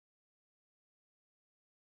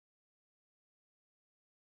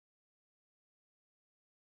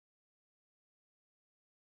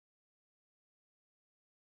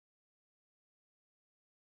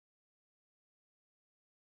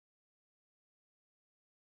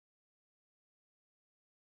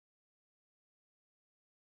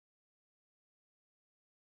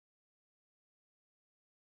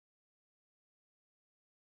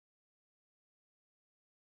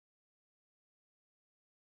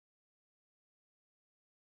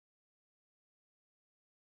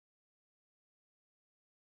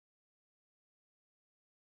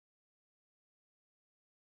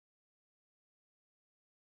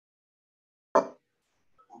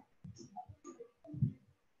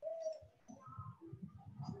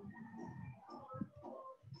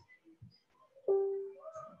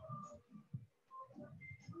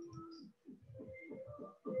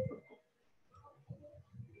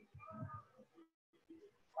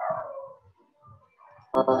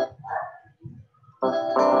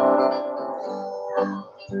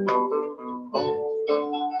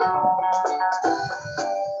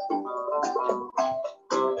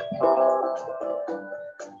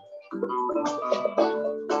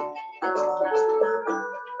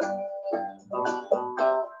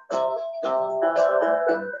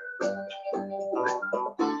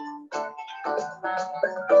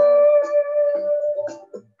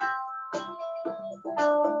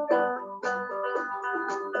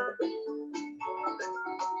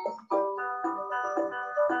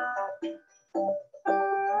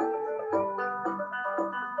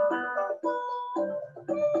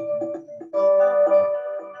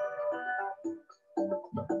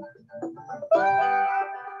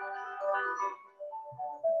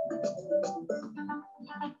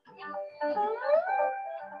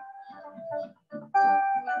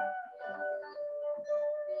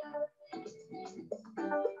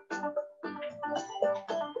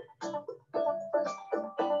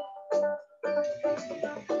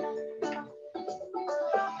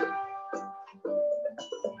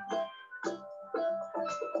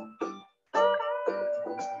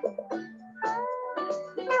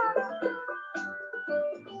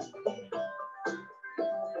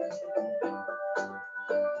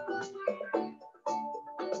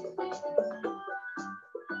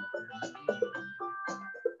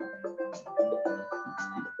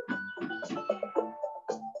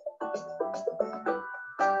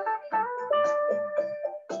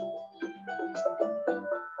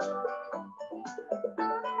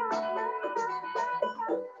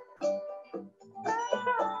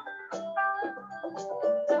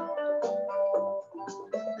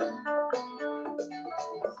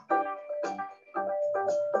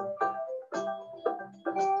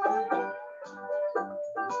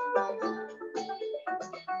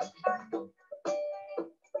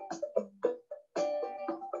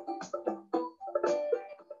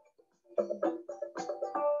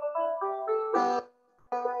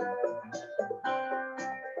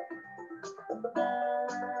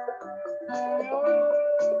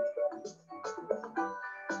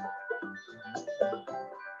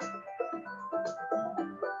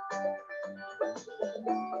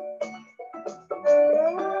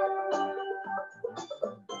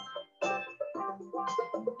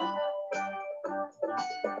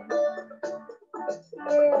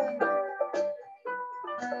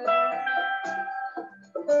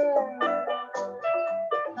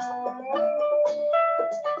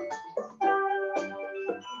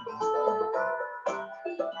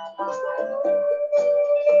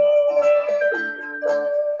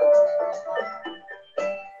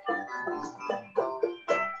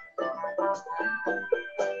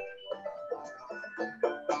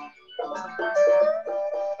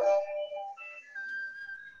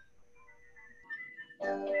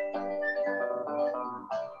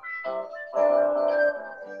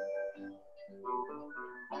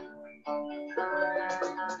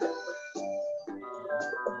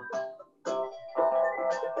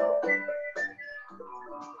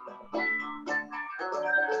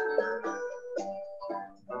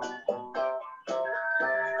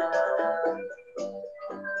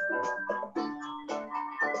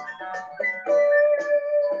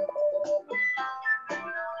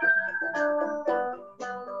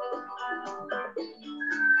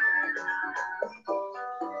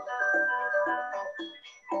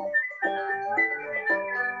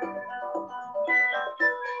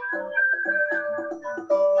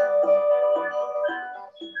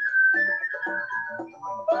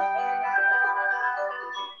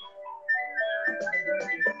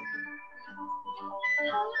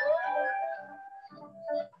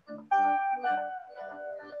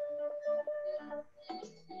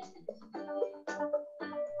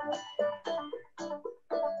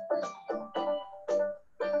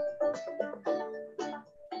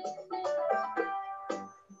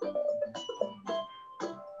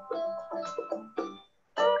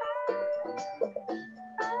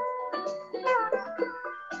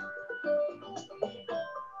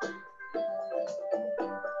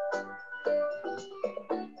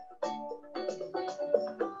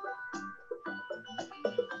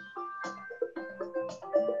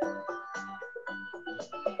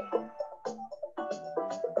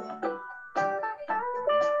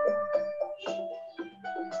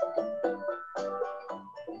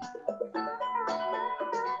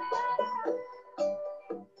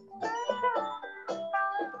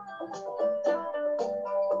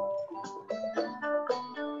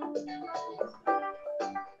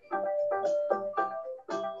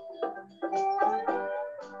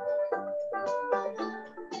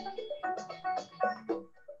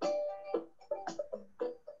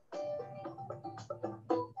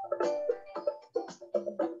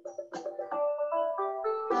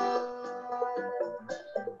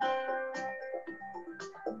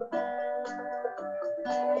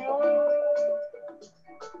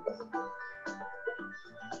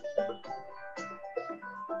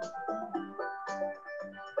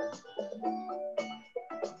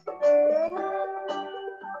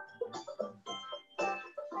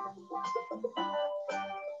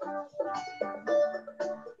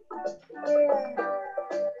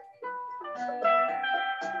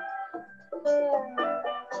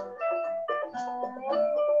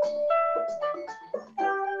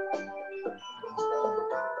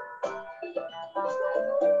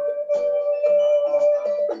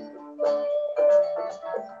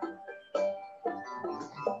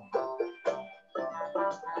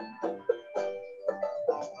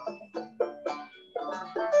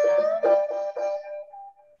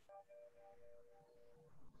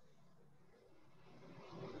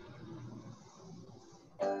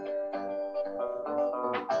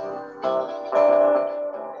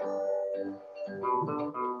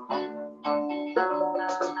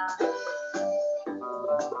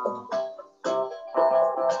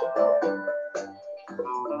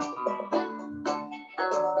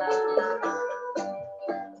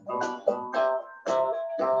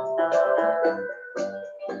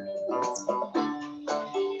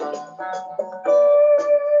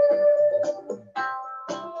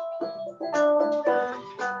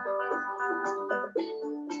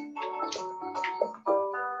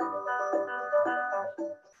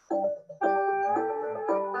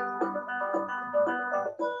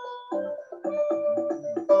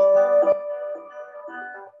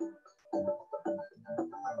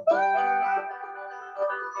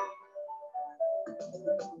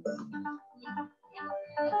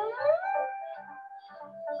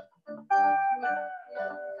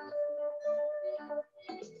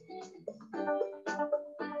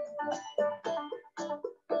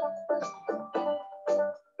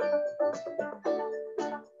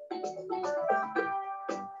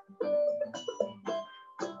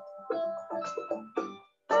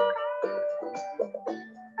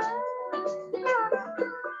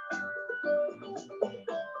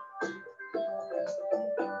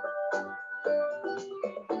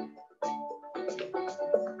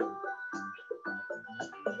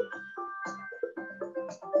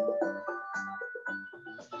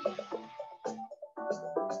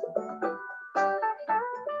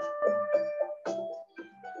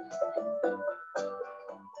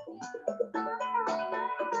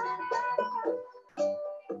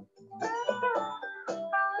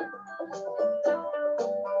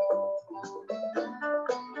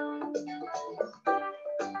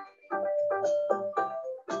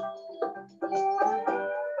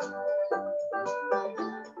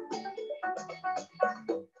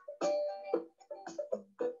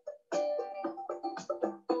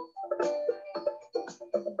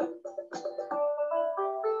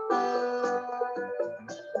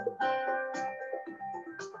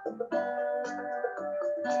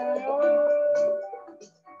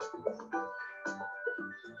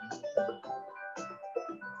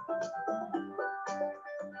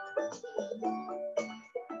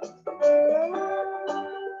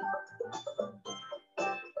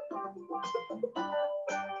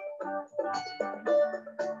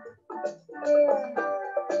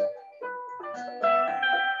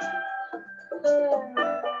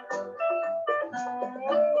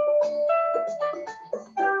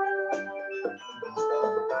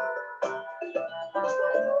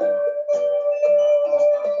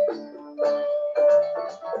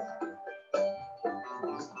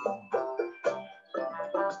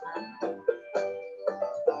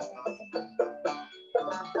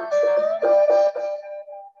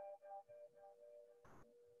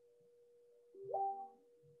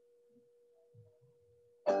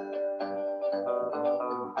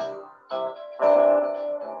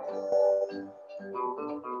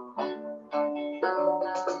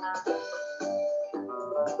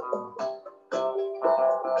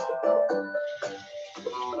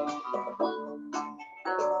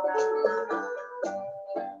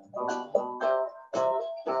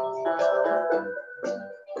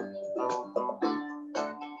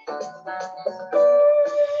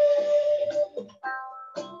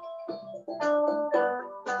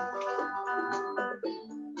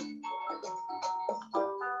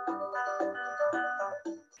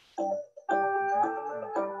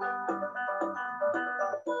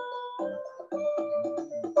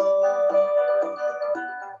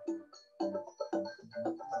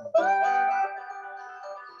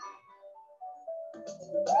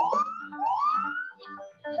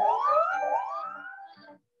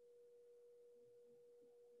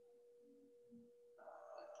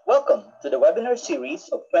Welcome to the webinar series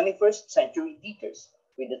of 21st Century Teachers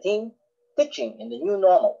with the theme Teaching in the New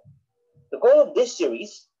Normal. The goal of this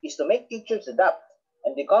series is to make teachers adapt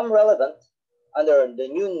and become relevant under the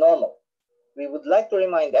new normal. We would like to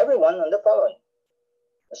remind everyone on the following.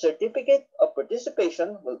 A certificate of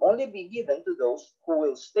participation will only be given to those who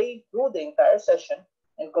will stay through the entire session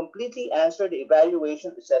and completely answer the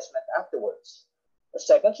evaluation assessment afterwards. A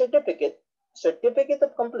second certificate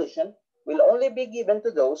of completion, will only be given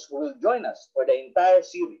to those who will join us for the entire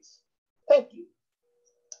series. Thank you.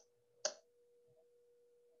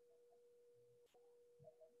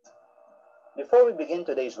 Before we begin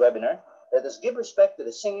today's webinar, let us give respect to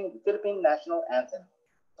the singing of the Philippine National Anthem,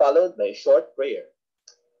 followed by a short prayer.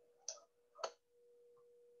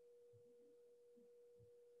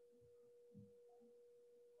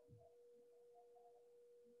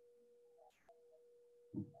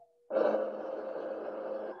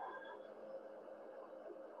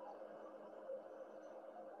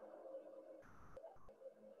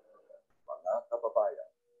 Mga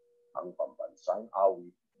kababayan, ang pambansang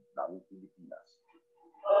awit ng Pilipinas.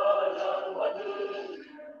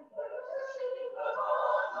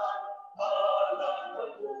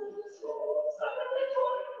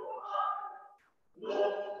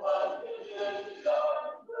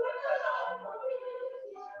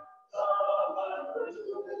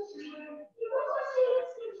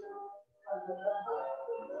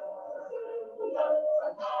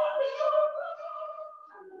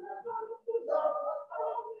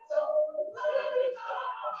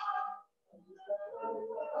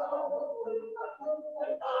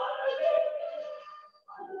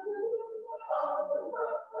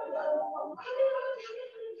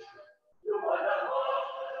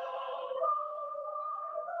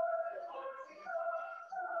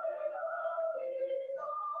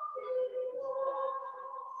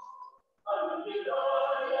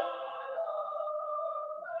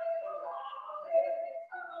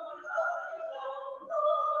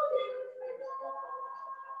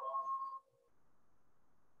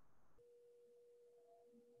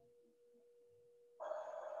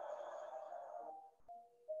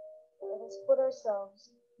 Let us put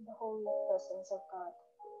ourselves in the holy presence of God.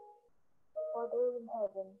 Father in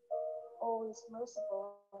heaven, always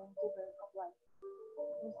merciful and giver of life,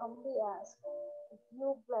 we humbly ask that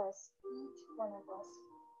you bless each one of us,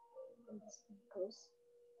 and the speakers,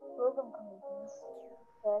 program committees,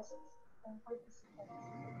 guests, and participants.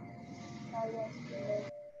 Guide us to make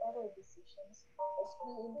better decisions as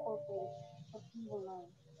we incorporate what we will learn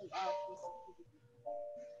throughout this activity.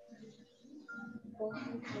 Thank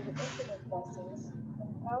you for the infinite blessings and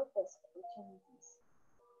countless opportunities.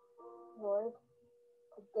 Lord,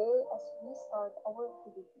 today as we start our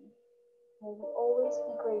activity, may we always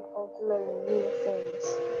be grateful to learn new things.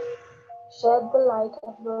 Shed the light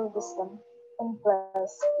of your wisdom and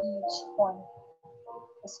bless each one,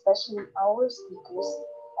 especially our speakers,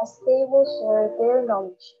 as they will share their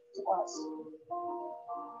knowledge to us.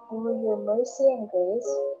 Through your mercy and grace,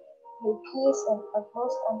 may peace and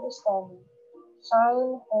utmost understanding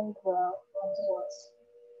shine and dwell unto us.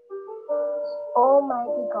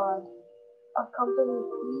 Almighty God, accompany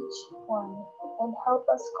each one and help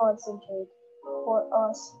us concentrate for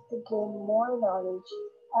us to gain more knowledge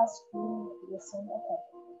as we listen ahead.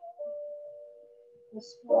 This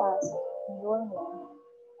we ask in your name.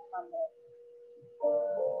 Amen.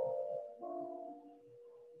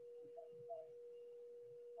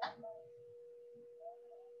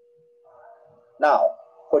 Now,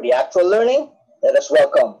 for the actual learning, let us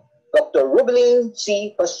welcome Dr. Rubeline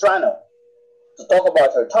C. Pastrano to talk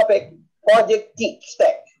about her topic, Project Teach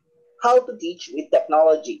Tech, How to Teach with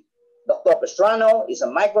Technology. Dr. Pastrano is a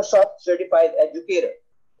Microsoft Certified Educator,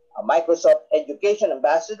 a Microsoft Education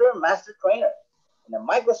Ambassador Master Trainer, and a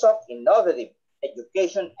Microsoft Innovative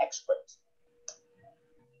Education Expert.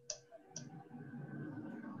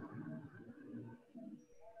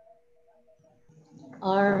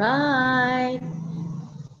 All right.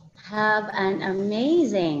 Have an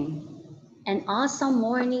amazing and awesome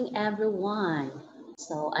morning, everyone.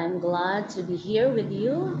 So I'm glad to be here with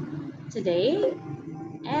you today.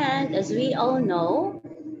 And as we all know,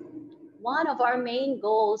 one of our main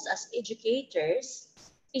goals as educators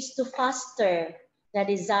is to foster the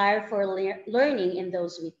desire for learning in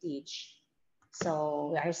those we teach.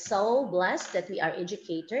 So we are so blessed that we are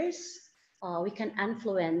educators. We can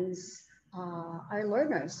influence our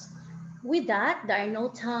learners. With that, there are no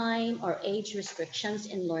time or age restrictions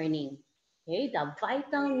in learning. Okay, the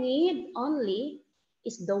vital need only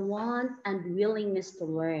is the want and willingness to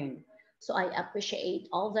learn. So I appreciate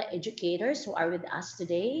all the educators who are with us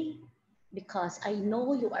today because I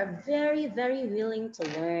know you are very, very willing to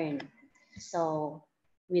learn. So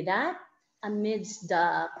with that, amidst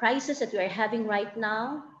the crisis that we are having right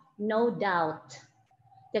now, no doubt,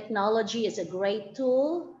 technology is a great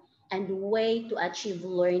tool and way to achieve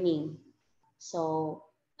learning. So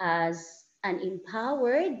as an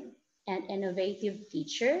empowered and innovative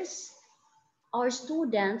teachers, our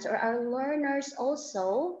students or our learners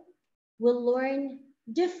also will learn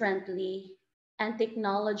differently, and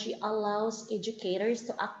technology allows educators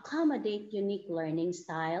to accommodate unique learning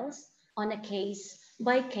styles on a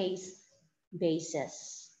case-by-case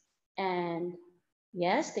basis. And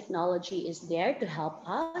yes, technology is there to help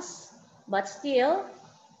us, but still,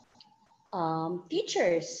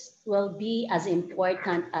 teachers will be as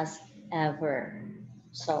important as ever.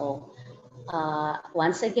 So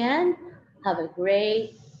once again, have a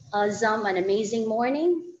great, awesome, and amazing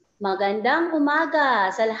morning. Magandang umaga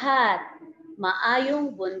sa lahat.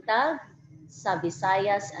 Maayong buntag sa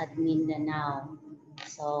Visayas at Mindanao.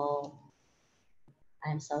 So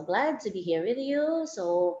I'm so glad to be here with you.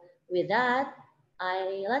 So with that,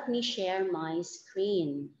 let me share my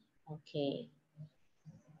screen. Okay.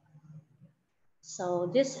 So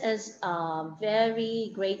this is a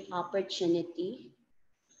very great opportunity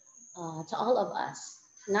to all of us,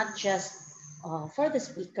 not just for the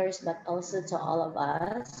speakers, but also to all of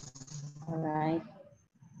us. All right.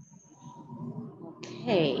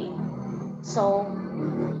 Okay. So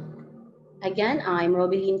again, I'm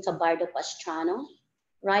Robeline Tabardo Pastrano.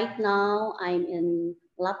 Right now, I'm in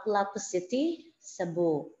Lapu-Lapu City,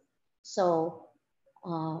 Cebu. So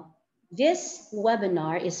this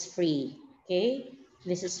webinar is free. Okay,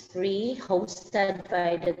 this is free, hosted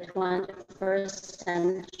by the 21st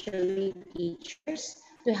Century Teachers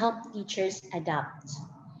to help teachers adapt.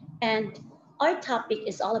 And our topic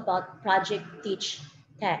is all about Project Teach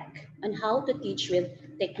Tech and how to teach with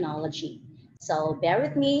technology. So bear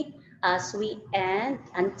with me as we end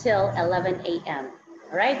until 11 a.m.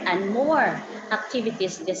 All right, and more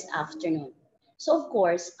activities this afternoon. So of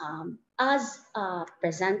course, as a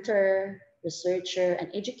presenter, researcher, and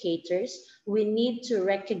educators, we need to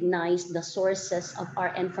recognize the sources of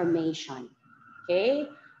our information. Okay,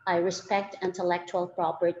 I respect intellectual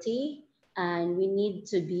property, and we need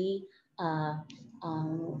to be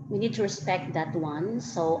we need to respect that one.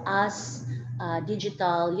 So as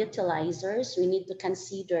digital utilizers, we need to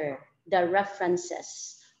consider the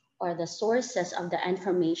references or the sources of the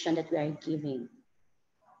information that we are giving.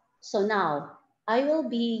 So now I will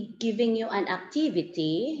be giving you an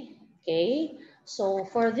activity. Okay, so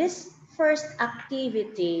for this first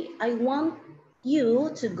activity, I want you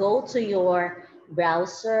to go to your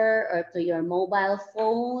browser or to your mobile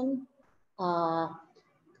phone,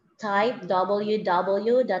 type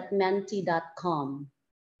www.menti.com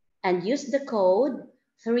and use the code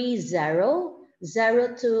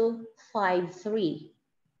 300253.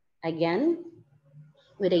 Again,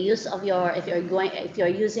 with the use of your, if you're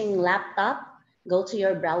using laptop, go to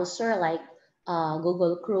your browser like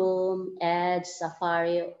Google Chrome, Edge,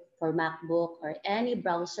 Safari for MacBook, or any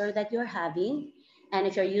browser that you're having. And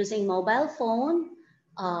if you're using mobile phone,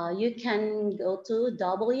 you can go to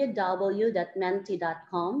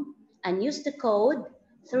www.menti.com and use the code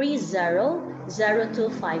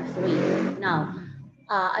 300253. Now,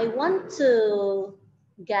 I want to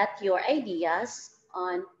get your ideas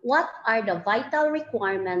on what are the vital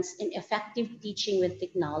requirements in effective teaching with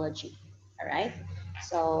technology. All right.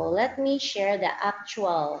 So let me share the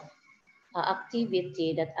actual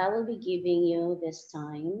activity that I will be giving you this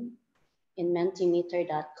time in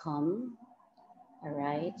mentimeter.com. All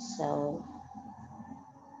right. So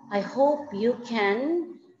I hope you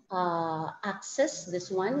can access this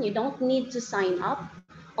one. You don't need to sign up.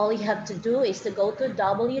 All you have to do is to go to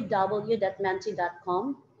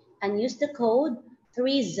www.menti.com and use the code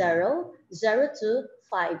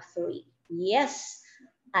 300253. Yes,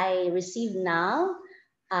 I received now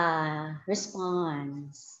a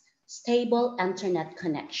response. Stable internet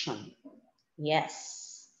connection.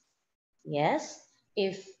 Yes. Yes.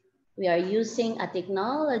 If we are using a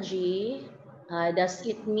technology, does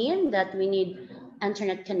it mean that we need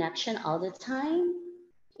internet connection all the time?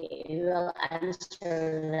 Okay, we will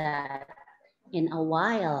answer that in a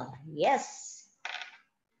while. Yes.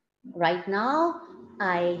 Right now,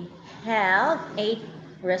 I have 8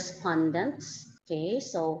 respondents. Okay,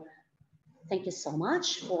 so thank you so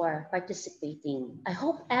much for participating. I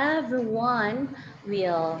hope everyone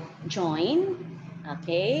will join,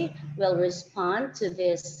 okay? Will respond to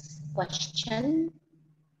this question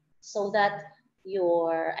so that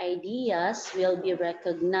your ideas will be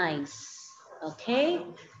recognized, okay?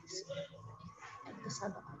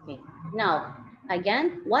 Okay. Now,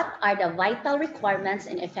 again, what are the vital requirements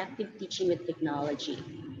in effective teaching with technology?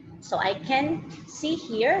 So I can see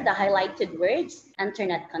here the highlighted words: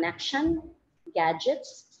 internet connection,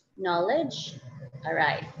 gadgets, knowledge. All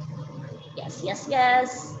right. Yes, yes,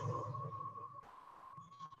 yes.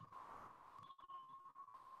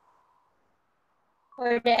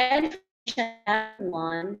 For the information,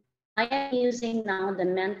 everyone, I am using now the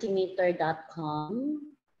mentimeter.com,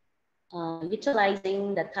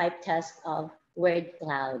 utilizing the type test of word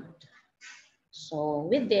cloud. So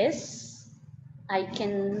with this, I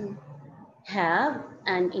can have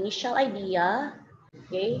an initial idea,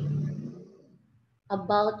 okay,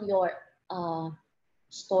 about your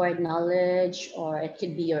stored knowledge, or it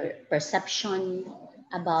could be your perception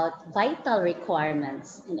about vital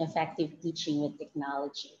requirements in effective teaching with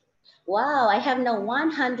technology. Wow, I have now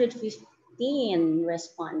 115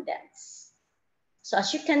 respondents. So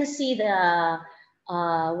as you can see, the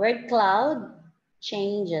word cloud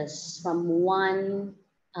changes from one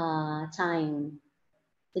time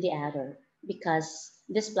to the other, because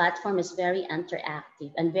this platform is very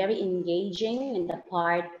interactive and very engaging in the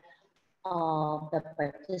part of the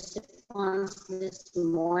participants this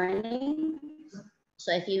morning.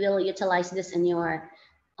 So if you will utilize this in your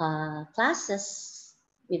classes,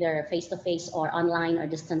 either face-to-face or online or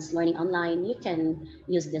distance learning online, you can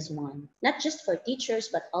use this one, not just for teachers,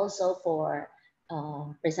 but also for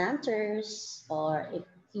presenters, or if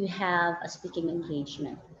you have a speaking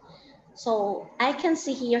engagement. So I can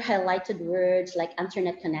see here highlighted words like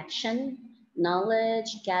internet connection,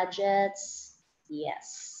 knowledge, gadgets.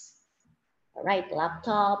 Yes. All right,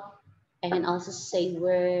 laptop. I can also say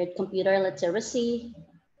word computer literacy.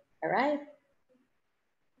 All right.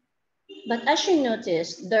 But as you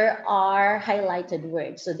notice, there are highlighted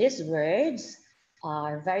words. So these words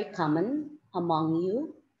are very common among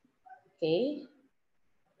you. Okay.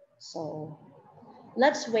 So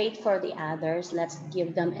let's wait for the others. Let's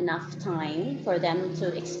give them enough time for them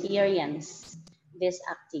to experience this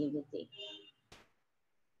activity.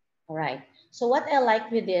 All right. So what I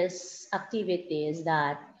like with this activity is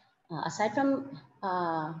that aside from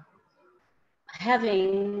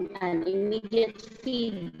having an immediate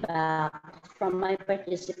feedback from my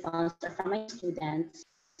participants or from my students,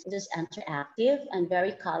 it is interactive and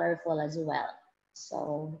very colorful as well.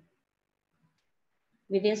 So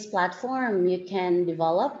with this platform, you can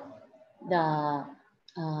develop the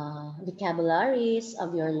vocabularies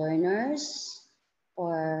of your learners,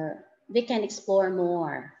 or they can explore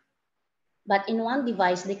more. But in one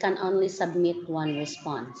device, they can only submit one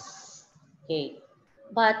response. Okay,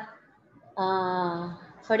 but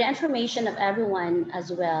for the information of everyone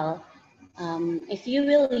as well, if you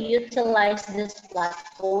will utilize this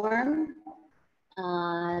platform,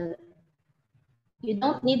 you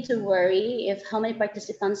don't need to worry if how many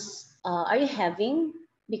participants are you having,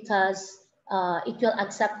 because it will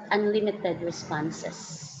accept unlimited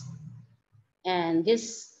responses. And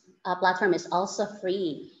this platform is also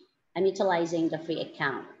free. I'm utilizing the free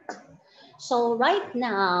account. So right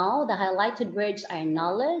now, the highlighted words are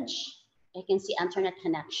knowledge. I can see internet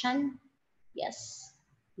connection. Yes.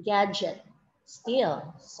 Gadget,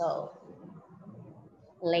 still. So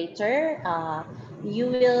later, you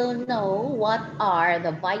will know what are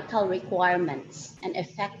the vital requirements and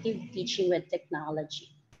effective teaching with technology.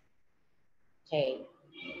 Okay.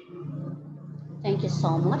 Thank you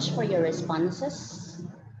so much for your responses.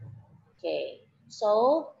 Okay.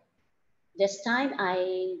 So this time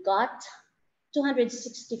I got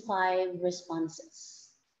 265 responses.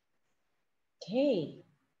 Okay.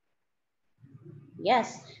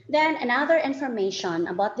 Yes. Then another information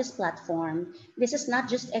about this platform. This is not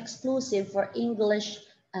just exclusive for English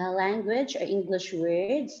language or English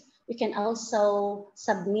words. We can also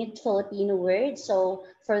submit Filipino words. So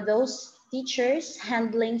for those teachers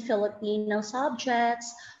handling Filipino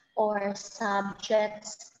subjects or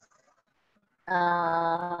subjects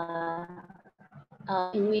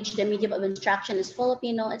in which the medium of instruction is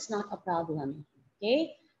Filipino, it's not a problem.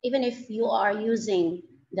 Okay? Even if you are using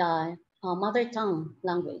the mother tongue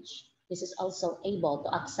language, this is also able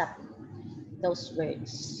to accept those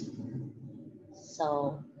words.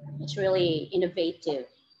 So it's really innovative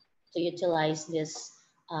to utilize this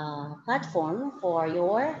platform for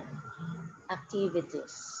your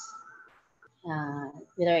activities,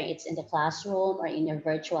 whether it's in the classroom or in your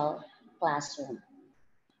virtual classroom.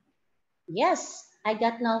 Yes, I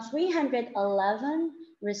got now 311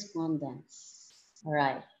 respondents. All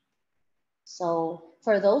right. So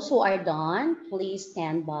for those who are done, please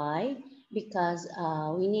stand by because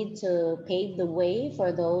we need to pave the way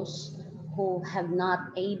for those who have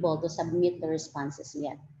not able to submit the responses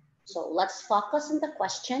yet. So let's focus on the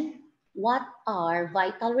question, what are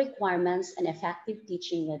vital requirements and effective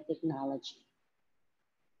teaching with technology?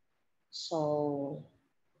 So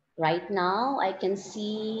right now, I can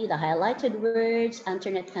see the highlighted words,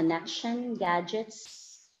 internet connection,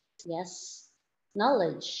 gadgets, yes,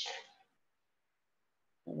 knowledge.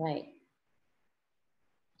 Right.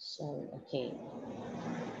 So, okay.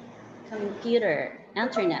 Computer,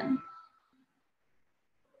 internet.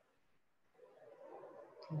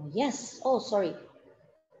 Yes. Oh, sorry.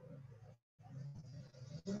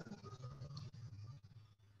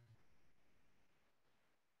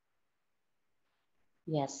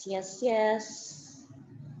 Yes, yes, yes.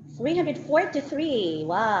 343.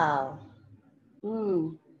 Wow.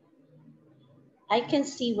 Hmm. I can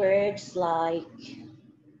see words like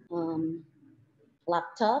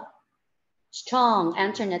laptop, strong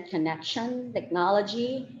internet connection,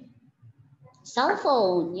 technology, cell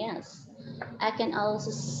phone. Yes. I can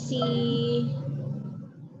also see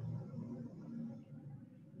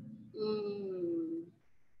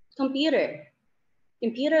computer,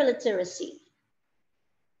 computer literacy.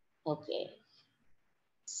 Okay.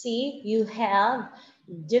 See, you have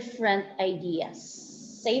different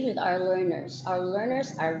ideas. Same with our learners. Our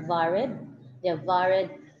learners are varied. They have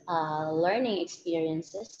varied learning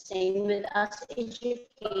experiences. Same with us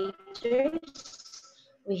educators.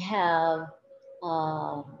 We have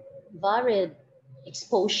varied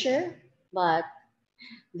exposure, but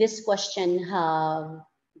this question have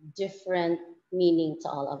different meaning to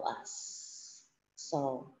all of us.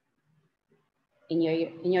 So in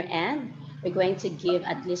your end, we're going to give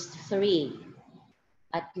at least three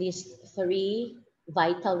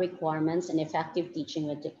vital requirements and effective teaching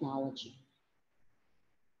with technology.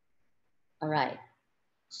 All right.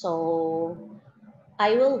 So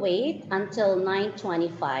I will wait until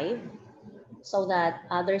 9:25 so that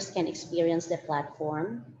others can experience the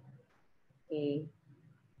platform. Okay.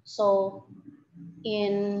 So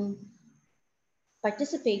in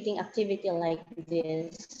participating activity like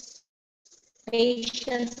this,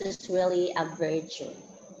 patience is really a virtue.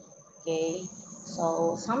 Okay.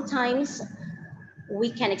 So sometimes we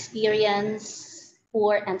can experience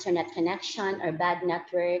poor internet connection or bad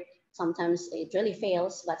network. Sometimes it really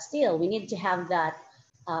fails, but still we need to have that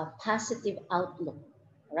positive outlook,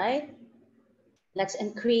 right? Let's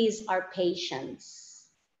increase our patience.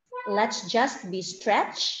 Let's just be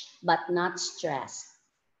stretched, but not stressed,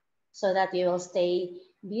 so that you will stay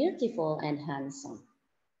beautiful and handsome.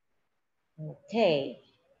 Okay,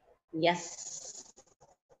 yes.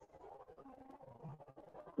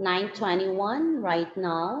 9:21 right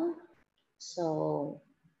now. So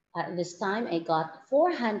at this time, I got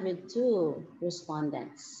 402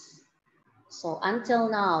 respondents. So until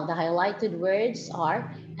now, the highlighted words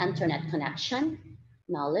are internet connection,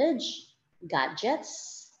 knowledge,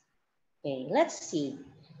 gadgets. Okay, let's see.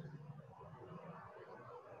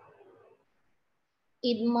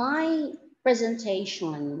 In my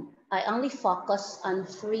presentation, I only focus on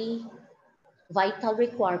three vital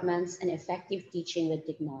requirements and effective teaching with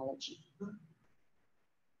technology.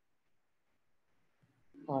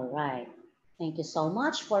 All right. Thank you so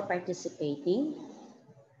much for participating.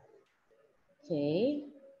 Okay.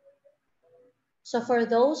 So for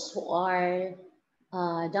those who are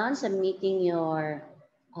done submitting your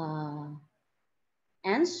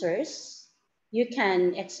answers, you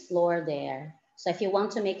can explore there. So if you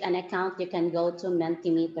want to make an account, you can go to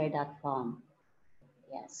mentimeter.com.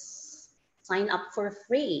 Yes. Sign up for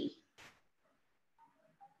free.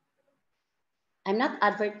 I'm not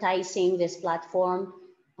advertising this platform,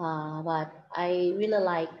 but I really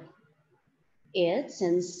like it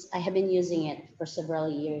since I have been using it for several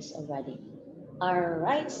years already. All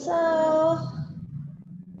right, so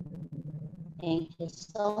thank you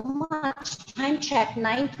so much. Time check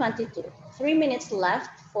 9:22. 3 minutes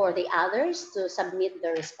left for the others to submit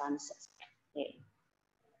their responses. Okay.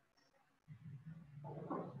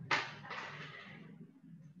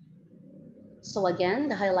 So again,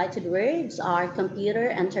 the highlighted words are computer,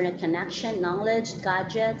 internet connection, knowledge,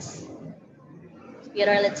 gadgets,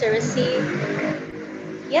 computer literacy.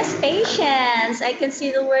 Yes, patience. I can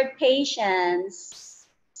see the word patience.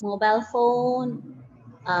 Mobile phone,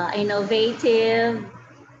 innovative,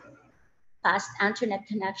 fast internet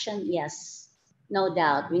connection. Yes, no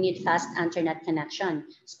doubt. We need fast internet connection,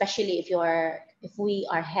 especially if we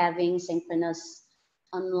are having synchronous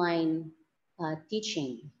online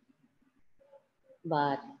teaching.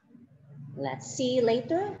 But let's see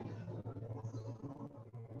later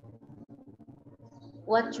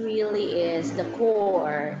what really is the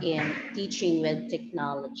core in teaching with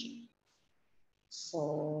technology.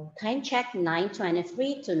 So time check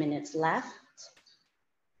 9:23, 2 minutes left.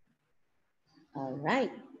 All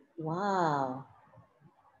right. Wow.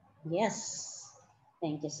 Yes.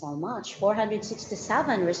 Thank you so much.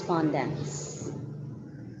 467 respondents.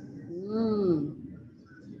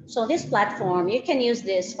 So this platform, you can use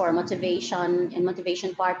this for motivation and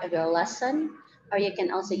motivation part of your lesson, or you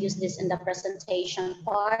can also use this in the presentation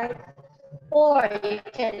part, or you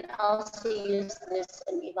can also use this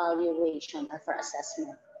in evaluation or for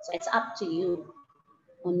assessment. So it's up to you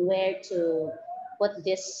on where to put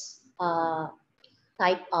this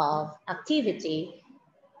type of activity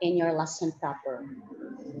in your lesson proper.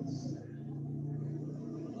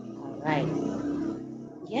 All right.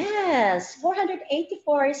 Yes,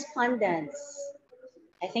 484 respondents.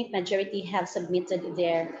 I think majority have submitted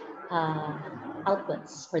their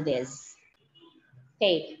outputs for this.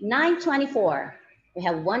 Okay, 9:24. We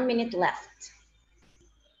have 1 minute left.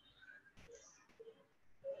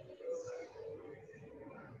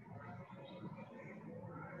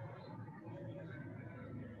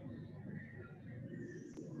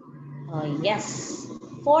 Oh, yes,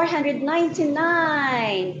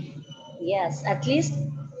 499. Yes, at least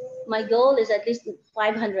my goal is at least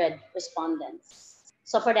 500 respondents.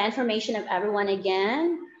 So for the information of everyone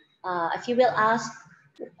again, if you will ask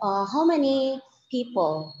how many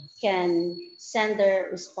people can send their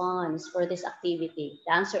response for this activity,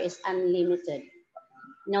 the answer is unlimited,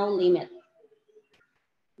 no limit.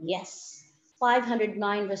 Yes,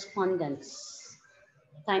 509 respondents.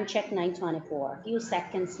 Time check 9:24, a few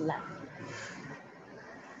seconds left.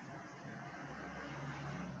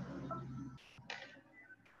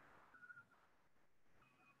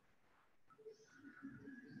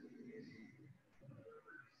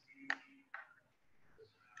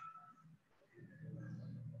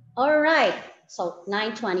 All right, so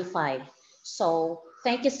 9:25. So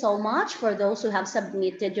thank you so much for those who have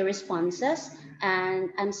submitted your responses.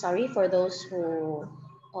 And I'm sorry for those who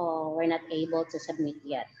were not able to submit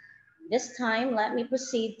yet. This time, let me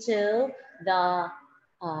proceed to the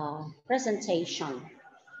presentation.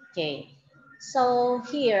 Okay, so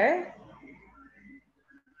here,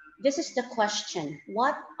 this is the question.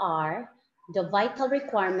 What are the vital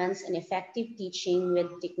requirements in effective teaching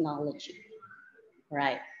with technology?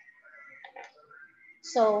 Right.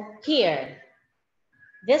 So here,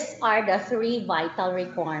 these are the 3 vital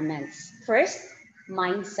requirements. First,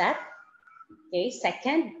 mindset. Okay,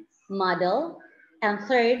 second, model, and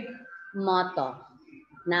third, motto.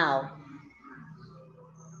 Now,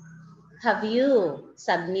 have you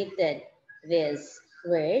submitted these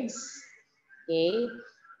words? Okay,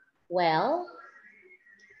 well,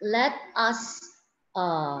 let us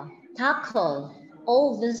tackle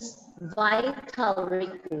all these vital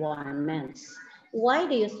requirements. Why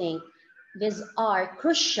do you think these are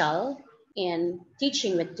crucial in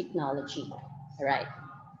teaching with technology? All right.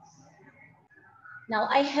 Now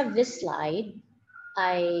I have this slide.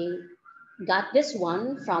 I got this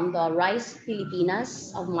one from the RISE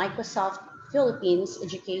Filipinas of Microsoft Philippines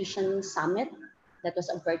Education Summit. That was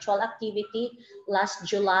a virtual activity last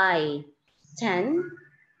July 10.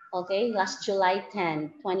 Okay, last July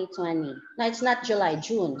 10, 2020. No, it's not July,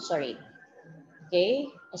 June, sorry. Okay,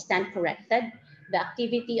 I stand corrected. The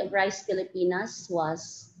activity of Rise Filipinas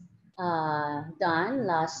was done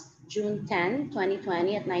last June 10,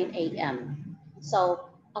 2020 at 9 a.m. So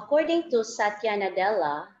according to Satya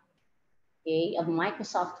Nadella, okay, of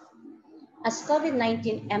Microsoft, as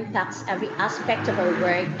COVID-19 impacts every aspect of our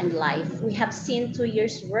work and life, we have seen 2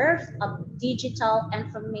 years worth of digital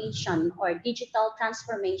information or digital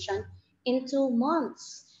transformation in 2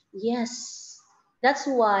 months. Yes, that's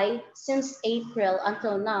why since April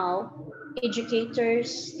until now,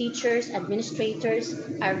 educators, teachers, administrators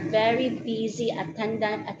are very busy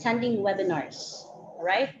attending webinars, all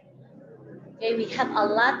right? Okay, we have a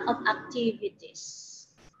lot of activities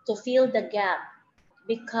to fill the gap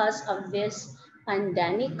because of this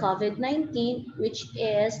pandemic, COVID-19, which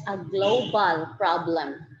is a global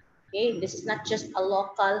problem. Okay, this is not just a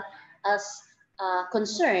local as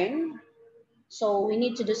concern. So we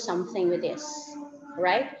need to do something with this,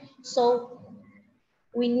 right? So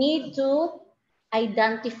we need to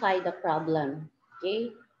identify the problem.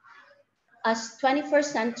 Okay, as 21st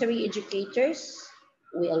century educators,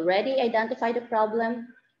 we already identified the problem,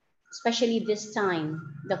 especially this time.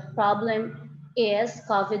 The problem is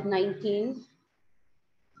COVID-19.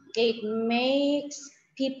 It makes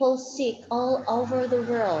people sick all over the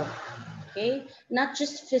world, okay? Not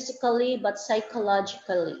just physically, but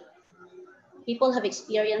psychologically. People have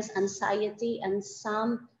experienced anxiety and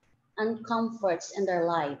some uncomforts in their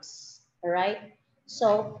lives, all right?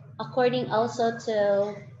 So according also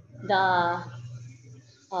to the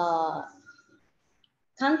uh,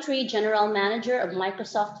 country general manager of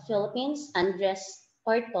Microsoft Philippines, Andres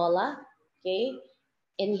Ortola, okay,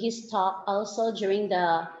 in his talk also during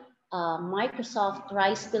the Microsoft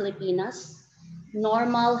Rise Filipinas,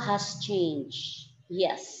 normal has changed.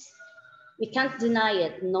 Yes, we can't deny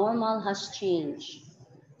it. Normal has changed.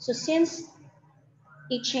 So since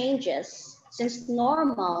it changes, since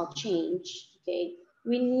normal change, okay,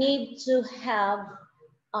 we need to have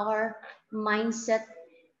our mindset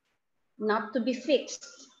not to be fixed,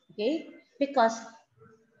 okay? Because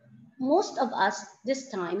most of us this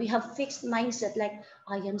time, we have fixed mindset like,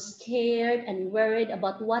 I am scared and worried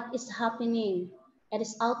about what is happening. It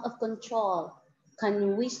is out of control.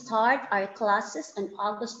 Can we start our classes on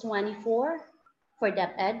August 24 for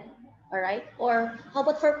DepEd? All right. Or how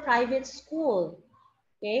about for private school?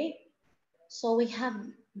 Okay. So we have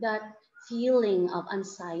that feeling of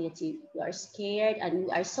anxiety. We are scared and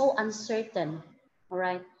we are so uncertain. All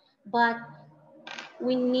right. But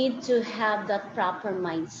we need to have that proper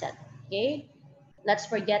mindset. Okay, let's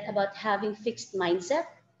forget about having fixed mindset,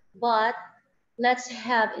 but let's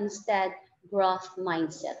have instead growth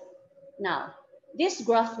mindset. Now, this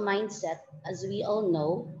growth mindset, as we all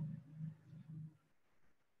know,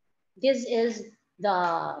 this is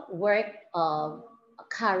the work of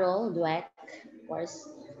Carol Dweck, of course,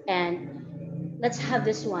 and let's have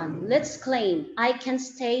this one. Let's claim I can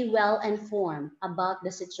stay well informed about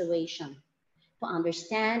the situation to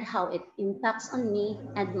understand how it impacts on me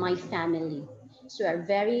and my family. So we are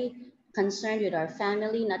very concerned with our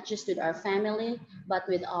family, not just with our family, but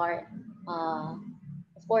with our,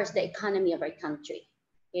 of course, the economy of our country.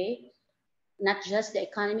 Okay, not just the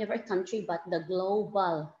economy of our country, but the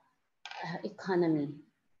global economy.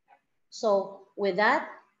 So with that,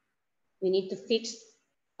 we need to fix,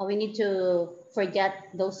 or we need to forget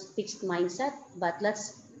those fixed mindset, but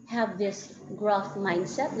let's have this growth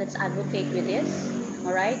mindset. Let's advocate with this,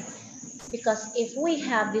 all right? Because if we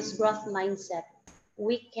have this growth mindset,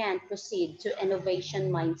 we can proceed to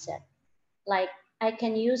innovation mindset. Like I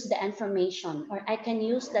can use the information or I can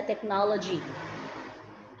use the technology.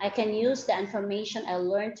 I can use the information I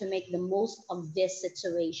learned to make the most of this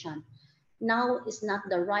situation. Now is not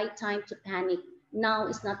the right time to panic. Now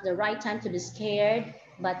is not the right time to be scared,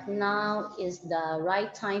 but now is the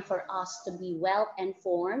right time for us to be well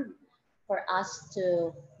informed, for us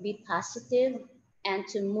to be positive and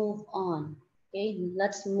to move on. Okay,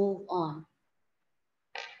 let's move on.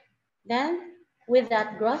 Then with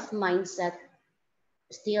that growth mindset,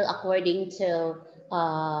 still according to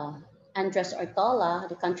Andres Ortola,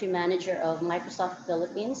 the country manager of Microsoft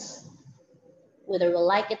Philippines, whether we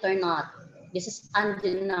like it or not, this is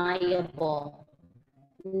undeniable.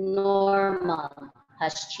 Normal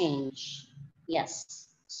has changed. Yes.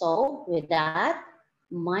 So with that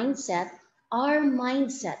mindset, our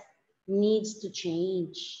mindset needs to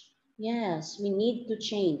change. Yes, we need to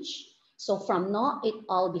change. So from know it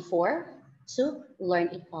all before to learn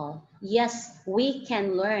it all. Yes, we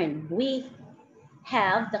can learn. We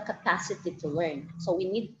have the capacity to learn. So we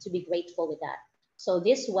need to be grateful with that. So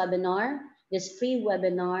this webinar, this free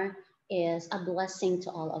webinar is a blessing to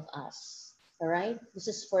all of us. All right, this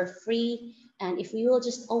is for free. And if we will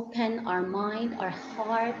just open our mind, our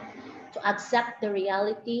heart to accept the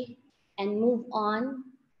reality and move on,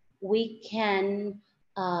 we can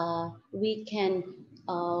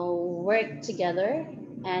work together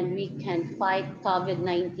and we can fight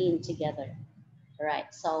COVID-19 together. All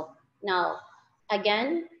right. So now,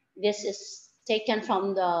 again, this is taken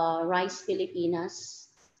from the Rise Filipinas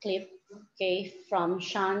clip, okay, from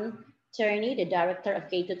Sean Turney, the Director of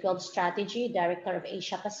K-12 Strategy, Director of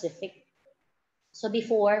Asia Pacific. So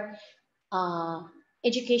before,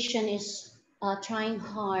 education is trying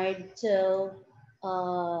hard to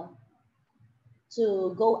go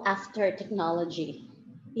after technology.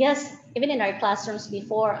 Yes, even in our classrooms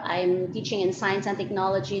before, I'm teaching in Science and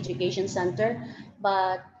Technology Education Center,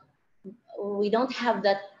 but we don't have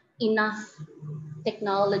that enough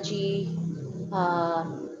technology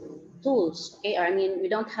tools. Okay, or I mean, we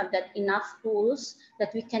don't have that enough tools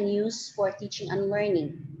that we can use for teaching and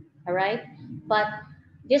learning. All right, but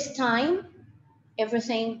this time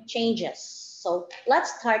everything changes. So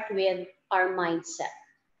let's start with our mindset.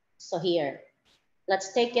 So here,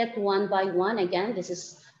 let's take it one by one. Again, this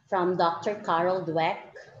is from Dr. Carol Dweck.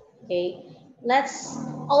 Okay, let's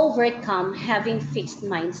overcome having fixed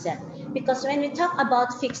mindset. Because when we talk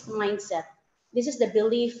about fixed mindset, this is the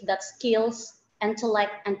belief that skills,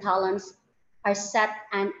 intellect, and talents are set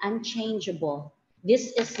and unchangeable.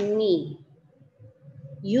 This is me.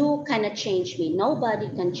 You cannot change me. Nobody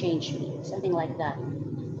can change me. Something like that.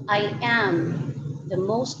 I am the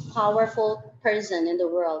most powerful person in the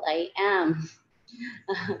world. I am.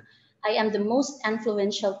 I am the most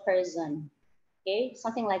influential person. Okay,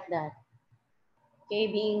 something like that.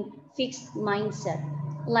 Okay, being fixed mindset.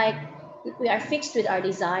 Like we are fixed with our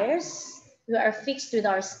desires, we are fixed with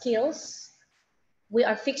our skills, we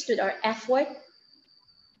are fixed with our effort,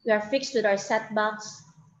 we are fixed with our setbacks,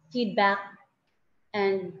 feedback,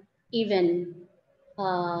 and even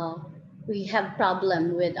we have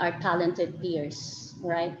problem with our talented peers,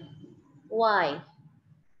 right? Why?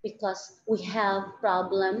 Because we have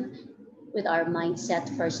problem with our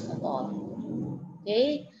mindset first of all.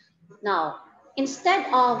 Okay, now instead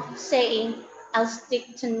of saying I'll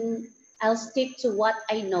stick to what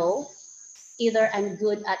I know, either I'm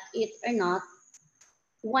good at it or not,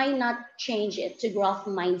 why not change it to growth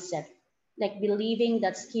mindset, like believing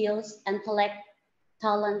that skills, intellect,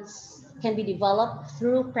 talents can be developed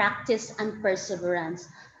through practice and perseverance.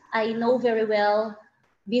 I know very well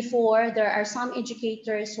before there are some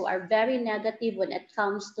educators who are very negative when it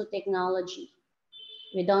comes to technology.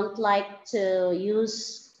 We don't like to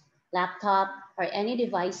use laptop or any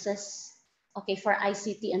devices, okay, for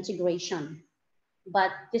ICT integration.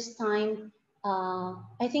 But this time,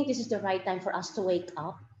 I think this is the right time for us to wake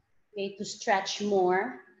up, okay, to stretch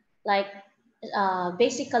more, like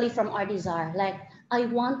basically from our desire. Like, I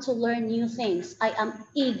want to learn new things. I am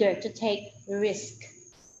eager to take risk.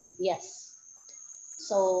 Yes.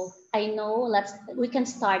 So I know we can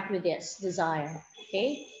start with this desire,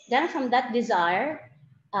 okay? Then from that desire,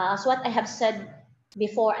 as what I have said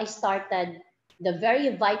before I started, the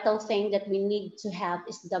very vital thing that we need to have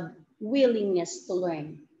is the willingness to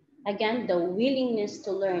learn. Again, the willingness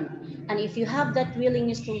to learn. And if you have that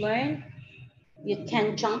willingness to learn, you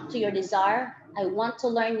can jump to your desire. I want to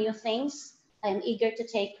learn new things. I am eager to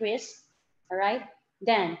take risks. All right.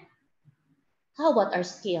 Then, how about our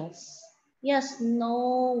skills? Yes,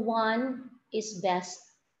 no one is best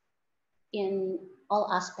in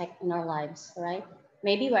all aspects in our lives, right?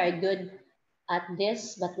 Maybe we are good at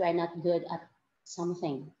this, but we are not good at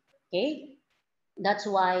something. Okay? That's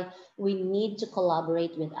why we need to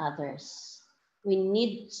collaborate with others. We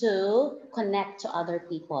need to connect to other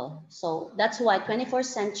people. So that's why 21st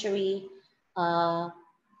century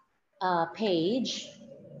page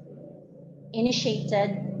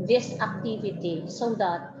initiated this activity so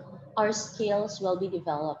that our skills will be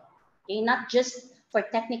developed. Okay, not just for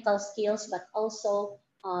technical skills, but also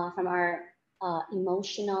from our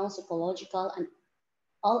emotional, psychological, and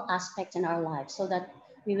all aspects in our lives so that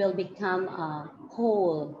we will become a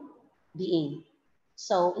whole being.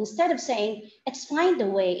 So instead of saying, it's fine the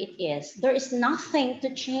way it is, there is nothing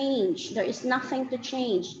to change. There is nothing to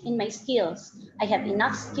change in my skills. I have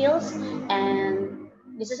enough skills and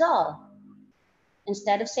this is all.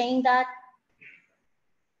 Instead of saying that,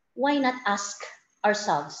 why not ask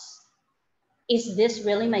ourselves, is this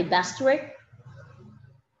really my best work?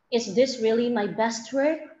 Is this really my best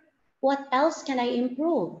work? What else can I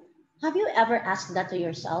improve? Have you ever asked that to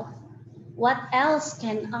yourself? What else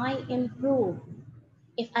can I improve?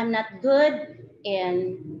 If I'm not good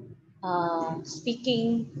in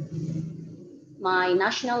speaking my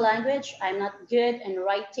national language, I'm not good in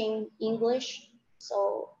writing English.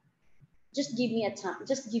 So just give me a time,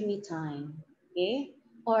 just give me time, okay?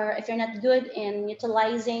 Or if you're not good in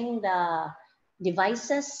utilizing the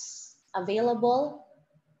devices available,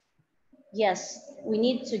 yes, we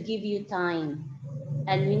need to give you time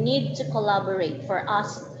and we need to collaborate for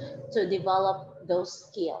us to develop those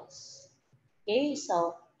skills. Okay,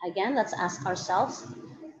 so again, let's ask ourselves,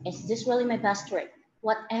 is this really my best work?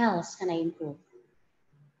 What else can I improve?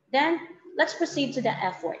 Then let's proceed to the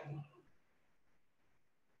effort.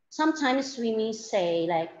 Sometimes we may say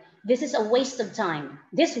like, this is a waste of time.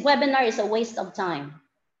 This webinar is a waste of time.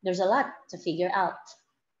 There's a lot to figure out.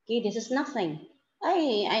 Okay, this is nothing.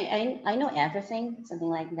 I know everything, something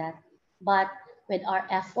like that. But with our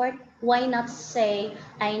effort, why not say,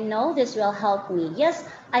 I know this will help me. Yes,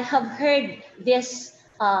 I have heard this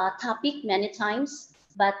topic many times,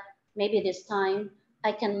 but maybe this time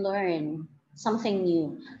I can learn something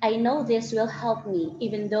new. I know this will help me,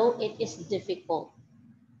 even though it is difficult.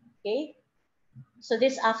 Okay, so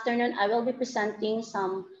this afternoon I will be presenting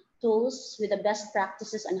some tools with the best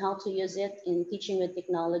practices on how to use it in teaching with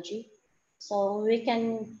technology. So we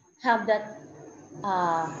can have that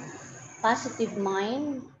uh, positive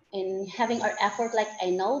mind in having our effort like,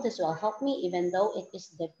 I know this will help me even though it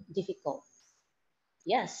is difficult.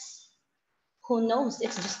 Yes, who knows,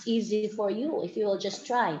 it's just easy for you if you will just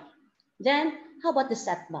try. Then how about the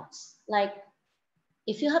setbacks? Like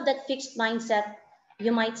if you have that fixed mindset,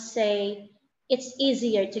 you might say, it's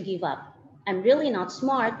easier to give up. I'm really not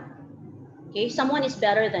smart. Okay, someone is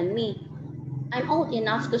better than me. I'm old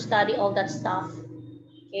enough to study all that stuff.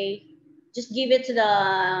 Okay, just give it to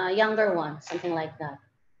the younger one, something like that,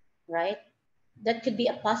 right? That could be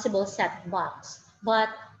a possible setbacks. But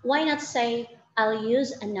why not say, I'll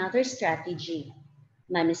use another strategy.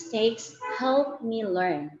 My mistakes help me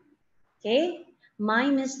learn. Okay? My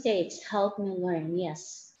mistakes help me learn.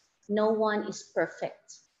 Yes. No one is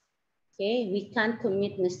perfect. Okay? We can't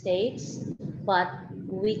commit mistakes, but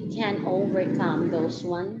we can overcome those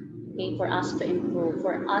one. Okay? For us to improve,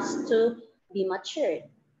 for us to be matured.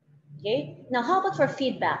 Okay? Now, how about for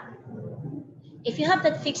feedback? If you have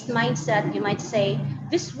that fixed mindset, you might say,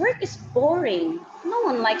 this work is boring. No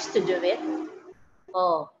one likes to do it.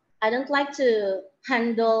 Oh, I don't like to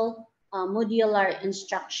handle modular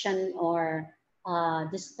instruction or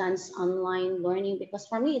distance online learning because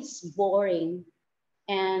for me it's boring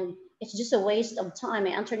and it's just a waste of time.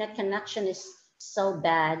 My internet connection is so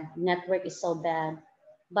bad, network is so bad.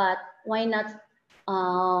 But why not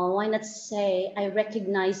say I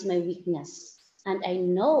recognize my weakness and I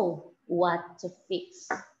know what to fix.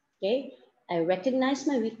 Okay, I recognize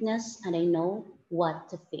my weakness and I know what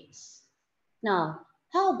to fix. Now,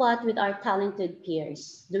 how about with our talented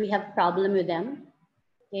peers? Do we have problem with them?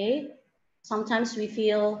 Okay, sometimes we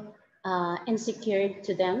feel insecure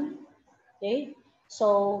to them. Okay,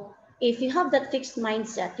 so if you have that fixed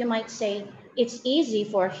mindset, you might say it's easy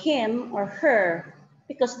for him or her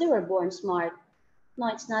because they were born smart. No,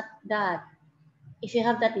 it's not that. If you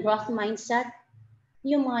have that growth mindset,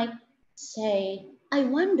 you might say, I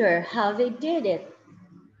wonder how they did it.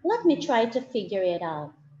 Let me try to figure it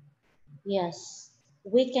out. Yes,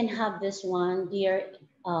 we can have this one, dear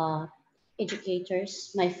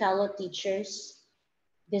educators, my fellow teachers.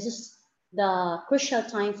 This is the crucial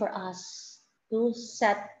time for us to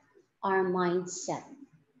set our mindset.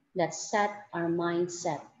 Let's set our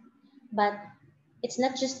mindset. But it's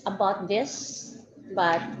not just about this,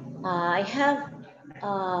 but I have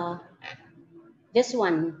uh, this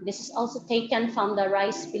one. This is also taken from the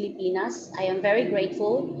RISE Filipinas. I am very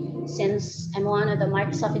grateful since I'm one of the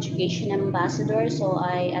Microsoft Education ambassadors. So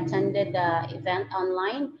I attended the event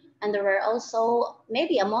online and there were also,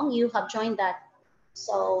 maybe among you have joined that.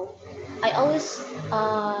 So I always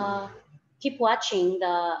keep watching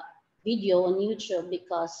the video on YouTube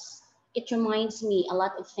because it reminds me a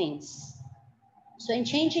lot of things. So in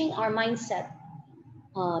changing our mindset,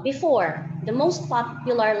 before, the most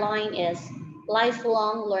popular line is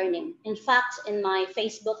lifelong learning. In fact, in my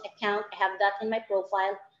Facebook account, I have that in my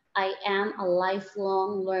profile. I am a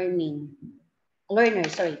lifelong learner,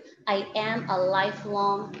 sorry. I am a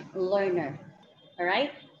lifelong learner, all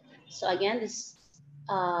right? So again, this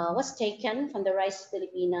was taken from the Rice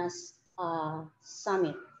Filipinas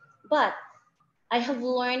Summit. But I have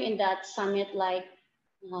learned in that summit like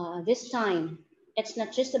this time, it's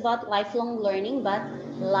not just about lifelong learning, but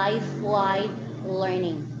life-wide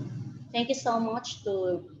learning. Thank you so much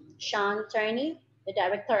to Sean Turney, the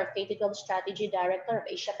Director of K-12 Strategy, Director of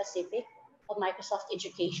Asia Pacific of Microsoft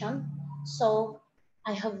Education. So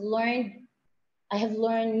I have learned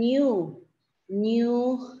new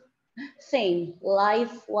thing,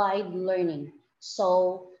 life-wide learning.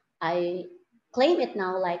 So I claim it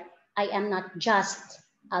now like I am not just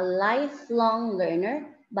a lifelong learner,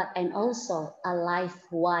 but I'm also a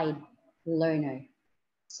life-wide learner.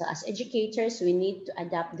 So as educators, we need to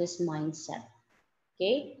adapt this mindset.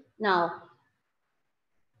 Okay. Now,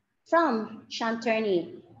 from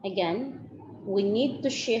Shanterney, again, we need to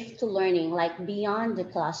shift to learning like beyond the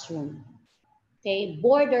classroom. Okay,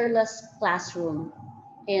 borderless classroom.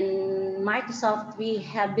 In Microsoft, we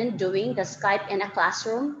have been doing the Skype in a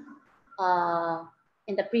classroom.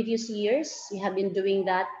 In the previous years, we have been doing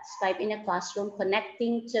that Skype in a classroom,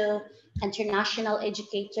 connecting to international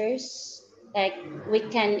educators. Like we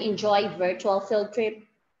can enjoy virtual field trip,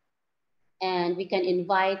 and we can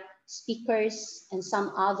invite speakers and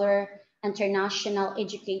some other international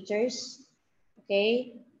educators,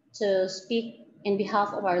 okay, to speak in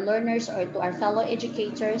behalf of our learners or to our fellow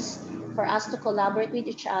educators for us to collaborate with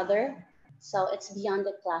each other. So it's beyond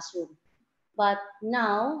the classroom. But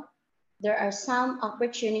now there are some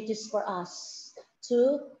opportunities for us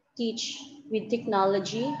to teach with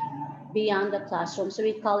technology beyond the classroom. So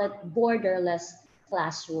we call it borderless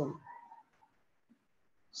classroom.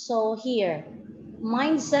 So here,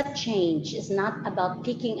 mindset change is not about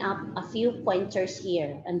picking up a few pointers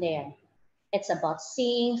here and there. It's about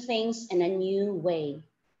seeing things in a new way.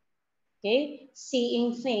 Okay,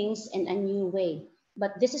 seeing things in a new way.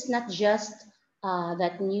 But this is not just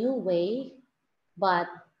that new way, but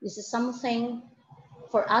this is something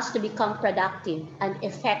for us to become productive and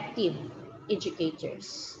effective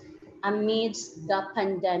educators amidst the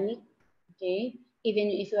pandemic. Okay, even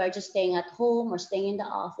if you are just staying at home or staying in the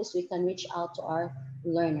office, we can reach out to our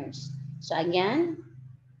learners. So again,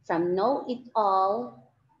 from know it all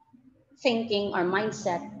thinking or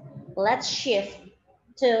mindset, let's shift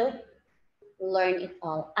to learn it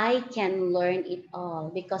all. I can learn it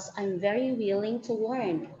all because I'm very willing to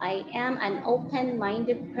learn. I am an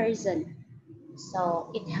open-minded person,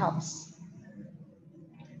 so it helps.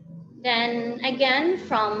 Then again,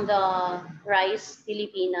 from the RISE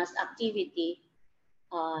Filipinas activity,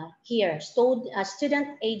 here,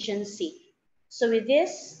 student agency. So with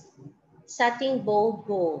this, setting bold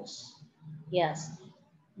goals. Yes,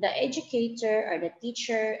 the educator or the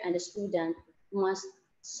teacher and the student must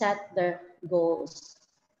set their goals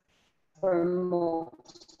for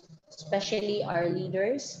most, especially our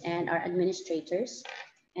leaders and our administrators.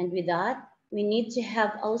 And with that, we need to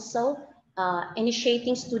have also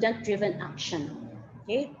initiating student-driven action.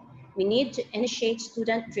 Okay, we need to initiate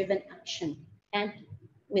student-driven action. And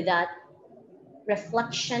with that,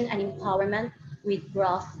 reflection and empowerment with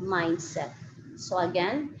growth mindset. So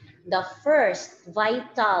again, the first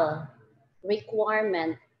vital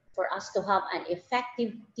requirement for us to have an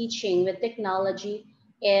effective teaching with technology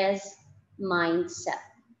is mindset.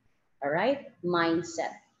 All right,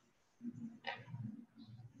 mindset.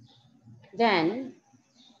 Then,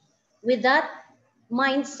 with that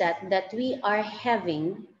mindset that we are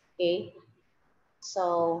having, okay,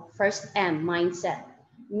 so first M, mindset,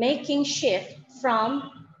 making shift from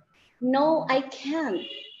no, I can't.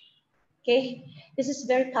 Okay, this is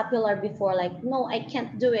very popular before, like, no, I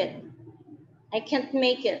can't do it. I can't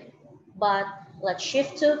make it. But let's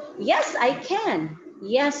shift to, yes, I can.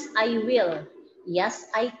 Yes, I will. Yes,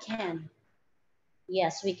 I can.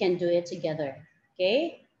 Yes, we can do it together.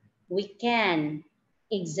 Okay, we can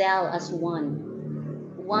excel as one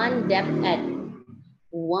DepEd,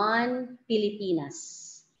 one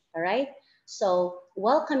Pilipinas. All right. So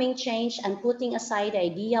welcoming change and putting aside the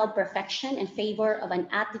idea of perfection in favor of an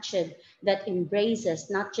attitude that embraces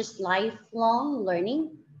not just lifelong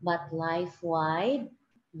learning, but life-wide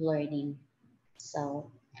learning.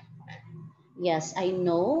 So yes, I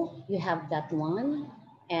know you have that one.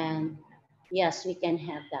 And yes, we can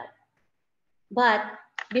have that. But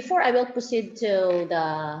before I will proceed to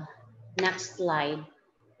the next slide,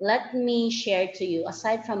 let me share to you,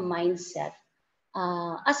 aside from mindset,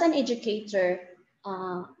 as an educator,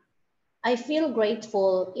 I feel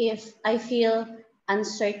grateful if I feel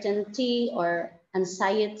uncertainty or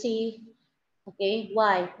anxiety. Okay,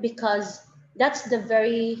 why? Because that's the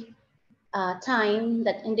very time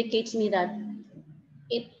that indicates me that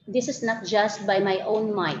this is not just by my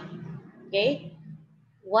own mind. Okay,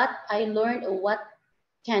 what I learned or what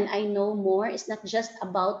can I know more is not just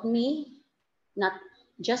about me, not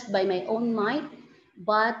just by my own mind,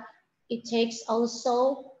 but it takes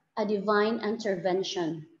also a divine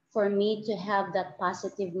intervention for me to have that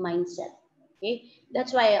positive mindset. Okay,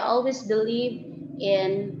 that's why I always believe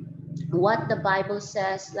in what the Bible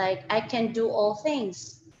says, like, I can do all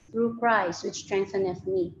things through Christ, which strengtheneth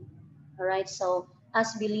me. All right. So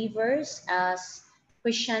as believers, as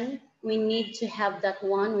Christian, we need to have that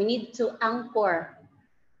one. We need to anchor.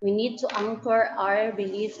 We need to anchor our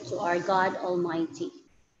belief to our God Almighty.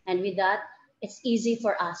 And with that, it's easy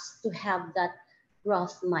for us to have that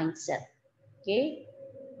growth mindset. Okay?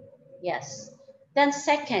 Yes. Then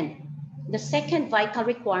second, the second vital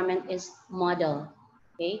requirement is model.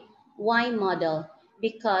 Okay? Why model?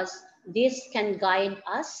 Because this can guide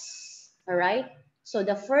us. All right? So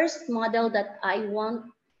the first model that I want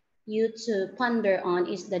you to ponder on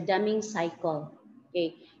is the Deming cycle.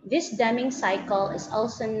 Okay? This Deming cycle is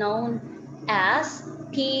also known as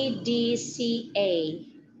PDCA.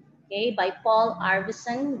 Okay, by Paul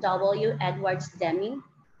Arvison W. Edwards Deming,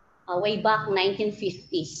 way back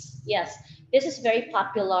 1950s. Yes, this is very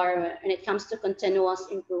popular when it comes to continuous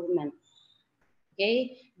improvement.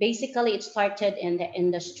 Okay, basically it started in the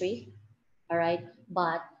industry, all right,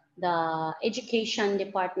 but the education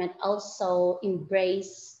department also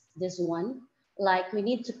embrace this one. Like we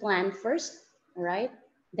need to plan first, all right,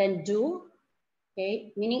 then do,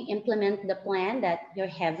 okay, meaning implement the plan that you're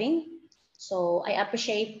having. So I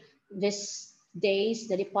appreciate these days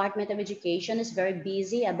the Department of Education is very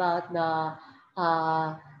busy about the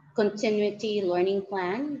continuity learning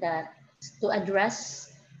plan that to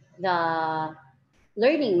address the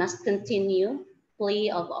learning must continue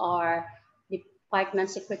plea of our department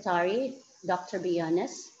secretary, Dr.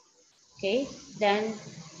 Biones. Okay, then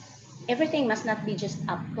everything must not be just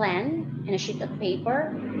a plan in a sheet of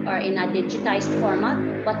paper or in a digitized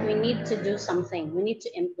format, but we need to do something. We need to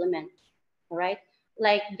implement, all right?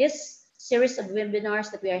 Like this series of webinars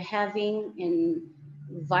that we are having in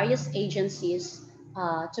various agencies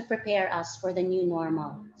to prepare us for the new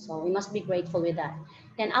normal. So we must be grateful with that.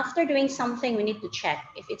 Then after doing something, we need to check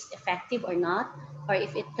if it's effective or not, or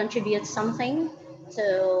if it contributes something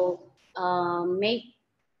to make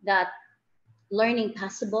that learning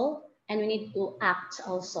possible, and we need to act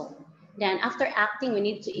also. Then after acting, we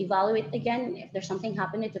need to evaluate again if there's something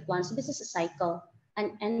happening to plan. So this is a cycle,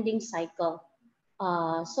 an ending cycle,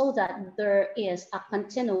 so that there is a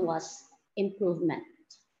continuous improvement.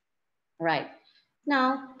 Right.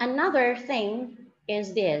 Now, another thing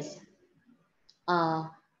is this.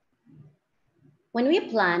 When we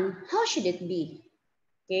plan, how should it be?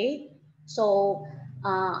 Okay. So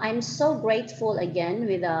I'm so grateful again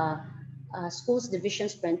with the schools division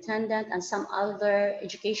superintendent and some other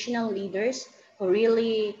educational leaders who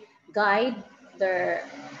really guide the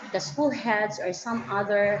school heads or some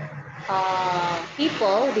other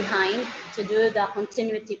people behind to do the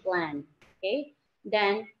continuity plan. Okay,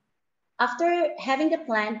 then after having the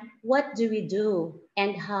plan, what do we do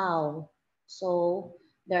and how? So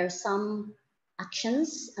there are some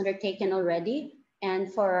actions undertaken already.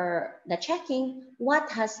 And for the checking, what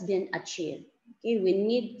has been achieved? Okay, we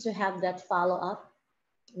need to have that follow up.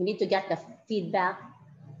 We need to get the feedback.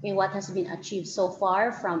 Okay, what has been achieved so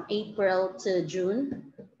far from April to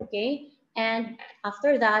June. Okay, and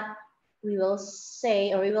after that, we will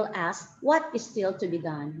say or we will ask what is still to be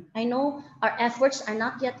done. I know our efforts are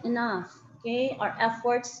not yet enough. Okay, our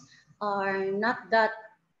efforts are not that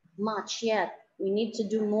much yet. We need to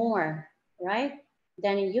do more, right?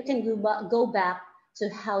 Then you can go back to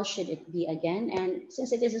how should it be again. And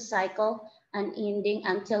since it is a cycle, an ending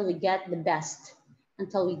until we get the best,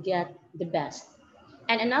 until we get the best.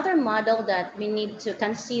 And another model that we need to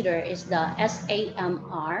consider is the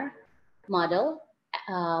SAMR model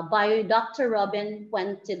by Dr. Robin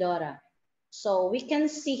Puentedora. So we can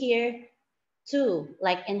see here two,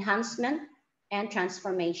 like enhancement and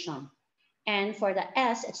transformation. And for the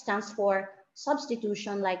S, it stands for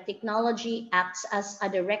substitution, like technology acts as a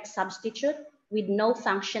direct substitute with no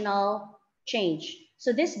functional change.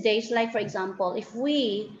 So these days, like for example, if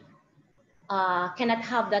we cannot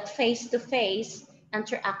have that face-to-face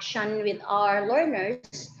interaction with our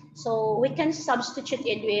learners, so we can substitute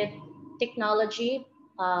it with technology,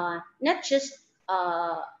 not just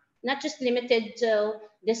limited to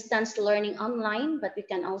distance learning online, but we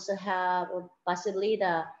can also have possibly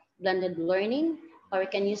the blended learning, or we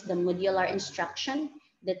can use the modular instruction,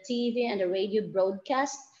 the TV and the radio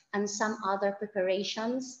broadcast, and some other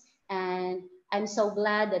preparations. And I'm so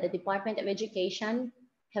glad that the Department of Education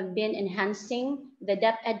have been enhancing the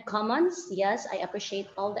DepEd Commons. Yes, I appreciate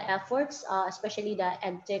all the efforts, especially the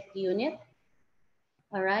EdTech unit.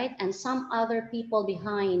 All right, and some other people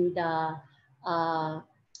behind the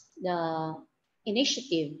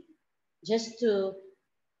initiative just to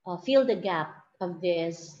fill the gap of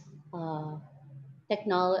this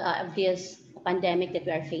of this pandemic that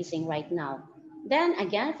we are facing right now. Then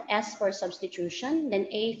again, S for substitution, then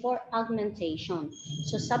A for augmentation.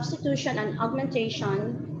 So substitution and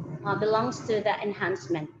augmentation belongs to the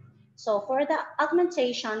enhancement. So for the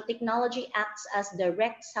augmentation, technology acts as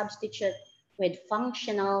direct substitute with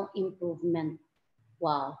functional improvement.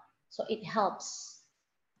 Wow. So it helps,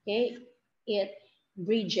 okay? It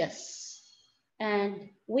bridges. And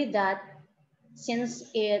with that, since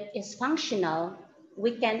it is functional,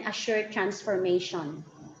 we can assure transformation.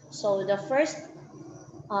 So the first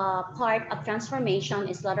part of transformation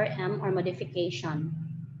is letter M, or modification,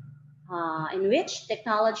 in which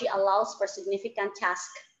technology allows for significant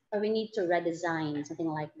tasks, or we need to redesign, something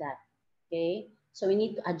like that. Okay, so we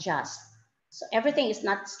need to adjust. So everything is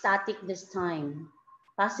not static this time.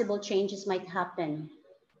 Possible changes might happen.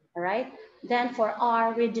 All right. Then for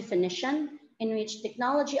R, redefinition, in which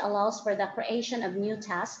technology allows for the creation of new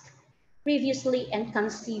tasks previously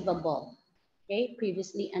inconceivable. Okay,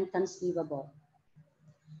 previously inconceivable.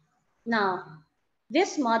 Now,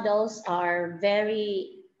 these models are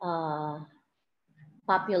very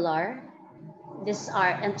popular. These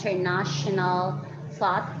are international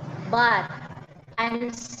thought, but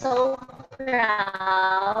I'm so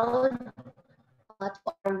proud to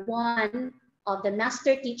our one of the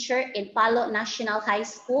master teacher in Palo National High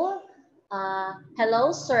School.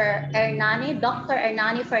 Hello, Sir Hernani, Dr.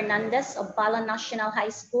 Hernani Fernandez of Palo National High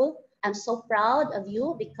School. I'm so proud of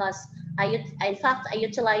you because in fact, I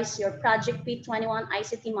utilized your Project P21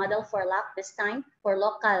 ICT model for LAC this time for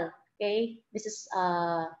local. Okay, this is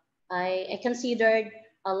I considered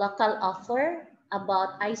a local author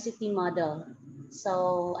about ICT model.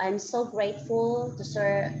 So I'm so grateful to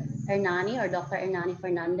Sir Hernani, or Dr. Hernani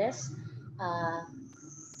Fernandez.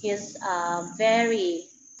 He's a very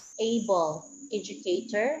able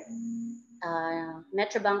educator,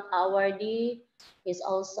 Metrobank awardee. He's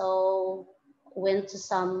also went to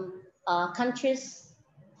some countries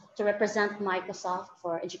to represent Microsoft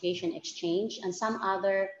for education exchange, and some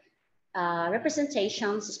other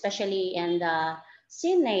representations, especially in the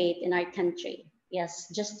Senate in our country.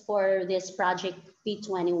 Yes, just for this project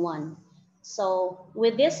P21. So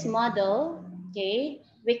with this model, okay,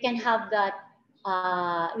 we can have that,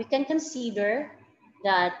 we can consider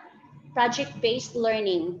that project-based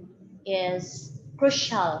learning is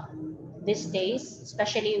crucial these days,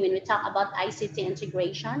 especially when we talk about ICT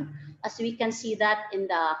integration, as we can see that in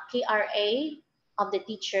the KRA of the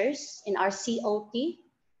teachers in our COT,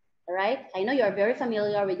 right? I know you're very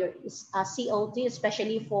familiar with your COT,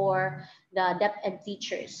 especially for the depth ed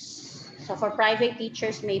teachers. So for private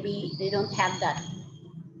teachers, maybe they don't have that.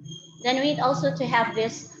 Then we need also to have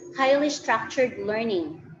this highly structured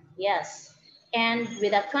learning. Yes. And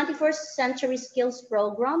with a 21st century skills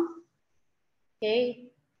program, okay,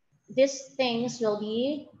 these things will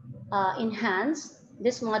be enhanced.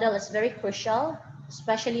 This model is very crucial,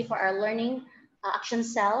 especially for our learning action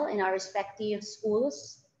cell in our respective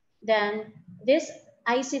schools. Then this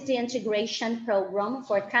ICT integration program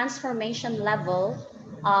for transformation level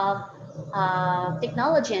of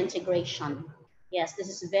technology integration. Yes, this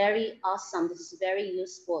is very awesome. This is very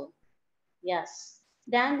useful. Yes.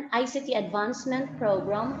 Then ICT advancement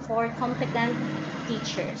program for competent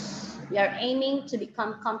teachers. We are aiming to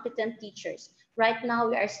become competent teachers. Right now,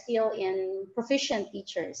 we are still in proficient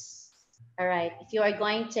teachers. All right. If you are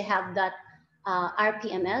going to have that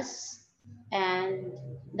RPMS and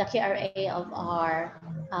the KRA of our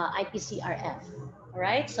IPCRF. All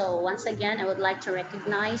right. So once again, I would like to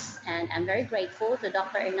recognize, and I'm very grateful to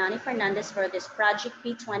Dr. Hernani Fernandez for this Project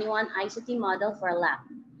P21 ICT model for lab.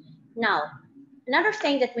 Now, another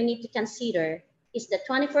thing that we need to consider is the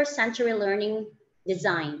 21st century learning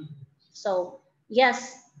design. So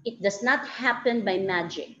yes, it does not happen by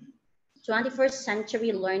magic. 21st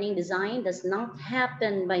century learning design does not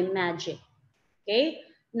happen by magic. Okay.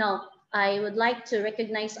 Now, I would like to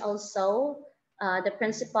recognize also the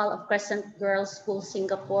principal of Crescent Girls School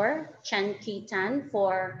Singapore, Chen Ki-tan,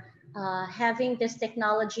 for having this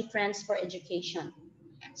technology trends for education.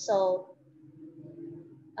 So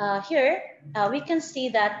here we can see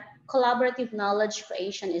that collaborative knowledge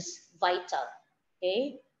creation is vital.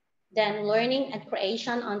 Okay. Then learning and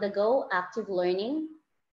creation on the go, active learning.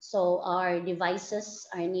 So our devices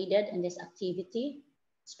are needed in this activity,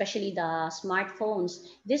 especially the smartphones.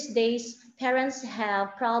 These days, parents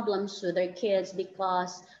have problems with their kids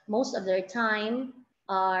because most of their time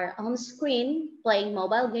are on screen playing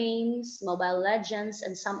mobile games, Mobile Legends,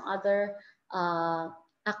 and some other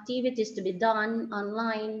activities to be done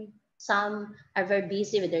online. Some are very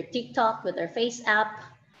busy with their TikTok, with their Face app,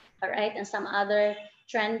 all right, and some other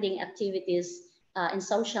trending activities in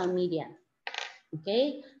social media.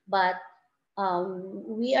 Okay, but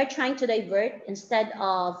we are trying to divert instead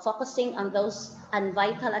of focusing on those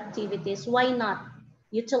unvital activities. Why not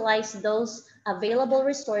utilize those available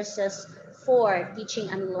resources for teaching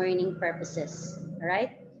and learning purposes, all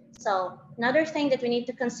right? So another thing that we need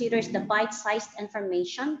to consider is the bite-sized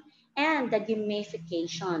information and the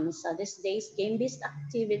gamification. So these days, game-based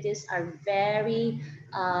activities are very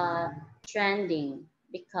trending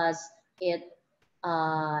because it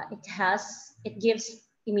gives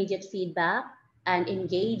immediate feedback and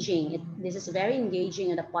engaging. This is very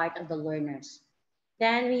engaging on the part of the learners.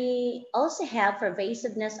 Then we also have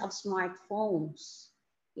pervasiveness of smartphones.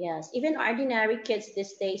 Yes, even ordinary kids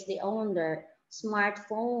these days, they own their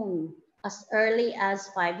smartphone as early as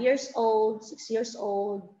 5 years old, 6 years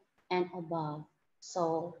old, and above.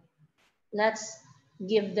 So let's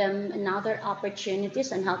give them another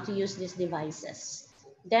opportunities on how to use these devices.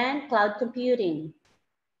 Then cloud computing.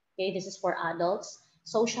 Okay, this is for adults.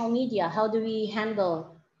 Social media, how do we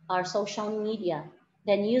handle our social media?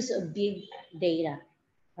 Then use of big data.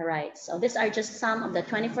 All right, so these are just some of the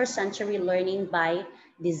 21st century learning by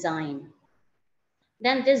design.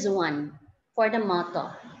 Then this one for the motto,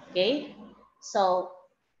 okay? So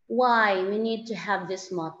why we need to have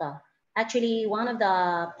this motto? Actually, one of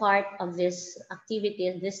the part of this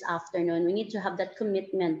activity this afternoon, we need to have that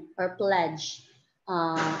commitment or pledge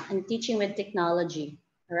and teaching with technology,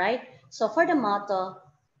 all right? So for the motto,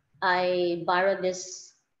 I borrowed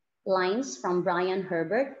these lines from Brian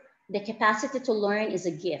Herbert. The capacity to learn is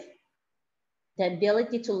a gift. The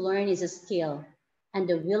ability to learn is a skill, and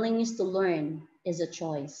the willingness to learn is a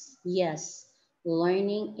choice. Yes,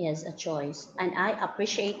 learning is a choice. And I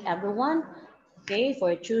appreciate everyone, okay,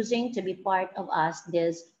 for choosing to be part of us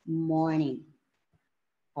this morning.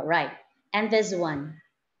 All right, and this one.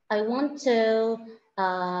 I want to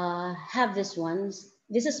have this ones.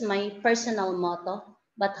 This is my personal motto,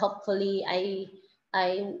 but hopefully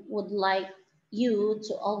I would like you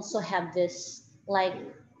to also have this. Like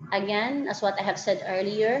again, as what I have said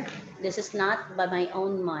earlier, this is not by my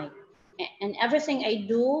own might. And everything I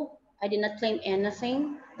do, I did not claim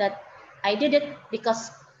anything that I did it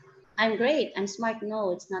because I'm great, I'm smart.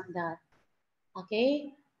 No, it's not that.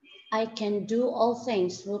 Okay, I can do all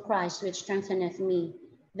things through Christ, which strengtheneth me.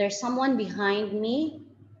 There's someone behind me,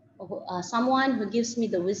 someone who gives me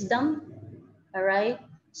the wisdom. All right.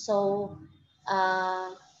 So,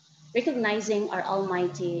 uh, recognizing our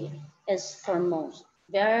Almighty is foremost,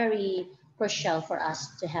 very crucial for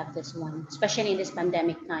us to have this one, especially in these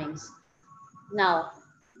pandemic times. Now,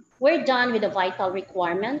 we're done with the vital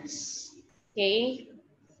requirements, okay,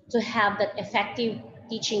 to have that effective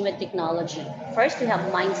teaching with technology. First, we have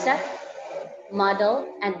mindset, model,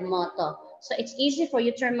 and motto. So it's easy for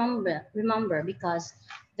you to remember because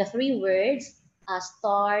the three words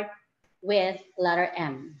start with letter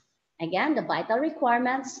M. Again, the vital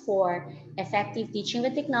requirements for effective teaching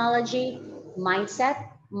with technology, mindset,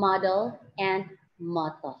 model, and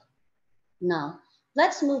motto. Now,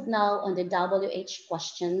 let's move now on the WH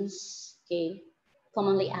questions, okay?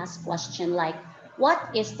 Commonly asked question like, what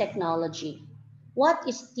is technology? What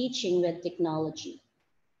is teaching with technology?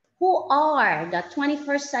 Who are the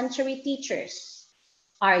 21st century teachers?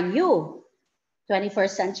 Are you 21st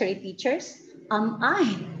century teachers? Am I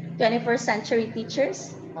 21st century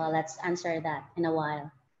teachers? Well, let's answer that in a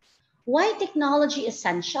while. Why technology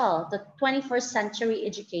essential to 21st century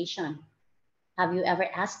education? Have you ever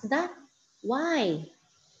asked that? Why?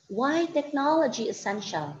 Why technology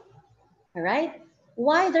essential? All right.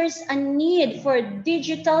 Why there's a need for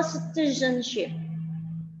digital citizenship?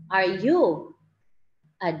 Are you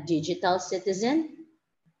a digital citizen?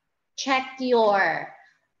 Check your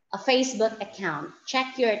Facebook account,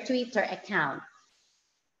 check your Twitter account,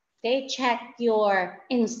 okay, check your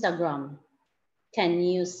Instagram. Can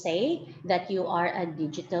you say that you are a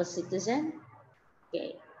digital citizen?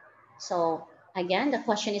 Okay, so again, the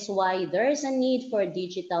question is why there is a need for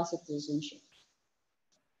digital citizenship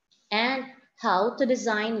and how to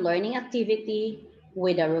design learning activity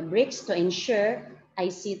with the rubrics to ensure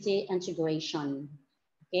ICT integration.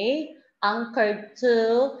 Okay, anchored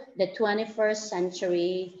to the 21st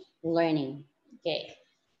century learning. Okay,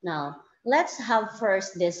 now let's have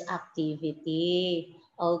first this activity.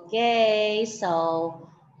 Okay, so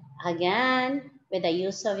again, with the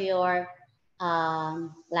use of your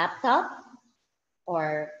laptop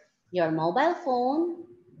or your mobile phone,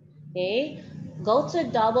 okay, go to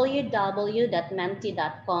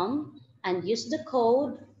www.menti.com and use the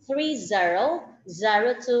code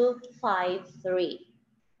 300253.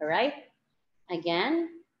 All right. Again,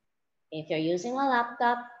 if you're using a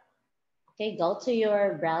laptop, okay, go to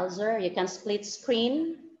your browser. You can split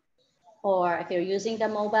screen. or if you're using the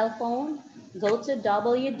mobile phone, go to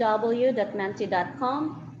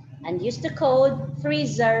www.menti.com and use the code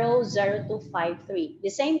 300253. The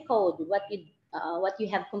same code what you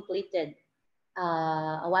have completed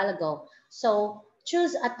a while ago. So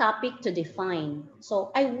choose a topic to define.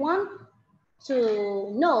 So I want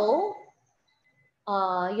to know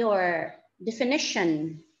your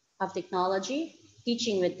definition of technology,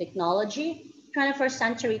 teaching with technology, 21st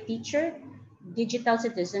century teacher, digital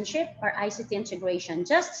citizenship, or ICT integration.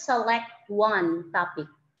 Just select one topic.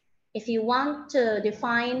 If you want to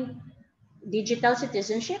define digital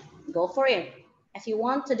citizenship, go for it. If you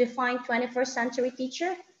want to define 21st century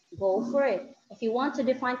teacher, go for it. If you want to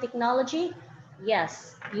define technology,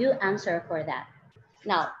 yes, you answer for that.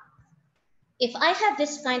 Now, if I have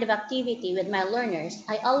this kind of activity with my learners,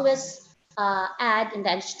 I always add in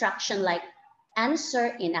the instruction like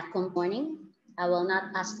answer in a morning. I will not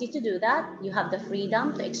ask you to do that. You have the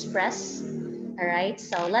freedom to express. All right.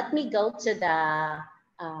 So let me go to the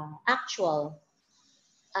actual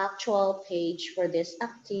page for this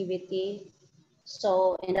activity.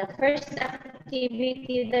 So in the first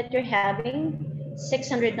activity that you're having,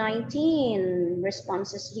 619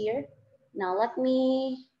 responses here. Now let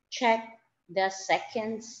me check the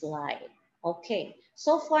second slide. Okay,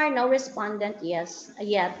 so far no respondent yet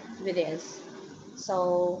with this.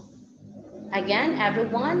 So again,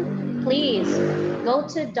 everyone, please go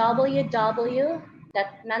to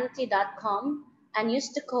www.menti.com and use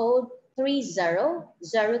the code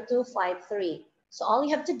 300253. So all you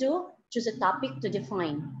have to do, choose a topic to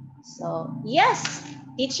define. So yes,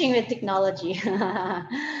 teaching with technology.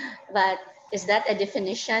 But is that a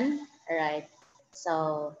definition? All right.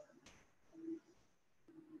 So,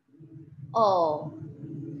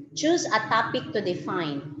 choose a topic to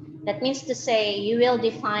define. That means to say you will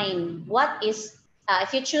define what is,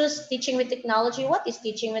 if you choose teaching with technology, what is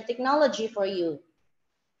teaching with technology for you?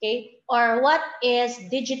 Okay, or what is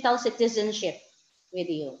digital citizenship with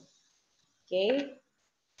you? Okay,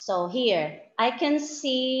 so here I can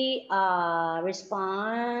see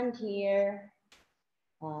respond here.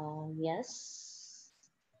 Yes.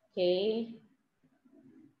 Okay.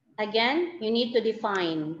 Again, you need to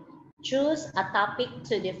define. Choose a topic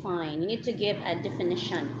to define. You need to give a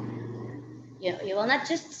definition. You will not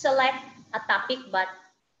just select a topic, but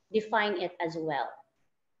define it as well.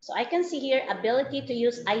 So I can see here ability to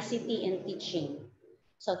use ICT in teaching.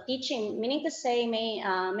 So teaching, meaning to say,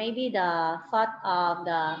 maybe the thought of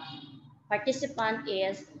the participant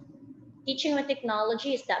is teaching with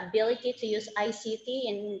technology is the ability to use ICT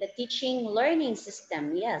in the teaching learning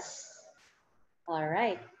system. Yes. All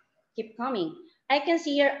right. Keep coming. I can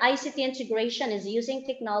see here ICT integration is using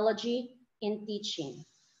technology in teaching.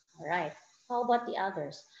 All right. How about the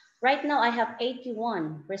others? Right now, I have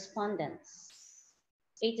 81 respondents.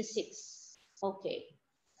 86. Okay.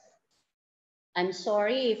 I'm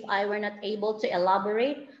sorry if I were not able to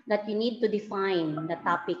elaborate that you need to define the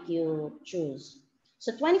topic you choose.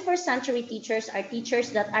 So 21st century teachers are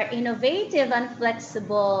teachers that are innovative and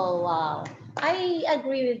flexible. Wow. I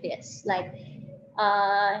agree with this. Like,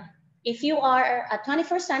 if you are a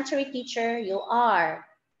 21st century teacher, you are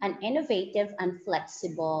an innovative and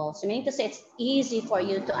flexible. So meaning to say it's easy for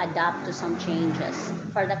you to adapt to some changes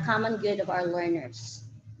for the common good of our learners.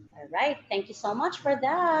 All right, thank you so much for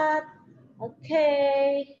that.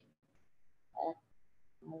 Okay. All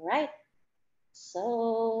right.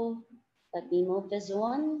 So let me move this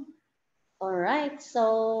one. All right,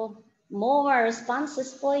 so more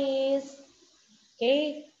responses, please.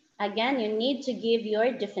 Okay, again, you need to give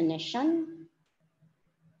your definition.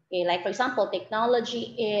 Okay, like for example,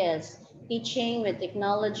 technology is, teaching with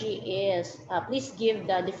technology is, please give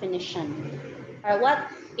the definition. Or what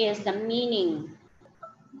is the meaning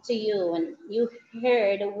to you when you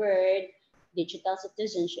hear the word digital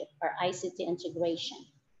citizenship or ICT integration?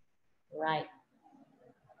 Right.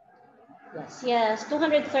 Yes,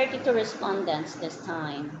 232 respondents this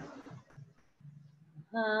time.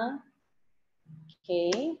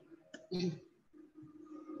 Okay.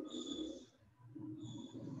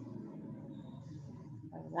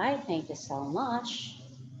 All right, thank you so much.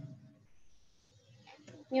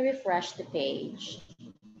 Let me refresh the page.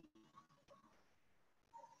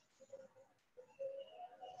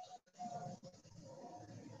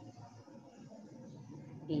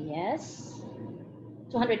 Yes,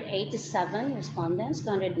 287 respondents,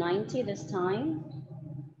 290 this time.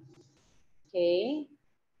 Okay.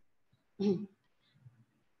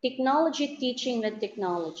 Technology, teaching with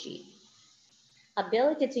technology.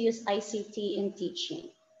 Ability to use ICT in teaching.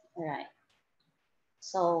 All right.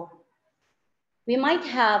 So we might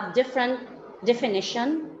have different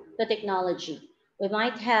definition to technology. We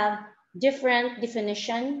might have different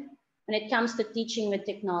definition when it comes to teaching with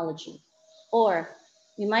technology. Or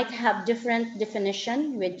we might have different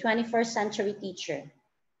definition with 21st century teacher.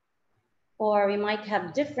 Or we might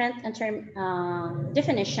have different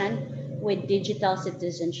definition with digital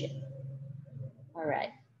citizenship. All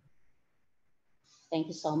right. Thank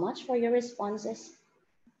you so much for your responses.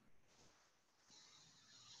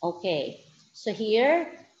 Okay, so here,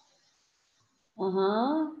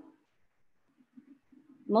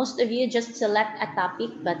 most of you just select a topic,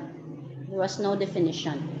 but there was no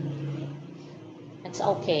definition. It's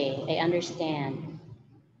okay, I understand.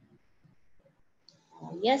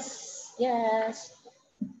 Yes, yes.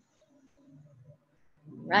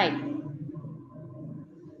 Right.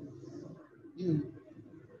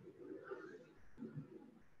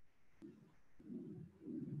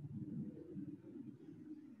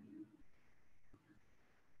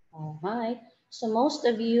 All right. So most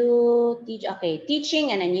of you teach, okay,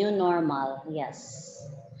 teaching and a new normal. Yes.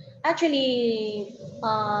 Actually,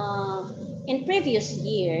 in previous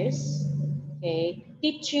years, okay,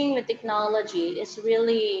 teaching with technology is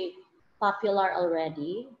really popular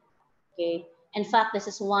already. Okay. In fact, this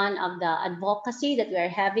is one of the advocacy that we are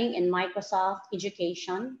having in Microsoft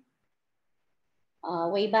Education.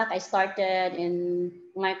 Way back, I started in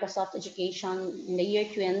Microsoft Education in the year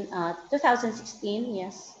 2016,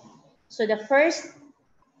 yes. So the first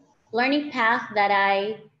learning path that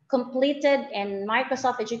I completed in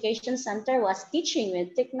Microsoft Education Center was teaching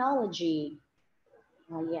with technology.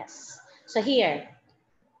 Yes. So here,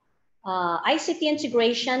 ICT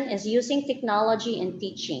integration is using technology in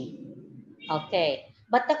teaching. Okay.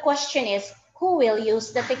 But the question is, who will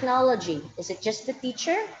use the technology? Is it just the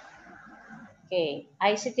teacher? Okay.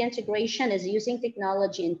 ICT integration is using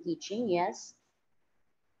technology in teaching. Yes.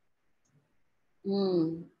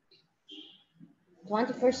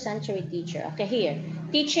 21st century teacher. Okay, here.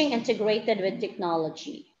 Teaching integrated with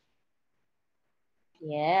technology.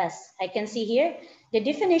 Yes, I can see here. The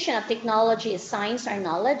definition of technology is science or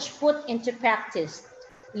knowledge put into practice,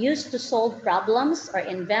 used to solve problems or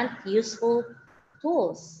invent useful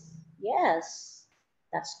tools. Yes,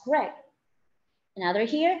 that's correct. Another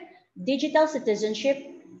here, digital citizenship.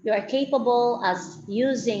 You are capable as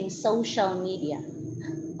using social media.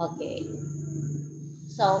 Okay.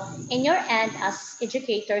 So in your end as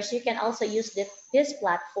educators, you can also use this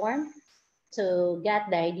platform to get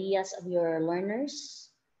the ideas of your learners.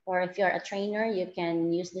 Or if you're a trainer, you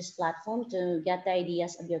can use this platform to get the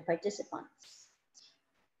ideas of your participants.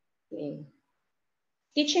 Okay.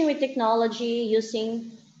 Teaching with technology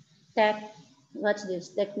using what's this?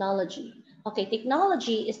 Technology. Okay,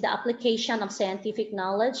 technology is the application of scientific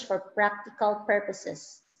knowledge for practical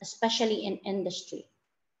purposes, especially in industry.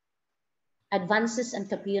 Advances in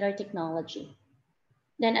computer technology.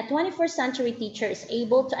 Then a 21st century teacher is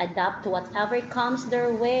able to adapt to whatever comes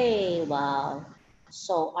their way. Wow.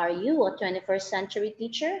 So are you a 21st century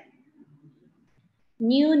teacher?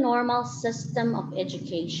 New normal system of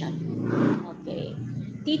education. Okay.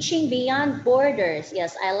 Teaching beyond borders.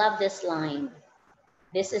 Yes, I love this line.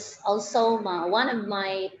 This is also one of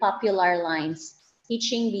my popular lines.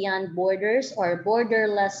 Teaching beyond borders or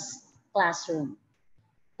borderless classroom.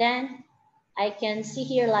 Then I can see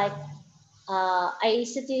here like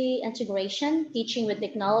ICT integration, teaching with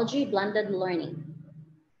technology, blended learning.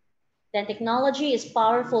 Then technology is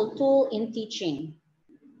powerful tool in teaching.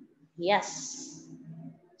 Yes.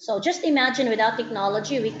 So just imagine without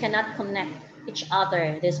technology, we cannot connect each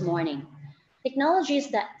other this morning. Technology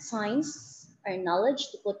is that science or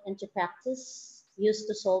knowledge to put into practice, used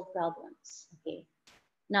to solve problems. Okay.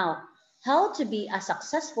 Now, how to be a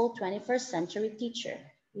successful 21st century teacher?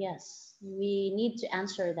 Yes, we need to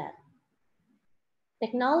answer that.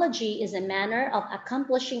 Technology is a manner of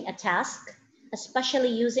accomplishing a task, especially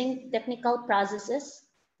using technical processes,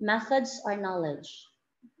 methods, or knowledge.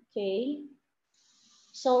 Okay.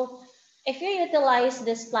 So if you utilize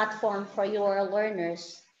this platform for your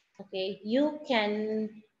learners, okay, you can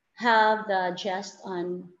have the gist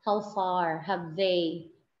on how far have they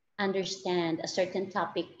understand a certain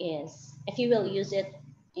topic is. If you will use it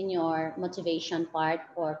in your motivation part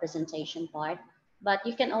or presentation part, but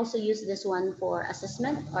you can also use this one for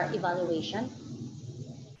assessment or evaluation.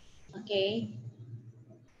 Okay.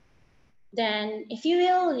 Then if you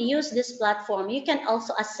will use this platform, you can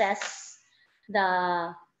also assess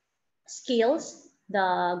the skills,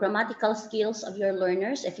 the grammatical skills of your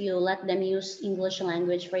learners. If you let them use English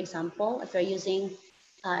language, for example, if you're using,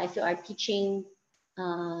 if you are teaching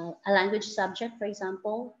a language subject, for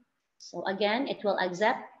example. So again, it will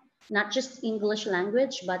accept not just English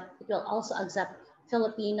language, but it will also accept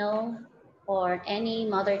Filipino or any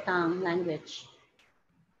mother tongue language.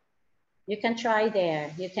 You can try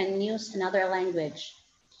there. You can use another language.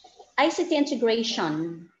 ICT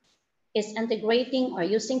integration is integrating or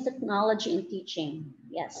using technology in teaching.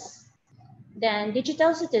 Yes. Then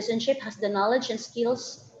digital citizenship has the knowledge and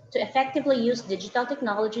skills to effectively use digital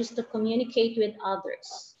technologies to communicate with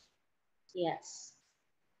others. Yes.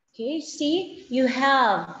 Okay, see, you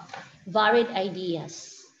have varied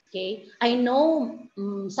ideas. Okay, I know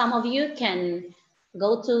some of you can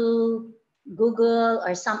go to Google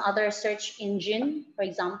or some other search engine, for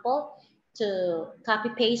example, to copy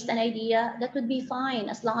paste an idea. That would be fine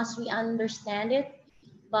as long as we understand it.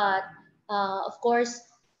 But of course,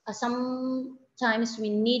 sometimes we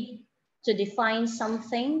need to define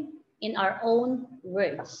something in our own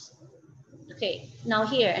words. Okay, now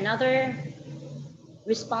here, another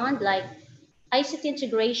respond like ICT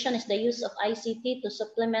integration is the use of ICT to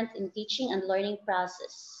supplement in teaching and learning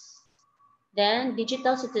process. Then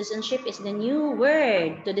digital citizenship is the new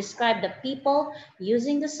word to describe the people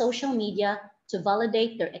using the social media to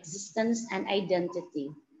validate their existence and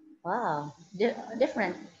identity. Wow,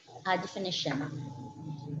 different definition.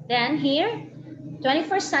 Then here,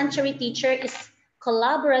 21st century teacher is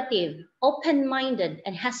collaborative, open-minded,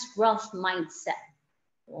 and has growth mindset.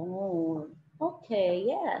 Oh, okay,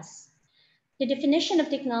 yes. The definition of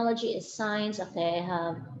technology is science. Okay, I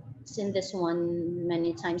have seen this one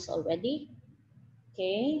many times already.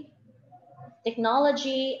 Okay.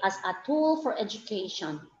 Technology as a tool for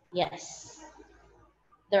education. Yes.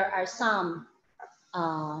 There are some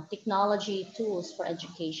technology tools for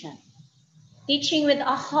education. Teaching with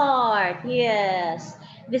a heart. Yes.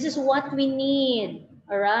 This is what we need.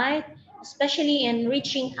 All right. Especially in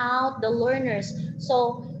reaching out the learners.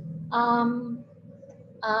 So,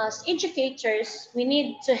 as educators, we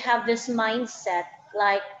need to have this mindset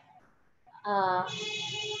uh,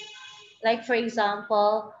 like for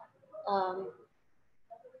example, um,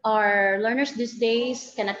 our learners these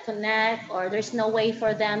days cannot connect or there's no way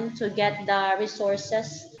for them to get the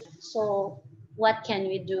resources. So what can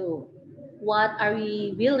we do? What are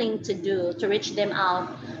we willing to do to reach them out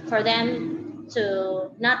for them to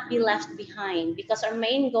not be left behind? Because our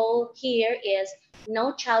main goal here is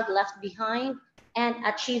no child left behind and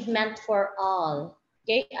achievement for all.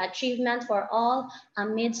 Okay, achievement for all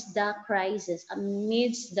amidst the crisis,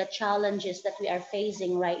 amidst the challenges that we are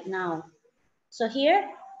facing right now. So here,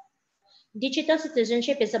 digital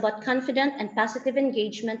citizenship is about confident and positive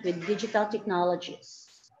engagement with digital technologies.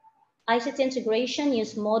 ICT integration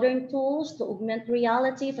use modern tools to augment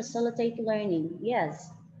reality, facilitate learning. Yes.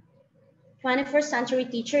 21st century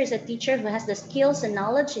teacher is a teacher who has the skills and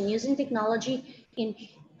knowledge in using technology in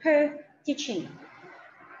her teaching.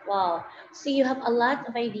 Wow. See, you have a lot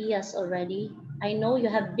of ideas already. I know you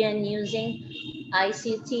have been using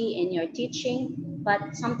ICT in your teaching,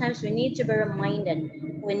 but sometimes we need to be reminded.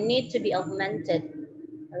 We need to be augmented.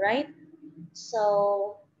 All right?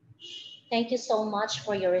 So thank you so much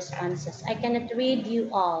for your responses. I cannot read you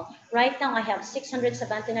all. Right now, I have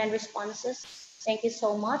 679 responses. Thank you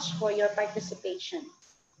so much for your participation.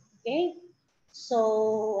 Okay?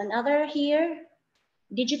 So another here,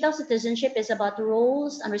 digital citizenship is about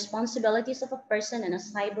roles and responsibilities of a person in a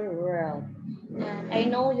cyber world. And I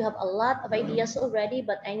know you have a lot of ideas already,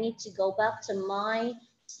 but I need to go back to my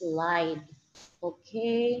slide.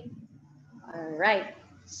 Okay, all right.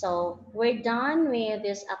 So we're done with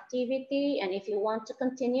this activity. And if you want to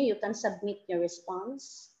continue, you can submit your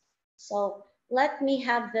response. So let me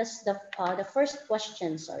have this, the first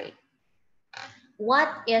question, sorry. What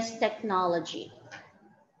is technology?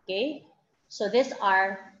 Okay, so these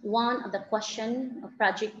are one of the question of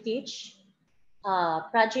Project Teach,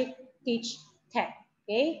 Tech.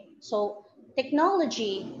 Okay, so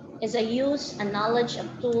technology is a use and knowledge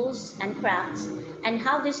of tools and crafts and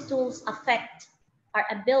how these tools affect our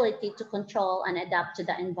ability to control and adapt to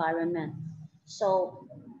the environment. So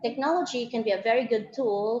technology can be a very good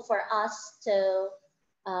tool uh,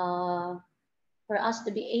 for us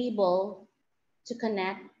to be able to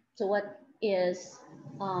connect to what is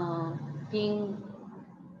uh, being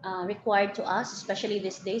required to us, especially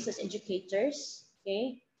these days as educators.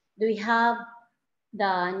 Okay, do we have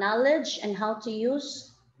the knowledge and how to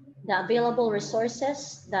use the available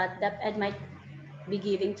resources that DepEd might be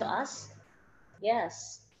giving to us?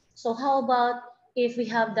 Yes. So how about if we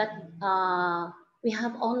have that, we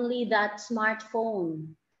have only that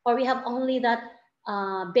smartphone, or we have only that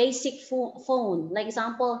basic phone. Like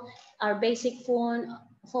example, our basic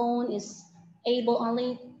phone is able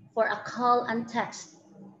only for a call and text.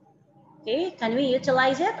 Okay, can we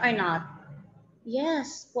utilize it or not?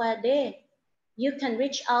 Yes, puede. You can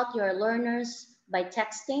reach out your learners by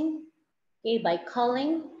texting, okay, by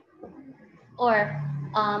calling, or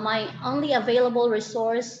my only available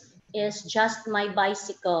resource is just my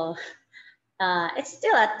bicycle. It's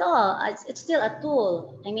still a tool. It's still a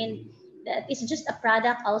tool. I mean, it's just a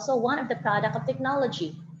product, also one of the product of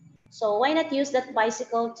technology. So why not use that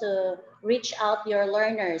bicycle to reach out your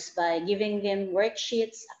learners by giving them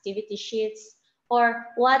worksheets, activity sheets, or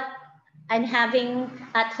what I'm having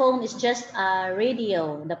at home is just a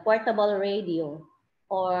radio, the portable radio,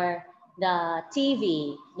 or the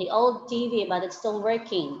TV, the old TV, but it's still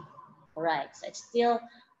working. All right, so it's still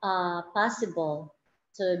possible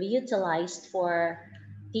to be utilized for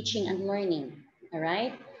teaching and learning. All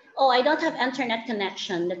right. Oh, I don't have internet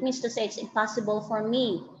connection. That means to say it's impossible for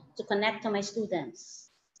me to connect to my students.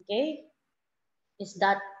 Okay, is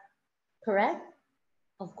that correct?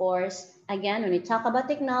 Of course, again, when we talk about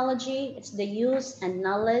technology, it's the use and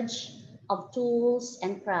knowledge of tools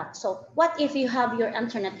and craft. So what if you have your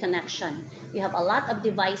internet connection? You have a lot of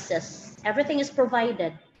devices, everything is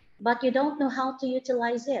provided, but you don't know how to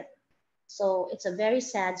utilize it. So it's a very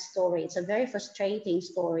sad story. It's a very frustrating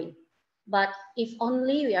story. But if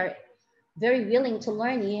only we are very willing to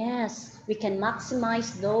learn, yes, we can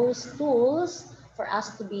maximize those tools for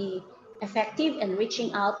us to be effective in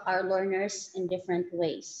reaching out our learners in different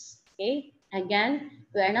ways. Okay, again,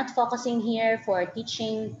 we are not focusing here for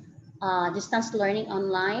teaching distance learning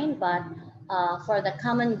online, but for the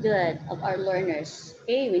common good of our learners.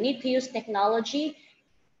 Okay, we need to use technology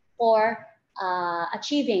for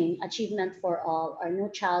achievement for all, or no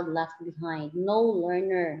child left behind. No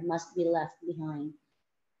learner must be left behind.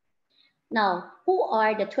 Now, who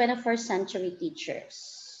are the 21st century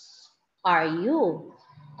teachers? Are you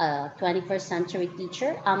a 21st century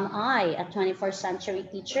teacher? Am I a 21st century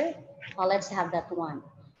teacher? Let's have that one.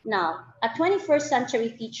 Now, a 21st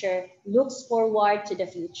century teacher looks forward to the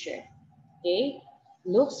future. Okay?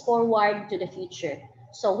 Looks forward to the future.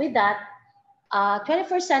 So with that, a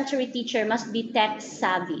 21st century teacher must be tech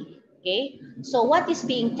savvy. Okay? So what is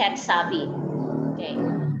being tech savvy? Okay,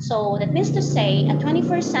 so that means to say a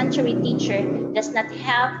 21st century teacher does not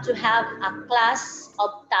have to have a class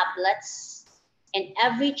of tablets in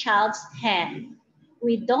every child's hand.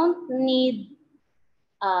 We don't need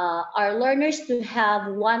our learners to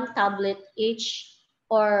have one tablet each,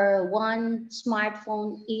 or one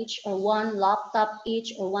smartphone each, or one laptop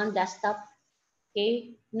each, or one desktop.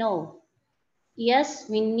 Okay, no. Yes,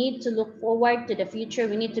 we need to look forward to the future.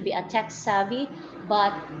 We need to be a tech savvy,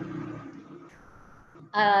 but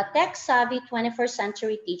a tech-savvy 21st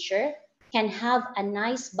century teacher can have a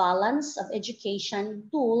nice balance of education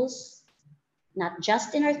tools, not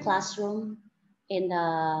just in our classroom,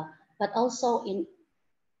 but also in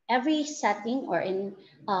every setting, or in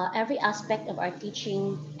every aspect of our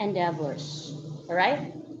teaching endeavors. All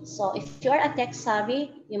right? So if you're a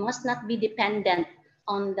tech-savvy, you must not be dependent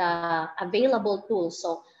on the available tools.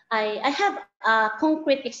 So I have a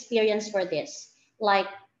concrete experience for this. Like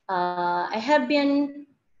I have been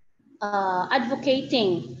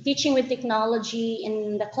advocating teaching with technology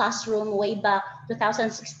in the classroom way back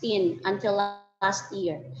 2016 until last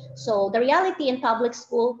year. So the reality in public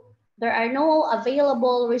school, there are no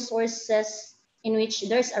available resources in which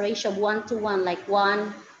there's a ratio of 1-to-1, like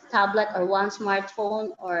one tablet or one smartphone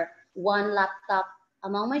or one laptop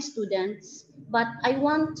among my students. But I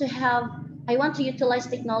want to utilize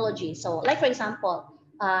technology. So like for example,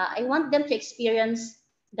 I want them to experience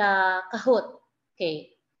the Kahoot. Okay,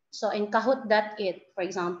 so in Kahoot.it, for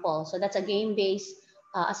example, so that's a game-based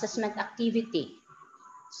assessment activity.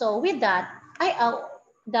 So with that,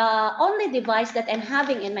 the only device that I'm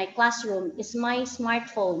having in my classroom is my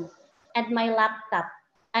smartphone and my laptop.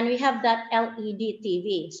 And we have that LED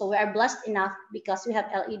TV. So we are blessed enough because we have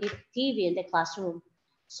LED TV in the classroom.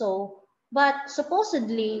 So, but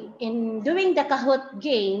supposedly in doing the Kahoot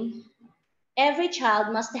game, every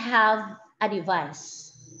child must have a device.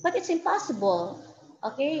 But it's impossible.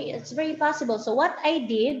 Okay, it's very impossible. So what I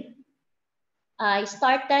did, I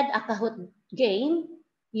started a Kahoot game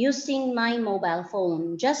using my mobile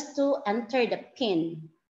phone just to enter the pin.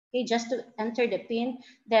 Okay, just to enter the pin.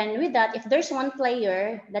 Then with that, if there's one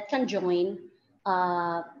player that can join,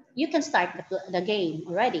 you can start the game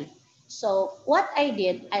already. So what I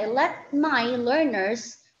did, I let my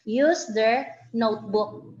learners use their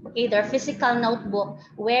notebook, okay, their physical notebook,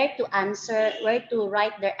 where to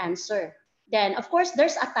write their answer. Then of course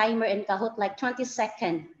there's a timer in Kahoot, like 20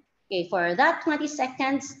 seconds. Okay, for that 20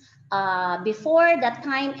 seconds, before the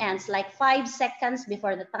time ends, like 5 seconds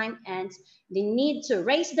before the time ends, they need to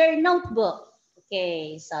raise their notebook.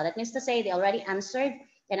 Okay, so that means to say they already answered.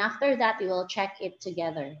 Then after that, we will check it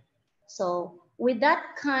together. So with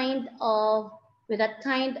that kind of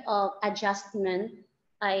adjustment,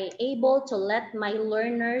 I able to let my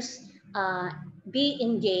learners be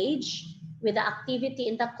engaged with the activity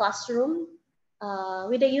in the classroom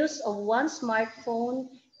with the use of one smartphone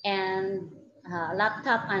and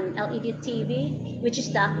laptop and LED TV, which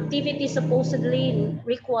is the activity supposedly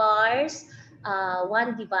requires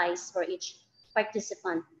one device for each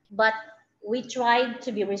participant. But we tried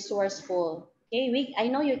to be resourceful. Okay, I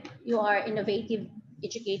know you are innovative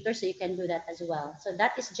educators, so you can do that as well. So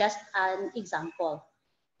that is just an example.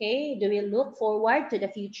 Okay, do we look forward to the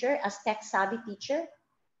future as tech-savvy teacher?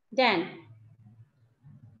 Then,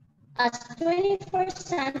 as 21st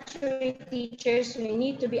century teachers, we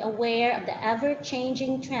need to be aware of the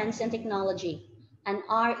ever-changing trends in technology and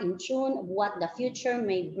are in tune of what the future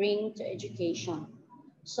may bring to education.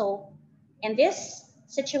 So, in this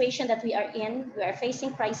situation that we are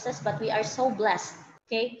facing crisis, but we are so blessed.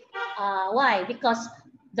 Okay, why? Because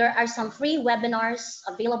there are some free webinars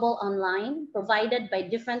available online provided by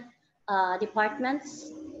different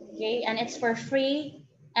departments. Okay, and it's for free.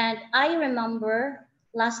 And I remember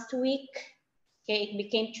last week, okay, it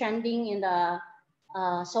became trending in the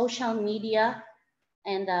social media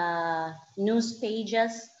and the news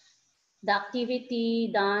pages. The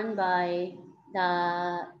activity done by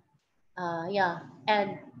the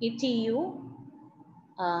ETU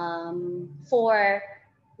for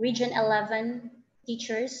Region 11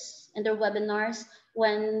 teachers and their webinars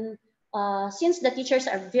when since the teachers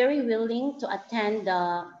are very willing to attend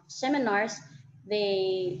the seminars,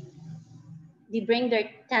 they bring their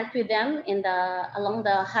tent with them in the along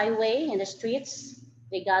the highway in the streets.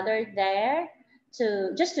 They gather there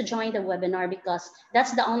to just to join the webinar because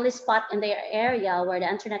that's the only spot in their area where the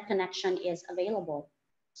internet connection is available.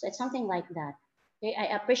 So it's something like that. Okay,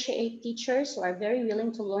 I appreciate teachers who are very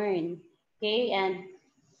willing to learn. Okay, and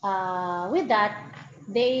with that,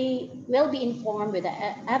 they will be informed with the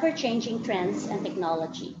ever-changing trends and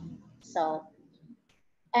technology. So,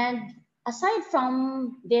 and aside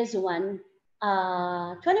from this one,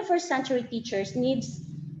 21st century teachers needs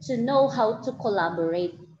to know how to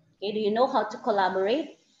collaborate. Okay, do you know how to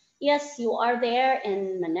collaborate? Yes, you are there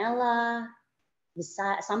in Manila,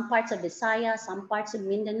 some parts of Visayas, some parts of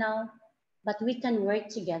Mindanao, but we can work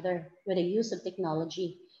together with the use of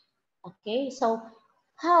technology. Okay, so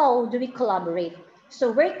how do we collaborate?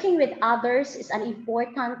 So working with others is an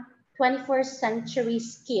important 21st century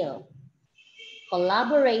skill.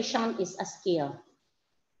 Collaboration is a skill.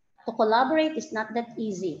 To collaborate is not that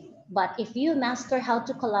easy, but if you master how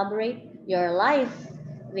to collaborate, your life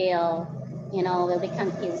will, will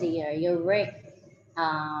become easier. Your work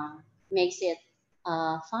makes it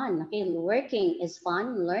fun. Okay, working is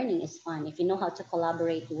fun, learning is fun if you know how to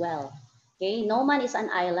collaborate well. Okay, no man is an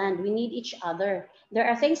island. We need each other. There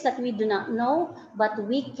are things that we do not know, but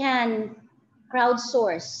we can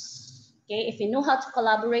crowdsource. Okay, if we know how to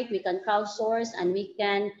collaborate, we can crowdsource and we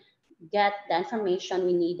can get the information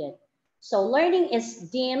we needed. So learning is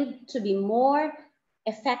deemed to be more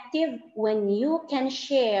effective when you can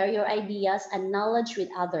share your ideas and knowledge with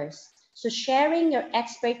others. So sharing your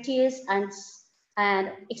expertise and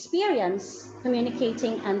experience,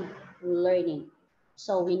 communicating and learning.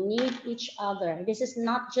 So we need each other. This is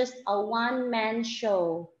not just a one-man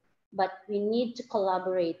show, but we need to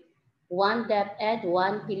collaborate. One DepEd,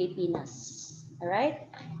 one Pilipinas. All right?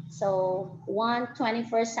 So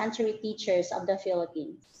 21st century teachers of the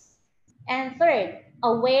Philippines. And third,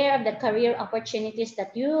 aware of the career opportunities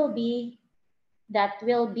that will be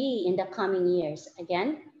in the coming years.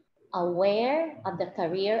 Again, aware of the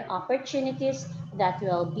career opportunities that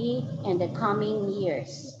will be in the coming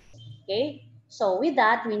years. Okay, so with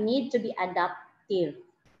that, we need to be adaptive.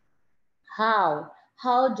 How?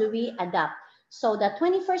 How do we adapt? So the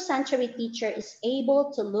 21st century teacher is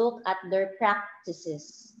able to look at their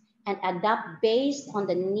practices and adapt based on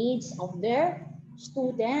the needs of their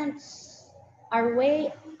students. Are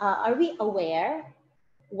we aware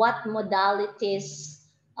what modalities,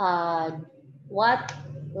 what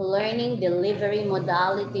learning delivery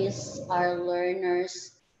modalities our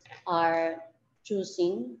learners are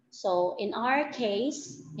choosing? So in our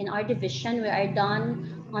case, in our division, we are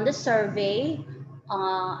done on the survey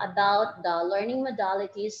about the learning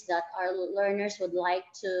modalities that our learners would like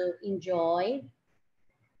to enjoy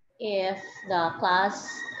if the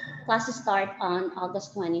classes start on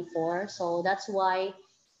August 24. So that's why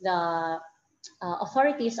the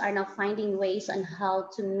authorities are now finding ways on how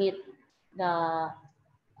to meet the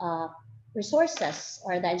resources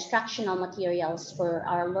or the instructional materials for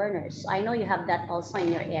our learners. I know you have that also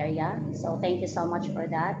in your area, so thank you so much for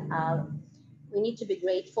that. We need to be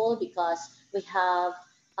grateful because we have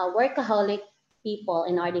workaholic people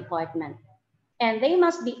in our department. And they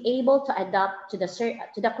must be able to adapt to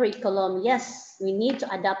the curriculum. Yes, we need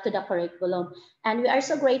to adapt to the curriculum. And we are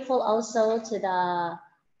so grateful also to the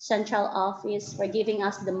central office for giving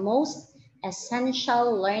us the most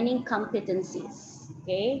essential learning competencies.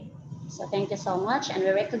 Okay, so thank you so much. And we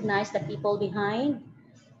recognize the people behind,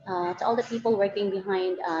 to all the people working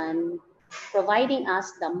behind and providing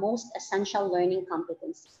us the most essential learning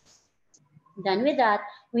competencies. Then with that,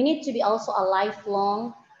 we need to be also a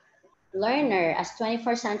lifelong learner as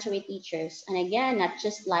 21st century teachers. And again, not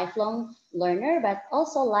just lifelong learner, but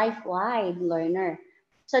also life-wide learner.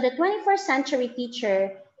 So the 21st century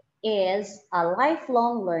teacher is a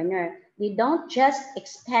lifelong learner. We don't just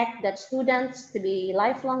expect that students to be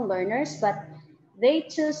lifelong learners, but they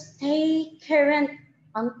to stay current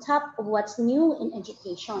on top of what's new in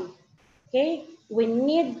education. Okay, we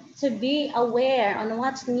need to be aware on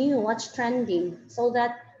what's new, what's trending, so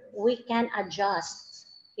that we can adjust.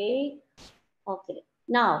 Okay, okay.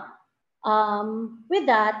 Now, with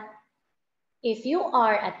that, if you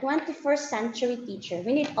are a 21st century teacher,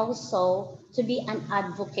 we need also to be an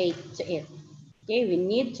advocate to it. Okay, we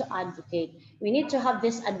need to advocate. We need to have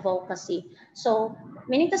this advocacy. So,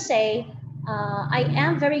 meaning to say, I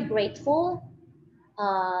am very grateful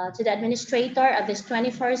to the administrator of this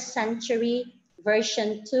 21st century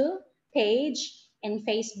version 2 page in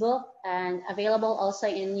Facebook and available also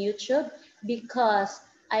in YouTube, because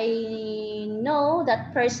I know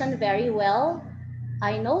that person very well.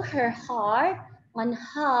 I know her heart on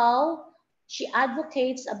how she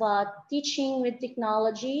advocates about teaching with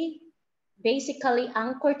technology, basically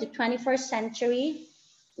anchored to 21st century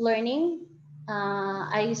learning.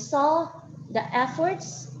 I saw the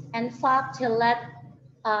efforts. In fact, he let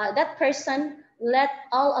that person let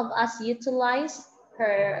all of us utilize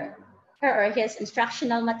her or his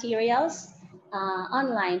instructional materials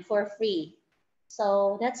online for free.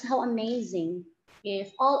 So that's how amazing.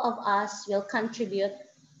 If all of us will contribute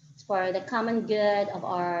for the common good of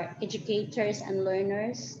our educators and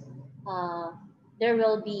learners, uh, there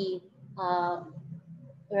will be uh,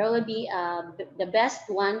 the best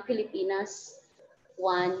one Pilipinas,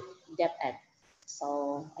 one DepEd.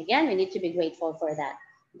 So again, we need to be grateful for that.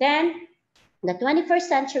 Then the 21st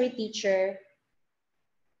century teacher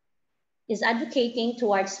is advocating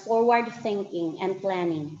towards forward thinking and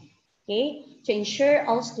planning, okay, to ensure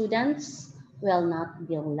all students will not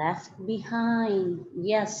be left behind.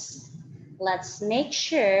 Yes, let's make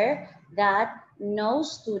sure that no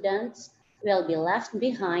students will be left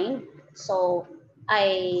behind. So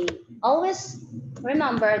I always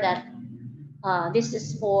remember that this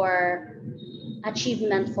is for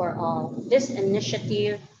achievement for all. This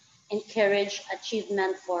initiative encourage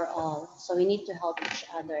achievement for all. So we need to help each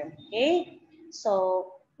other, okay?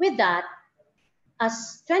 So with that,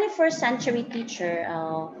 as 21st century teacher,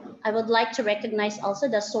 I would like to recognize also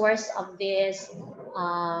the source of this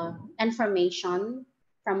information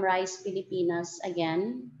from Rise Pilipinas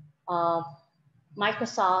again, of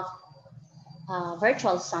Microsoft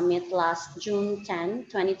Virtual Summit last June 10,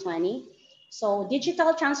 2020. So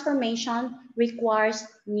digital transformation requires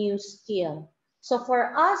new skill. So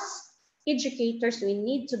for us educators, we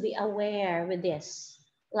need to be aware with this.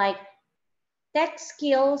 Like tech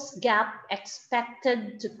skills gap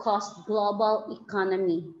expected to cost global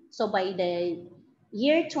economy. So by the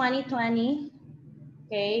year 2020,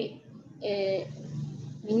 okay,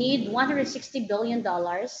 we need $160 billion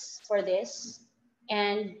for this.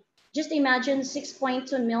 And just imagine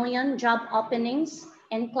 6.2 million job openings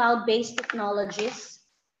in cloud-based technologies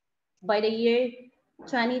by the year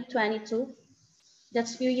 2022.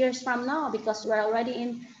 That's a few years from now, because we're already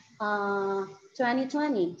in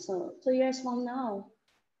 2020. So 2 years from now.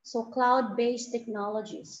 So cloud-based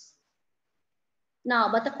technologies. Now,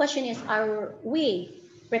 but the question is, are we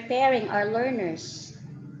preparing our learners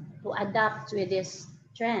to adapt with this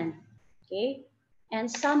trend? Okay. And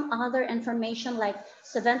some other information like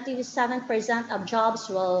 77% of jobs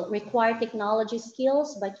will require technology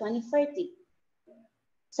skills by 2030.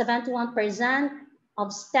 71%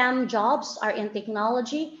 of STEM jobs are in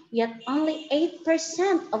technology, yet only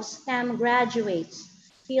 8% of STEM graduates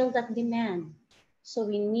feel that demand. So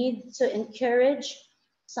we need to encourage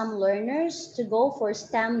some learners to go for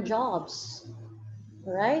STEM jobs,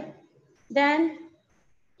 all right? Then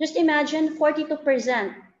just imagine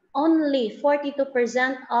 42%, only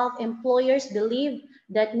 42% of employers believe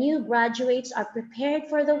that new graduates are prepared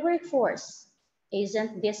for the workforce.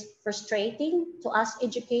 Isn't this frustrating to us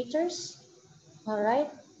educators? All right,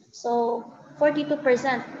 so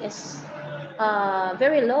 42% is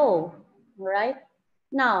very low, right?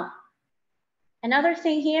 Now, Another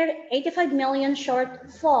thing here, 85 million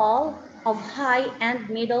shortfall of high and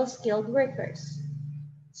middle skilled workers.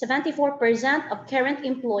 74% of current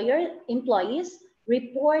employees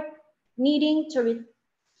report needing to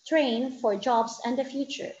retrain for jobs in the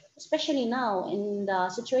future, especially now in the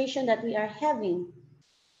situation that we are having.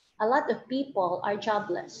 A lot of people are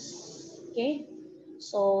jobless, okay?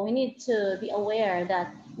 So we need to be aware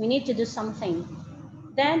that we need to do something.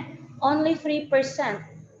 Then only 3%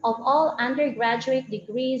 of all undergraduate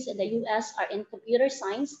degrees in the US are in computer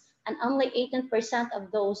science, and only 18%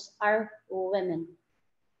 of those are women.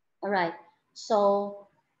 All right, so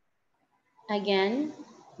again,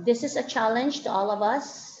 this is a challenge to all of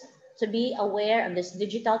us to be aware of this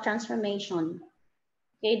digital transformation,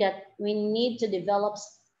 okay, that we need to develop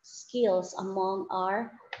skills among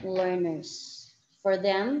our learners for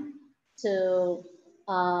them to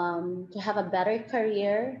have a better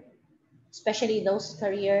career, especially those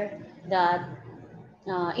career that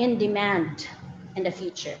in demand in the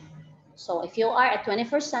future. So if you are a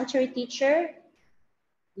 21st century teacher,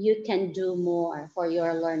 you can do more for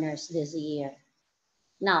your learners this year.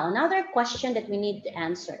 Now, another question that we need to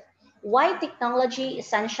answer. Why technology is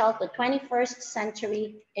essential to 21st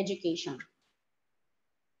century education?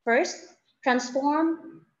 First,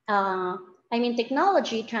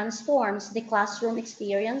 technology transforms the classroom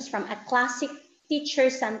experience from a classic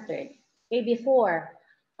teacher-centered. Okay, before,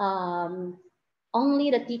 only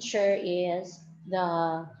the teacher is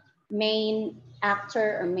the main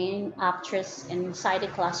actor or main actress inside the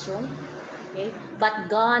classroom. Okay, but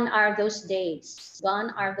gone are those days. Gone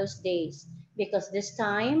are those days, because this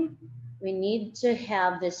time we need to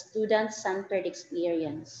have the student-centered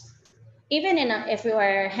experience. Even if we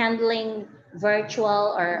are handling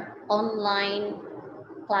virtual or online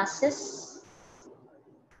classes,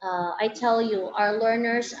 I tell you, our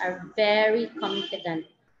learners are very competent.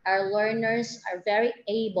 Our learners are very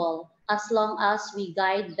able as long as we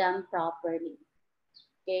guide them properly.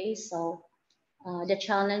 Okay, so the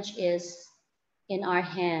challenge is in our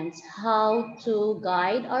hands, how to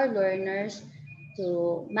guide our learners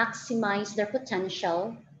to maximize their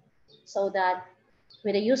potential so that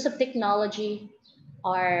with the use of technology,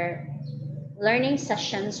 our learning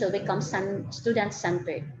sessions will become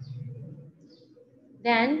student-centered.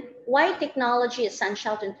 Then, why technology is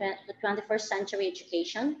essential to 21st century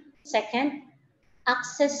education? Second,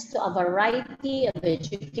 access to a variety of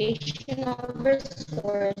educational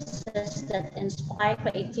resources that inspire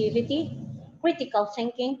creativity, critical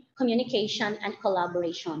thinking, communication, and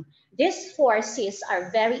collaboration. These four C's are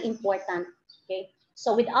very important. Okay,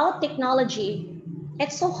 so without technology,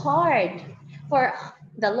 it's so hard for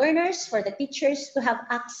the learners, for the teachers to have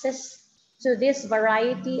access to this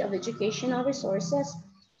variety of educational resources.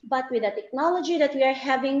 But with the technology that we are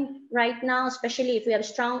having right now, especially if we have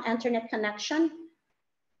strong internet connection,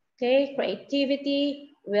 okay,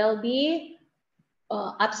 creativity will be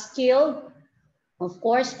upskilled. Of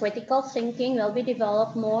course, critical thinking will be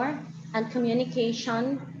developed more, and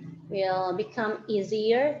communication will become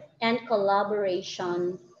easier, and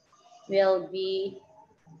collaboration will be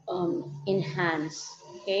enhanced,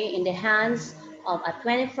 okay, in the hands of a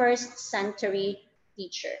 21st century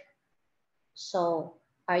teacher. So,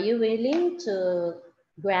 are you willing to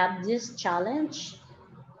grab this challenge?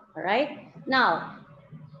 All right. Now,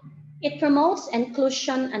 it promotes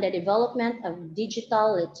inclusion and the development of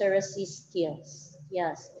digital literacy skills.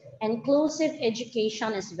 Yes, inclusive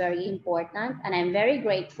education is very important, and I'm very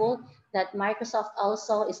grateful that Microsoft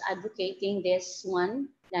also is advocating this one,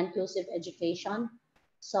 the inclusive education.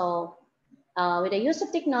 So with the use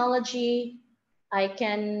of technology, I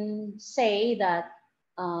can say that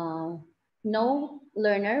no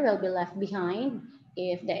learner will be left behind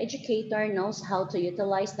if the educator knows how to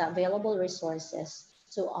utilize the available resources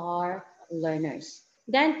to our learners.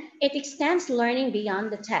 Then it extends learning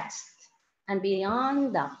beyond the text and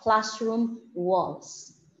beyond the classroom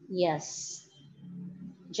walls. Yes,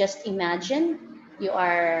 just imagine you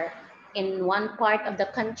are in one part of the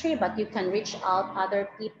country, but you can reach out other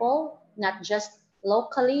people, not just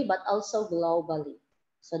locally, but also globally.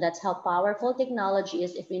 So that's how powerful technology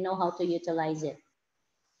is if we know how to utilize it.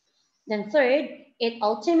 Then third, it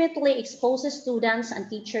ultimately exposes students and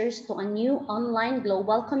teachers to a new online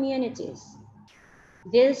global communities.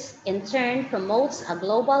 This in turn promotes a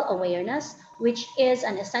global awareness, which is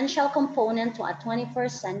an essential component to a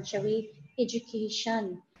 21st century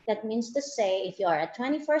education. That means to say, if you are a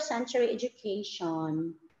 21st century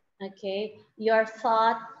education, okay, your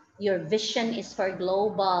thought, your vision is for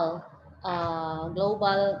global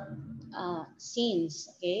scenes,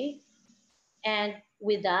 okay? And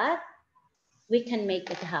with that, we can make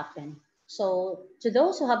it happen. So to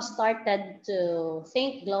those who have started to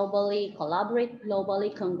think globally, collaborate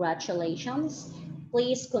globally, congratulations.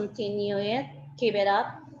 Please continue it, keep it up.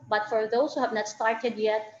 But for those who have not started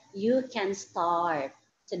yet, you can start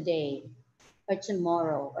today or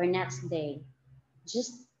tomorrow or next day.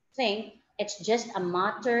 Just think it's just a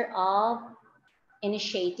matter of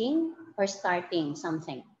initiating or starting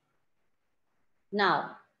something.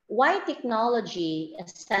 Now, why technology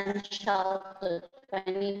essential to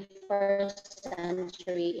 21st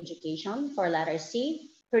century education for letter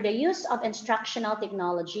C? Through the use of instructional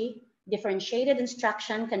technology, differentiated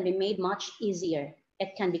instruction can be made much easier.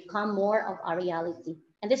 It can become more of a reality.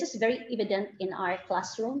 And this is very evident in our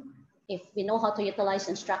classroom. If we know how to utilize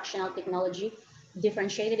instructional technology,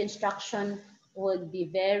 differentiated instruction would be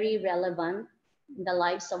very relevant in the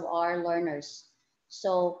lives of our learners.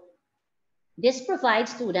 So this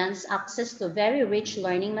provides students access to very rich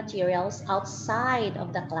learning materials outside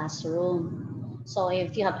of the classroom. So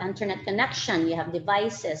if you have internet connection, you have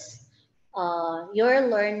devices, your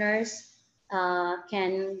learners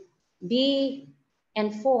can be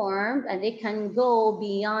informed and they can go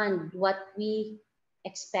beyond what we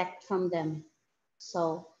expect from them.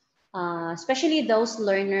 So especially those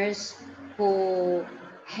learners who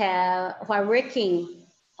are working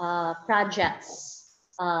projects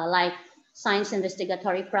like science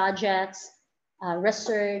investigatory projects,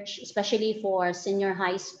 research, especially for senior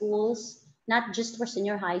high schools, not just for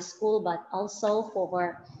senior high school, but also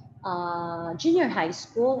for junior high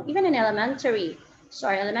school, even in elementary. So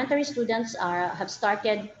our elementary students have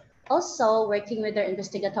started also working with their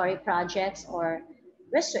investigatory projects or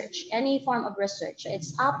research, any form of research.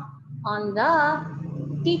 It's up on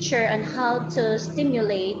the teacher on how to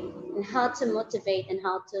stimulate and how to motivate and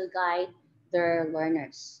how to guide their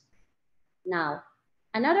learners. Now,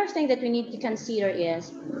 another thing that we need to consider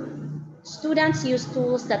is students use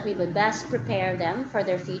tools that we would best prepare them for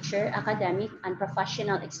their future academic and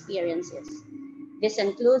professional experiences. This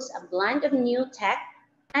includes a blend of new tech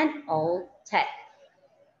and old tech.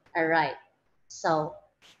 All right. So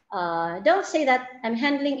don't say that I'm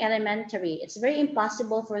handling elementary. It's very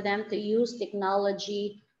impossible for them to use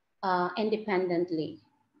technology independently.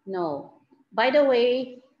 No. By the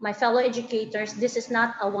way, my fellow educators, this is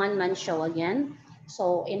not a one-man show again.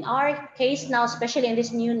 So in our case now, especially in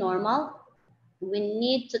this new normal, we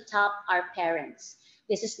need to tap our parents.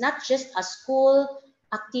 This is not just a school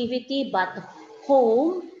activity, but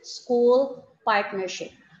home school partnership.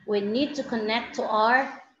 We need to connect to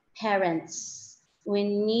our parents. We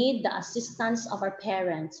need the assistance of our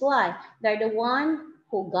parents. Why? They're the one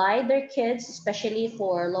who guide their kids, especially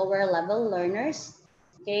for lower level learners.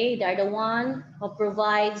 Okay, they're the one who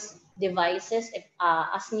provides devices if,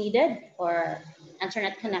 as needed for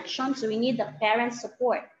internet connection. So we need the parent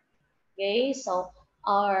support. Okay, so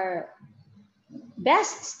our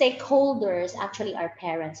best stakeholders actually are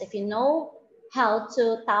parents. If you know how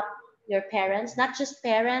to tap your parents, not just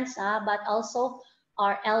parents, but also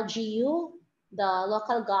our LGU, the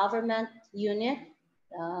local government unit,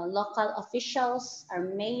 local officials,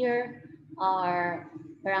 our mayor, our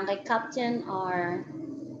barangay captain, our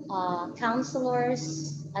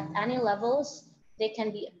counselors at any levels, they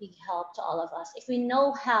can be a big help to all of us if we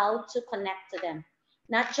know how to connect to them.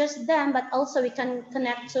 Not just them, but also we can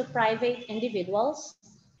connect to private individuals.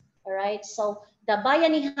 All right, so the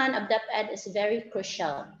bayanihan of DepEd is very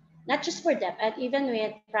crucial. Not just for DepEd, even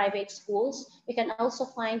with private schools, you can also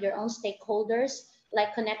find your own stakeholders,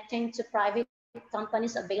 like connecting to private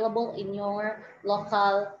companies available in your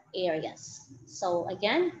local areas. So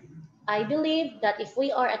again, I believe that if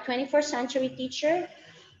we are a 21st century teacher,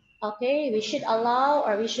 okay, we should allow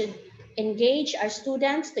or we should engage our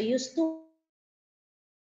students to use tools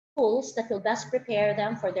that will best prepare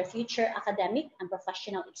them for their future academic and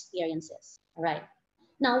professional experiences. All right.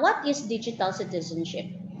 Now, what is digital citizenship?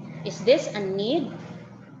 Is this a need?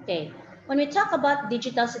 Okay. When we talk about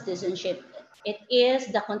digital citizenship, it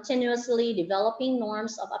is the continuously developing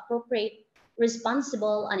norms of appropriate,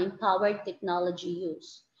 responsible, and empowered technology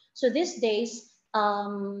use. So these days,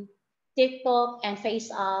 TikTok and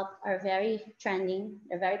FaceApp are very trending.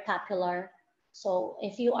 They're very popular. So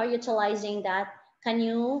if you are utilizing that, can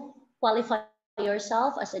you qualify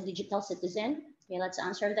yourself as a digital citizen? Okay, let's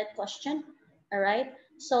answer that question. All right.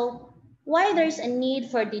 So why there's a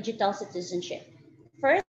need for digital citizenship?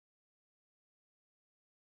 First,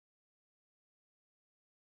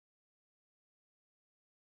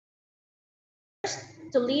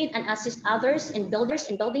 to lead and assist others in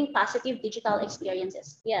building positive digital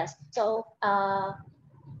experiences. Yes. So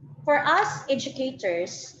for us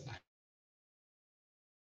educators,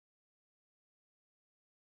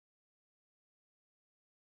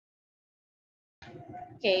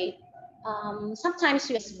 Okay, sometimes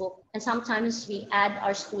we Facebook and sometimes we add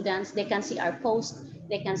our students. They can see our post.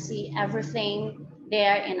 They can see everything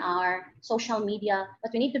there in our social media.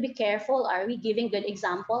 But we need to be careful. Are we giving good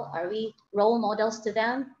example? Are we role models to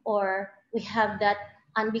them? Or we have that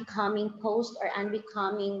unbecoming post or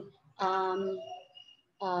unbecoming um,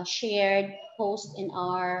 shared post in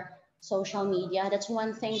our social media? That's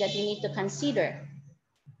one thing that we need to consider.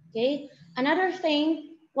 Okay. Another thing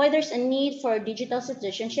why there's a need for digital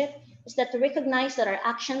citizenship is that to recognize that our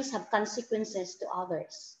actions have consequences to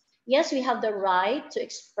others. Yes, we have the right to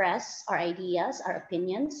express our ideas, our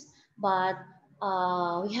opinions, but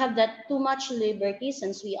we have that too much liberty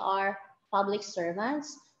since we are public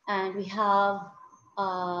servants and we have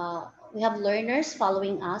learners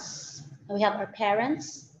following us. And we have our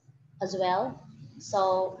parents as well.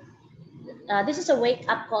 So this is a wake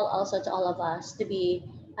up call also to all of us to be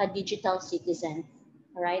a digital citizen.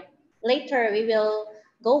 All right. Later, we will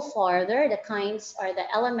go further the kinds or the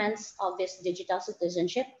elements of this digital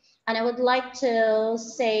citizenship. And I would like to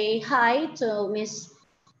say hi to Miss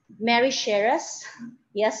Mary Sheras.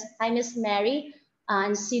 Yes, hi, Miss Mary,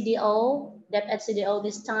 and CDO, DepEd CDO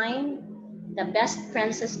this time, the best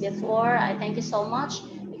princess before. I thank you so much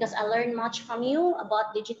because I learned much from you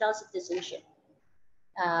about digital citizenship.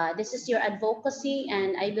 This is your advocacy,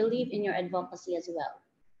 and I believe in your advocacy as well.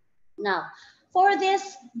 Now, for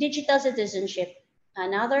this digital citizenship,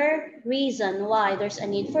 another reason why there's a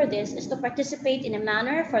need for this is to participate in a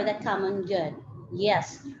manner for the common good.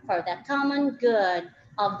 Yes, for the common good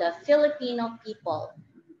of the Filipino people,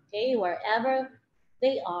 okay, wherever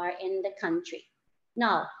they are in the country.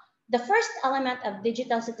 Now, the first element of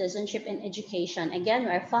digital citizenship in education, again,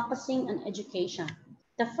 we're focusing on education.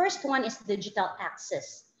 The first one is digital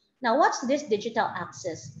access. Now, what's this digital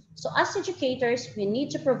access? So as educators, we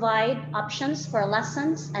need to provide options for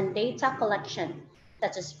lessons and data collection,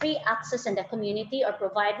 such as free access in the community or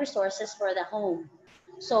provide resources for the home.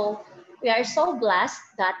 So we are so blessed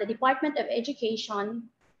that the Department of Education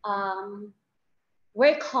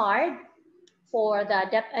work hard for the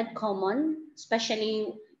DepEd Common,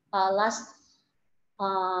 especially last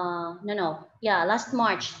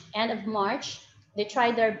March, end of March, they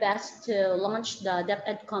tried their best to launch the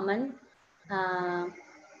DepEd Common.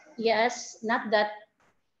 Yes, not that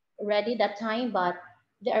ready that time, but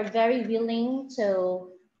they are very willing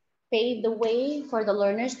to pave the way for the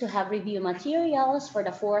learners to have review materials for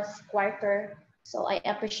the fourth quarter. So I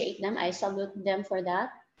appreciate them. I salute them for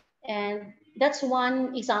that. And that's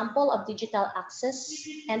one example of digital access.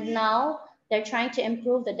 And now they're trying to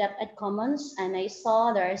improve the DepEd Commons. And I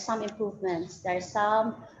saw there are some improvements. There are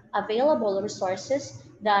some available resources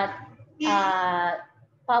that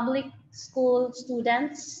public school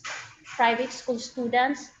students, private school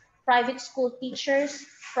students, private school teachers,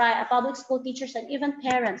 public school teachers, and even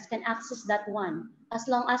parents can access that one as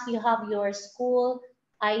long as you have your school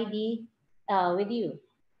ID with you.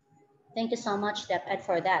 Thank you so much, DepEd,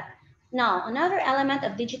 for that. Now, another element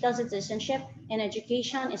of digital citizenship in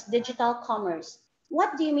education is digital commerce.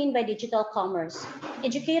 What do you mean by digital commerce?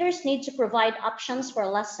 Educators need to provide options for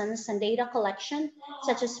lessons and data collection,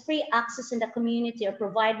 such as free access in the community or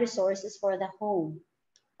provide resources for the home.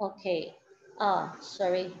 Okay,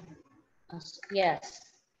 sorry. Yes.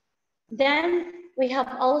 Then we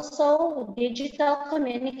have also digital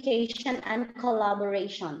communication and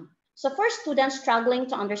collaboration. So for students struggling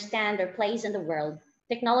to understand their place in the world,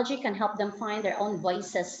 technology can help them find their own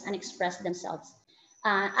voices and express themselves.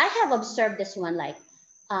 I have observed this one, like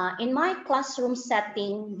in my classroom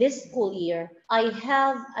setting this school year, I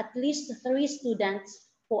have at least 3 students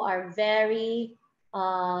who are very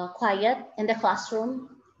quiet in the classroom.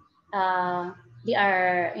 They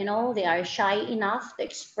are, they are shy enough to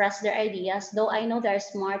express their ideas. Though I know they're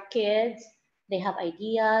smart kids, they have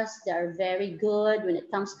ideas, they are very good when it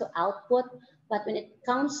comes to output. But when it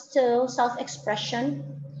comes to self-expression,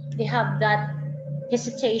 they have that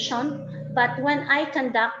hesitation. But when I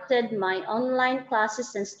conducted my online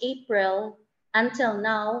classes since April until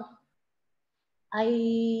now,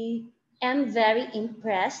 I am very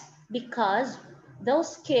impressed because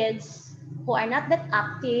those kids who are not that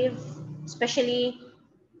active, especially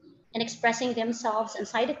in expressing themselves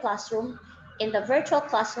inside the classroom, in the virtual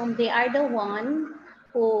classroom, they are the one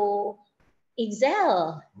who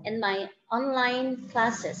excel in my online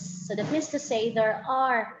classes. So that means to say there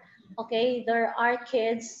are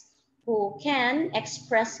kids who can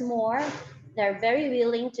express more. They're very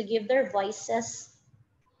willing to give their voices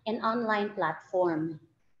in online platform.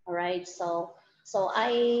 All right, so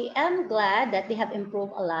I am glad that they have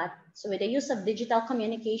improved a lot. So with the use of digital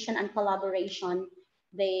communication and collaboration,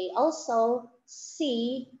 they also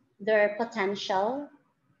see their potential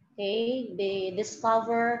Okay, they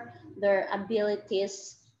discover their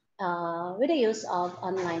abilities with the use of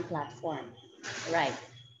online platform, right?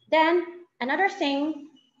 Then another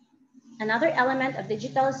thing, another element of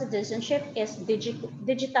digital citizenship is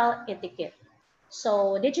digital etiquette.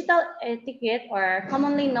 So digital etiquette, or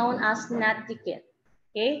commonly known as NetTicket,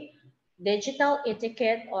 okay? Digital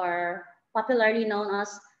etiquette, or popularly known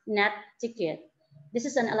as NetTicket. This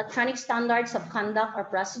is an electronic standards of conduct or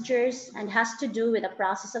procedures and has to do with the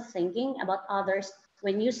process of thinking about others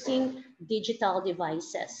when using digital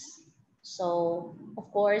devices. So of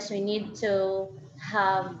course, we need to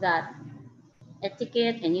have that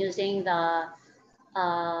etiquette and using the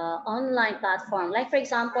online platform. Like for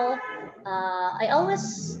example, I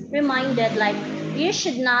always reminded like you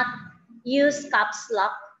should not use caps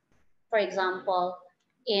lock, for example,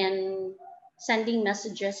 in sending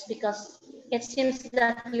messages because it seems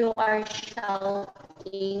that you are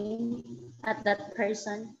shouting at that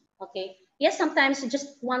person. Okay. Yes, sometimes you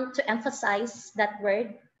just want to emphasize that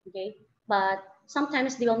word. Okay. But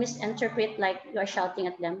sometimes they will misinterpret like you are shouting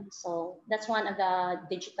at them. So that's one of the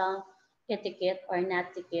digital etiquette or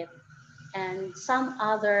net etiquette, and some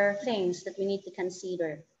other things that we need to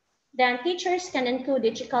consider. Then teachers can include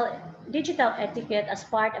digital etiquette as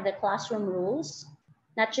part of the classroom rules,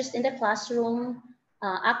 not just in the classroom,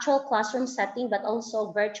 actual classroom setting, but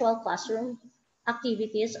also virtual classroom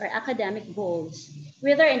activities or academic goals.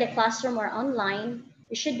 Whether in the classroom or online,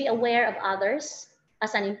 we should be aware of others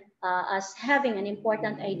as having an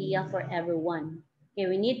important idea for everyone. Okay,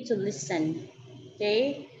 we need to listen.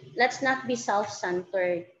 Okay, let's not be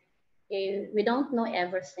self-centered. Okay, we don't know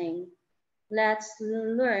everything. Let's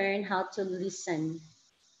learn how to listen.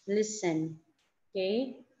 Listen.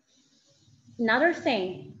 Okay. Another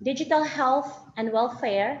thing, digital health and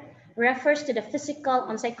welfare refers to the physical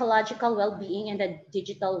and psychological well-being in the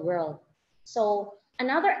digital world. So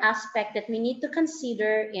another aspect that we need to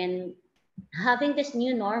consider in having this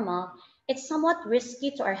new normal, it's somewhat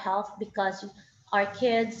risky to our health because our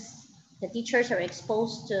kids, the teachers are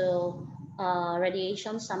exposed to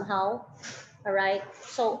radiation somehow. All right.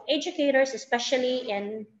 So educators, especially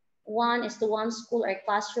in one is to one school or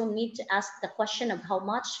classroom, need to ask the question of how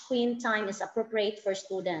much screen time is appropriate for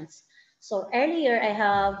students. So earlier I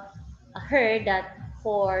have heard that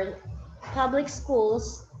for public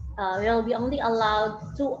schools, will be only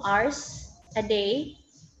allowed 2 hours a day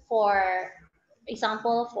for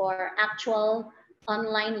example, for actual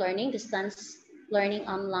online learning, distance learning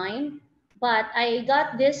online. But I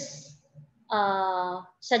got this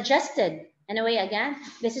suggested, anyway, again,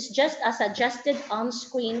 this is just a suggested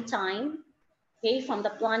on-screen time, okay, from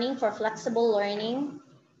the planning for flexible learning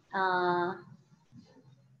uh,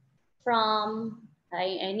 from,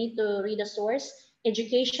 I need to read the source,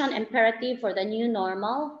 Education Imperative for the New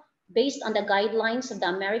Normal, based on the guidelines of the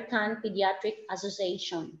American Pediatric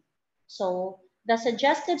Association. So the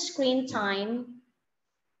suggested screen time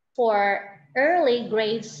for early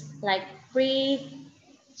grades like preschool,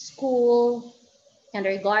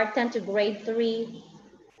 kindergarten to grade 3,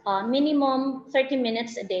 minimum 30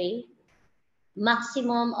 minutes a day,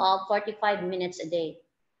 maximum of 45 minutes a day.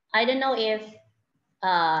 I don't know if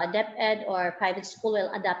DepEd or private school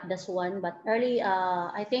will adapt this one, but early,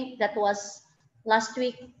 I think that was last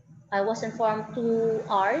week, I was informed 2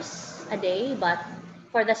 hours a day, but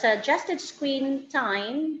for the suggested screen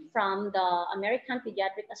time from the American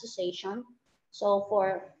Pediatric Association, so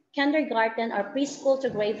for kindergarten or preschool to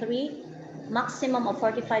grade 3, maximum of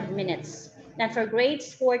 45 minutes. Then for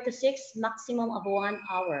grades 4 to 6, maximum of 1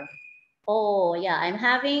 hour. Oh, yeah, I'm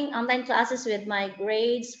having online classes with my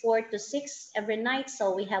grades 4 to 6 every night.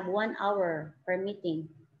 So we have 1 hour per meeting.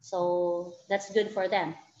 So that's good for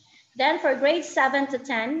them. Then for grades 7 to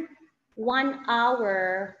 10, 1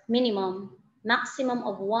 hour minimum, maximum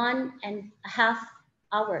of 1.5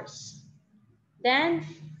 hours. Then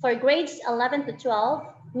for grades 11 to 12,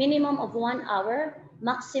 minimum of 1 hour,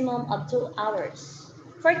 maximum of 2 hours.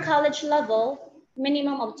 For college level,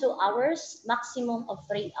 minimum of 2 hours, maximum of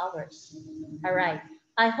 3 hours. All right.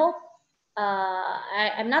 I hope,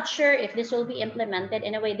 I'm not sure if this will be implemented.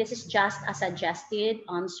 Anyway, this is just a suggested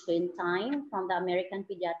on-screen time from the American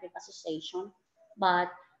Pediatric Association,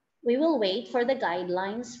 but we will wait for the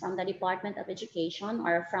guidelines from the Department of Education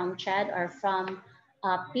or from CHED or from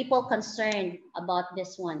people concerned about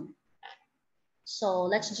this one. So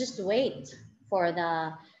let's just wait for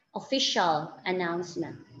the official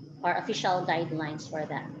announcement or official guidelines for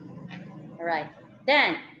that. All right.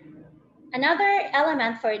 Then another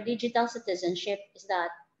element for digital citizenship is that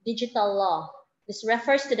digital law. This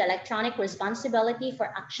refers to the electronic responsibility for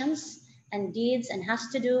actions and deeds and has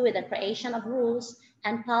to do with the creation of rules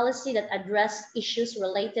and policy that address issues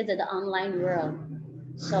related to the online world.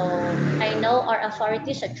 So I know our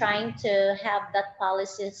authorities are trying to have that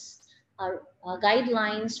policies,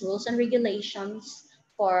 guidelines, rules and regulations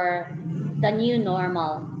for the new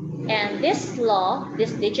normal. And this law,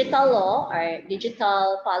 this digital law or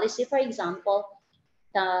digital policy, for example,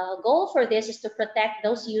 the goal for this is to protect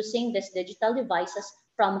those using these digital devices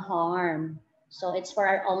from harm. So it's for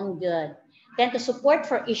our own good. Then to support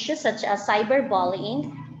for issues such as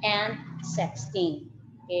cyberbullying and sexting.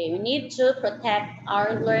 Okay, we need to protect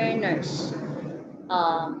our learners.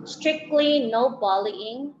 Strictly no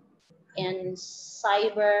bullying in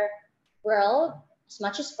cyber world as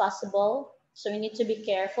much as possible. So we need to be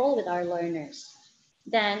careful with our learners.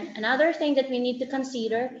 Then another thing that we need to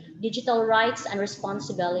consider, digital rights and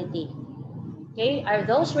responsibility. Okay, are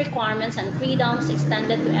those requirements and freedoms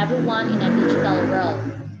extended to everyone in a digital world?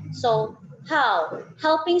 So how?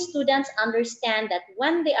 Helping students understand that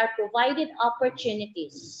when they are provided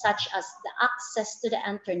opportunities such as the access to the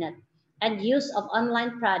internet and use of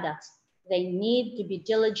online products, they need to be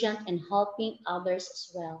diligent in helping others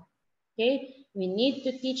as well. Okay, we need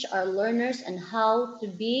to teach our learners on how to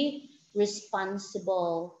be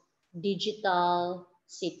responsible digital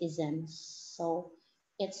citizens. So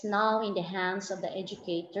it's now in the hands of the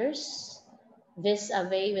educators,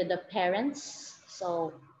 vis-a-vis with the parents.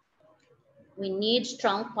 So we need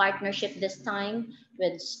strong partnership this time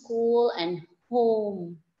with school and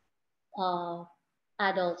home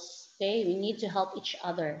adults. Okay, we need to help each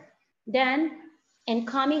other. Then,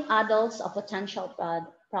 incoming adults of potential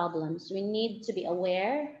problems, we need to be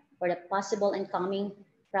aware for the possible incoming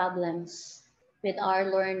problems with our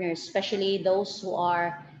learners, especially those who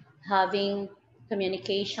are having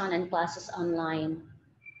communication and classes online.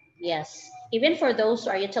 Yes, even for those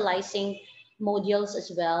who are utilizing modules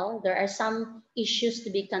as well, there are some issues to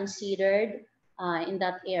be considered in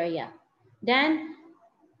that area. Then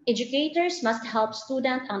educators must help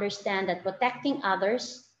students understand that protecting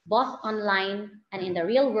others, both online and in the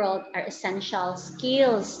real world, are essential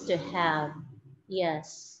skills to have.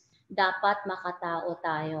 Yes, dapat makatao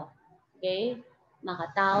tayo. Okay?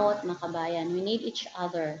 Makatao at makabayan. We need each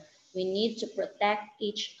other. We need to protect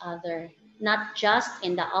each other, not just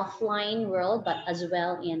in the offline world, but as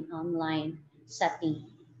well in online setting.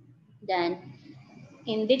 Then,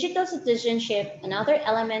 in digital citizenship, another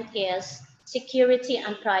element is security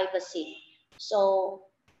and privacy. So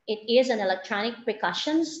it is an electronic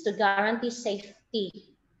precautions to guarantee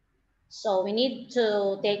safety. So we need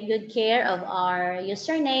to take good care of our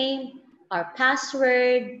username, our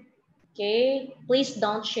password. Okay, please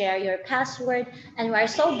don't share your password. And we are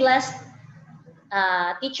so blessed,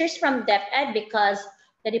 teachers from DepEd, because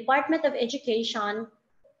the Department of Education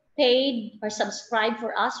paid or subscribed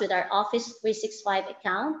for us with our Office 365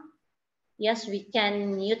 account. Yes, we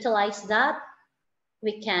can utilize that.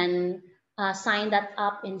 We can sign that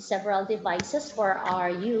up in several devices for our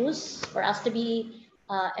use, for us to be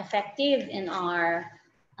effective in our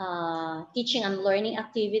teaching and learning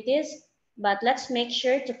activities. But let's make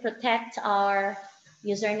sure to protect our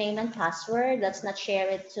username and password. Let's not share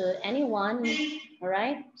it to anyone, all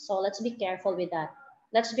right? So let's be careful with that.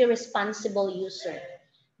 Let's be responsible user.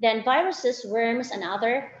 Then viruses, worms, and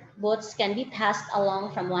other bots can be passed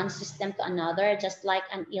along from one system to another, just like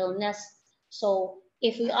an illness. So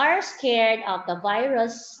if we are scared of the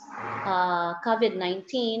virus,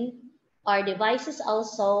 COVID-19, our devices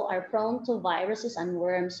also are prone to viruses and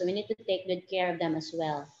worms, so we need to take good care of them as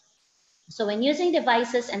well. So when using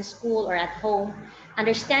devices in school or at home,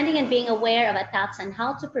 understanding and being aware of attacks and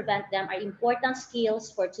how to prevent them are important skills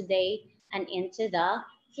for today and into the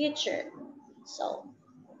future. So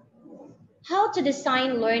how to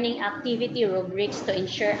design learning activity rubrics to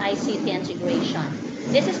ensure ICT integration.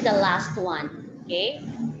 This is the last one, okay?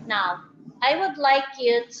 Now, I would like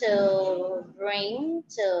you to bring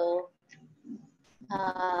to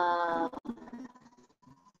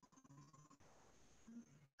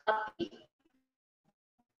copy.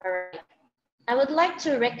 All right. I would like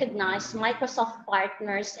to recognize Microsoft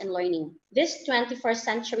partners in learning. This 21st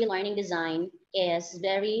century learning design is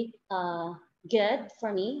very good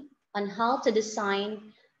for me on how to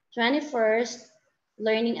design 21st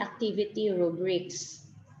learning activity rubrics.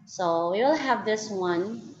 So we will have this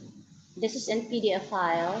one. This is in PDF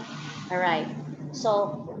file. All right.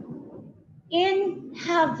 So in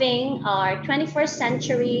having our 21st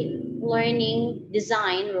century learning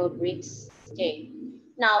design rubrics, okay.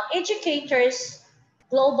 Now, educators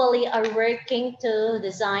globally are working to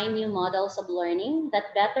design new models of learning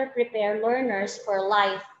that better prepare learners for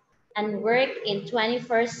life and work in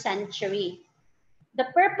 21st century. The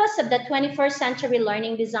purpose of the 21st century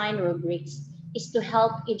learning design rubrics is to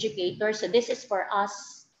help educators. So this is for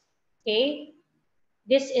us, okay?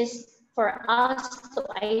 This is for us to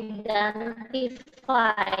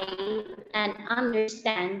identify and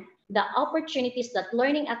understand the opportunities that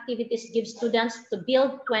learning activities give students to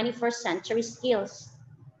build 21st century skills.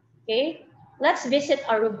 Okay, let's visit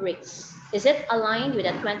our rubrics. Is it aligned with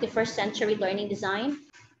the 21st century learning design?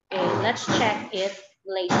 Okay, let's check it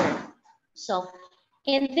later. So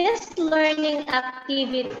in this learning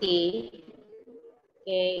activity,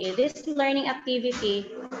 okay, this learning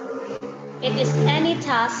activity, it is any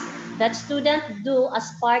task that students do as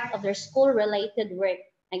part of their school-related work.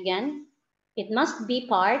 Again, it must be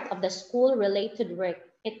part of the school-related work.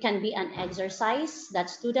 It can be an exercise that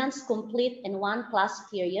students complete in one class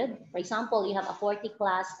period. For example, you have a 40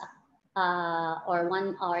 class or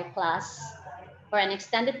 1 hour class, or an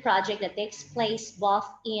extended project that takes place both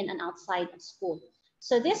in and outside of school.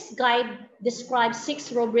 So this guide describes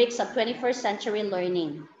 6 rubrics of 21st century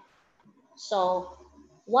learning. So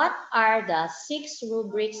what are the 6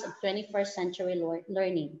 rubrics of 21st century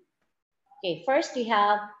learning? Okay, first we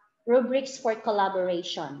have rubrics for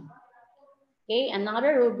collaboration. Okay,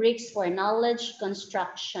 another rubrics for knowledge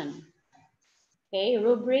construction. Okay,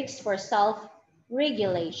 rubrics for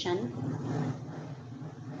self-regulation.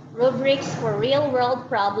 Rubrics for real-world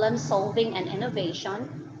problem solving and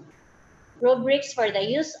innovation. Rubrics for the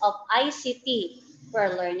use of ICT for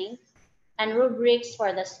learning. And rubrics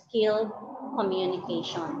for the skilled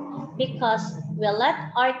communication. Because we let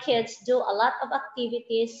our kids do a lot of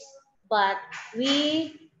activities, but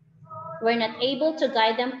we were not able to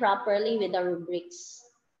guide them properly with the rubrics.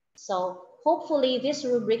 So hopefully these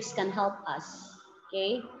rubrics can help us,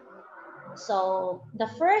 okay? So the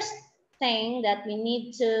first thing that we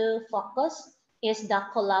need to focus is the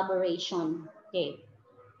collaboration, okay?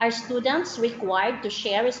 Are students required to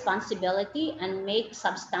share responsibility and make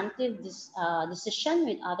substantive decision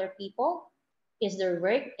with other people? Is their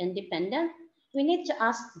work independent? We need to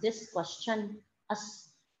ask this question as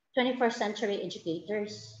 21st century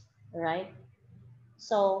educators, right?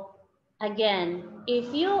 So again,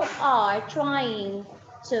 if you are trying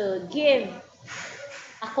to give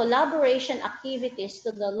a collaboration activities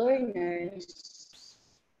to the learners,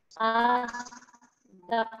 ask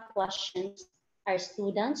the questions: are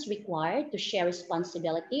students required to share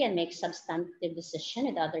responsibility and make substantive decision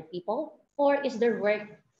with other people, or is their work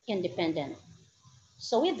independent?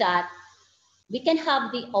 So with that, we can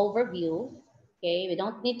have the overview. Okay, we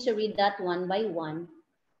don't need to read that one by one,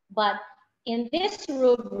 but in this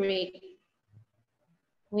rubric,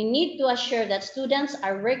 we need to assure that students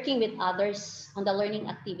are working with others on the learning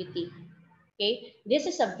activity. Okay, this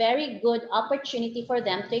is a very good opportunity for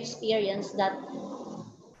them to experience that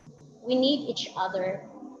we need each other.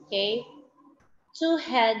 Okay, 2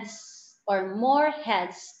 heads or more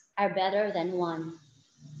heads are better than one.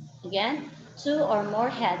 Again, 2 or more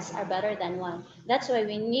heads are better than one. That's why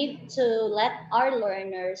we need to let our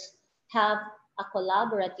learners have a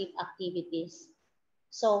collaborative activities.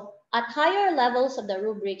 So at higher levels of the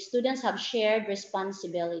rubric, students have shared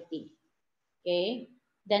responsibility. Okay,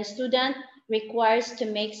 then student requires to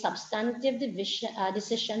make substantive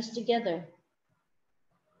decisions together.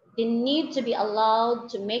 They need to be allowed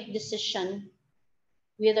to make decision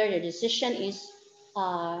whether the decision is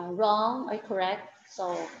wrong or correct.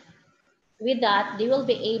 So with that, they will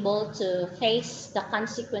be able to face the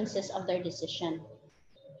consequences of their decision.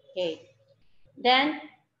 Okay. Then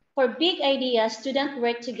for big ideas, students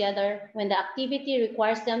work together when the activity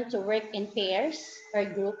requires them to work in pairs or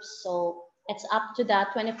groups. So it's up to the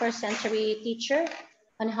 21st century teacher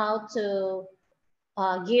on how to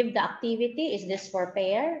give the activity. Is this for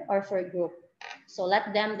pair or for group? So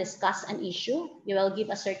let them discuss an issue. You will give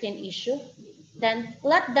a certain issue. Then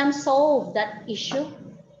let them solve that issue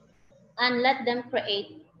and let them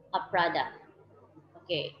create a product.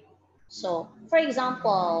 Okay. So for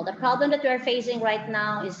example, the problem that we're facing right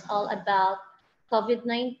now is all about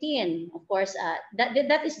COVID-19. Of course,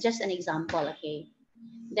 that is just an example, okay?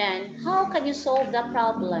 Then how can you solve the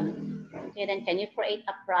problem? Okay, then can you create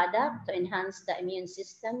a product to enhance the immune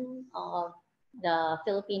system of the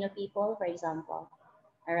Filipino people, for example?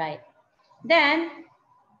 All right. Then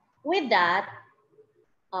with that,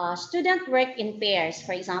 student work in pairs.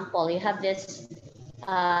 For example, you have this,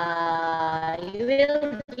 you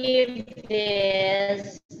will give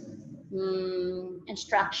this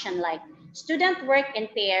instruction like student work in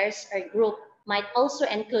pairs or group might also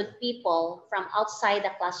include people from outside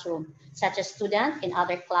the classroom, such as students in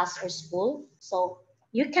other class or school. So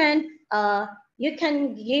you can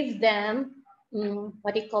give them,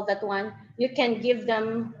 what do you call that one? You can give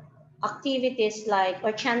them activities like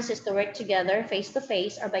or chances to work together face to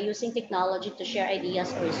face or by using technology to share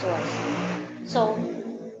ideas or resources. So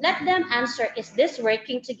let them answer, is this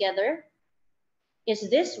working together? Is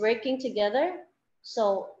this working together?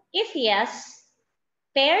 So if yes,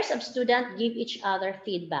 pairs of students give each other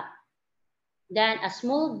feedback. Then a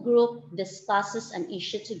small group discusses an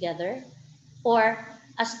issue together, or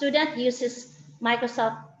a student uses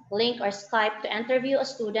Microsoft Link or Skype to interview a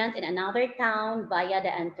student in another town via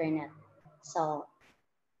the internet. So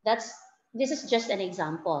this is just an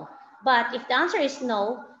example. But if the answer is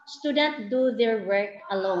no, students do their work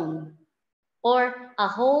alone, or a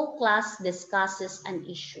whole class discusses an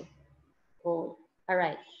issue. Oh, all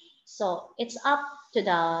right. So it's up to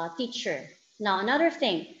the teacher. Now, another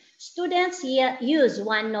thing, students use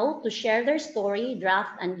OneNote to share their story,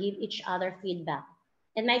 draft, and give each other feedback.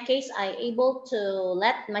 In my case, I able to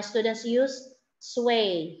let my students use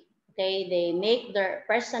Sway. Okay, they make their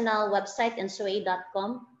personal website in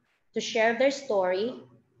sway.com to share their story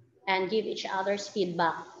and give each other's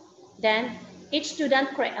feedback. Then each student,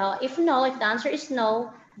 if the answer is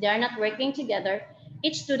no, they are not working together,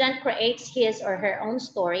 each student creates his or her own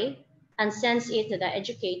story and sends it to the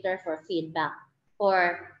educator for feedback,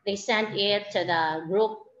 or they send it to the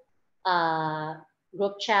group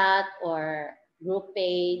chat or group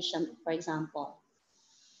page, for example.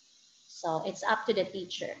 So it's up to the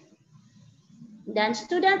teacher. Then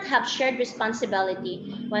students have shared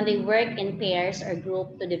responsibility when they work in pairs or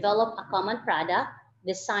group to develop a common product,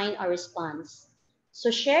 design, or response. So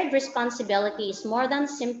shared responsibility is more than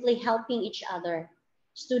simply helping each other.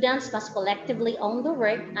 Students must collectively own the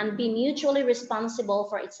work and be mutually responsible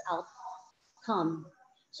for its outcome.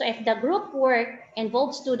 So if the group work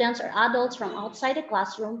involves students or adults from outside the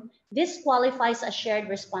classroom, this qualifies as shared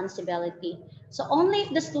responsibility. So only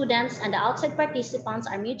if the students and the outside participants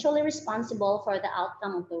are mutually responsible for the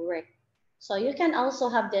outcome of the work. So you can also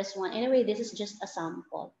have this one. Anyway, this is just a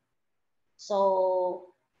sample.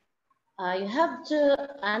 So you have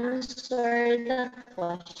to answer the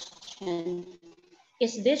question,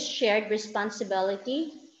 is this shared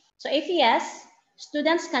responsibility? So if yes,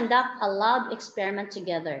 students conduct a lab experiment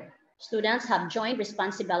together. Students have joint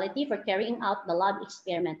responsibility for carrying out the lab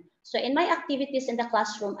experiment. So in my activities in the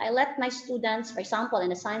classroom, I let my students, for example,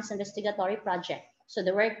 in a science investigatory project. So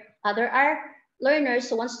there are learners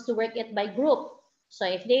who wants to work it by group. So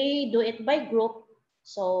if they do it by group,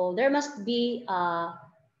 so there must be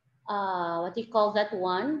what do you call that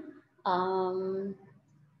one?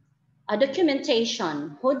 A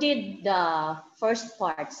documentation. Who did the first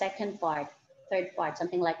part, second part, third part,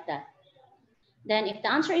 something like that. Then if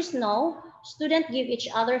the answer is no, students give each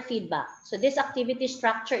other feedback. So this activity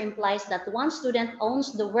structure implies that one student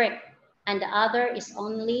owns the work and the other is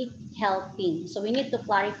only helping. So we need to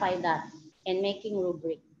clarify that in making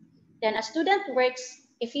rubric. Then a student works,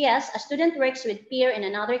 if yes, a student works with peer in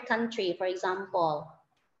another country, for example.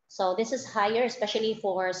 So this is higher, especially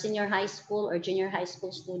for senior high school or junior high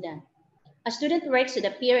school student. A student works with a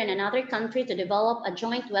peer in another country to develop a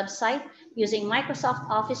joint website using Microsoft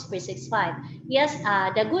Office 365. Yes,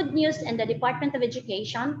 the good news in the Department of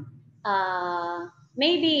Education,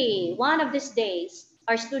 maybe one of these days,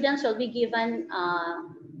 our students will be given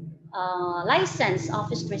license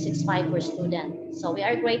Office 365 for students. So we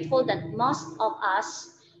are grateful that most of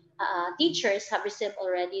us teachers have received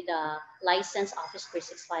already the license Office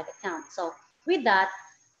 365 account. So with that,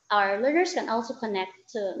 our learners can also connect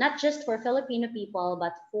to not just for Filipino people,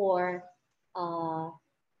 but for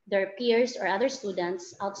their peers or other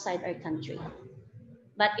students outside our country.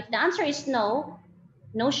 But if the answer is no,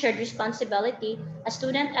 no shared responsibility, a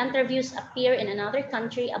student interviews a peer in another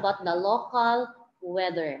country about the local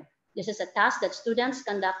weather. This is a task that students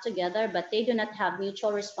conduct together, but they do not have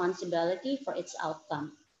mutual responsibility for its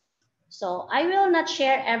outcome. So I will not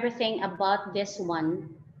share everything about this one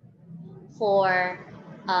for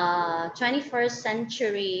 21st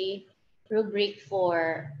century rubric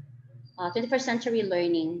for 21st century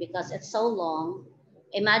learning because it's so long.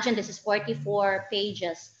 Imagine this is 44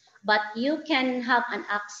 pages, but you can have an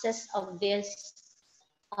access of this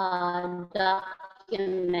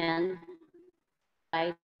document,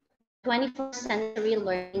 right? 21st century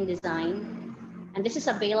learning design. And this is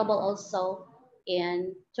available also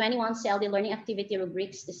in 21 CLD learning activity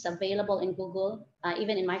rubrics. This is available in Google,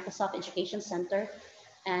 even in Microsoft Education Center.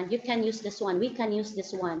 And you can use this one. We can use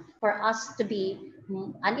this one for us to be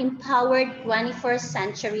an empowered 21st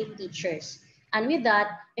century teachers. And with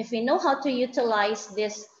that, if we know how to utilize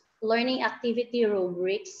this learning activity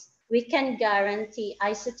rubrics, we can guarantee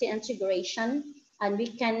ICT integration and we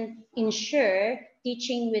can ensure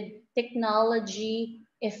teaching with technology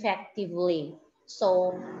effectively.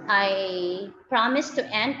 So I promised to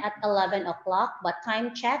end at 11 o'clock, but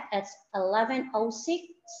time check, it's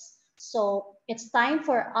 11:06. So it's time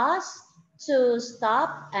for us to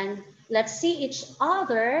stop and let's see each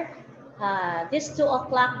other this 2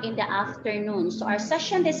 o'clock in the afternoon. So our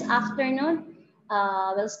session this afternoon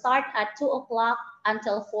will start at 2 o'clock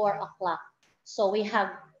until 4 o'clock. So we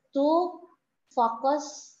have two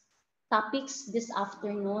focus topics this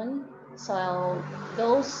afternoon. So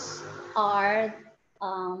those are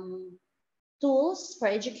tools for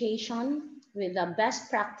education with the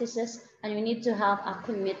best practices, and we need to have a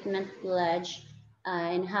commitment pledge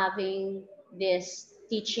in having this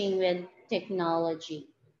teaching with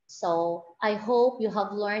technology. So I hope you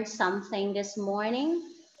have learned something this morning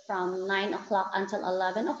from 9 o'clock until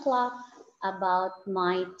 11 o'clock about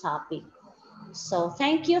my topic. So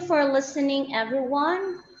thank you for listening,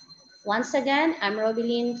 everyone. Once again, I'm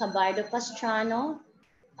Robeline Cabardo Pastrano,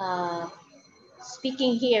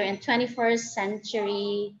 speaking here in 21st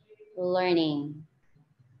Century Learning.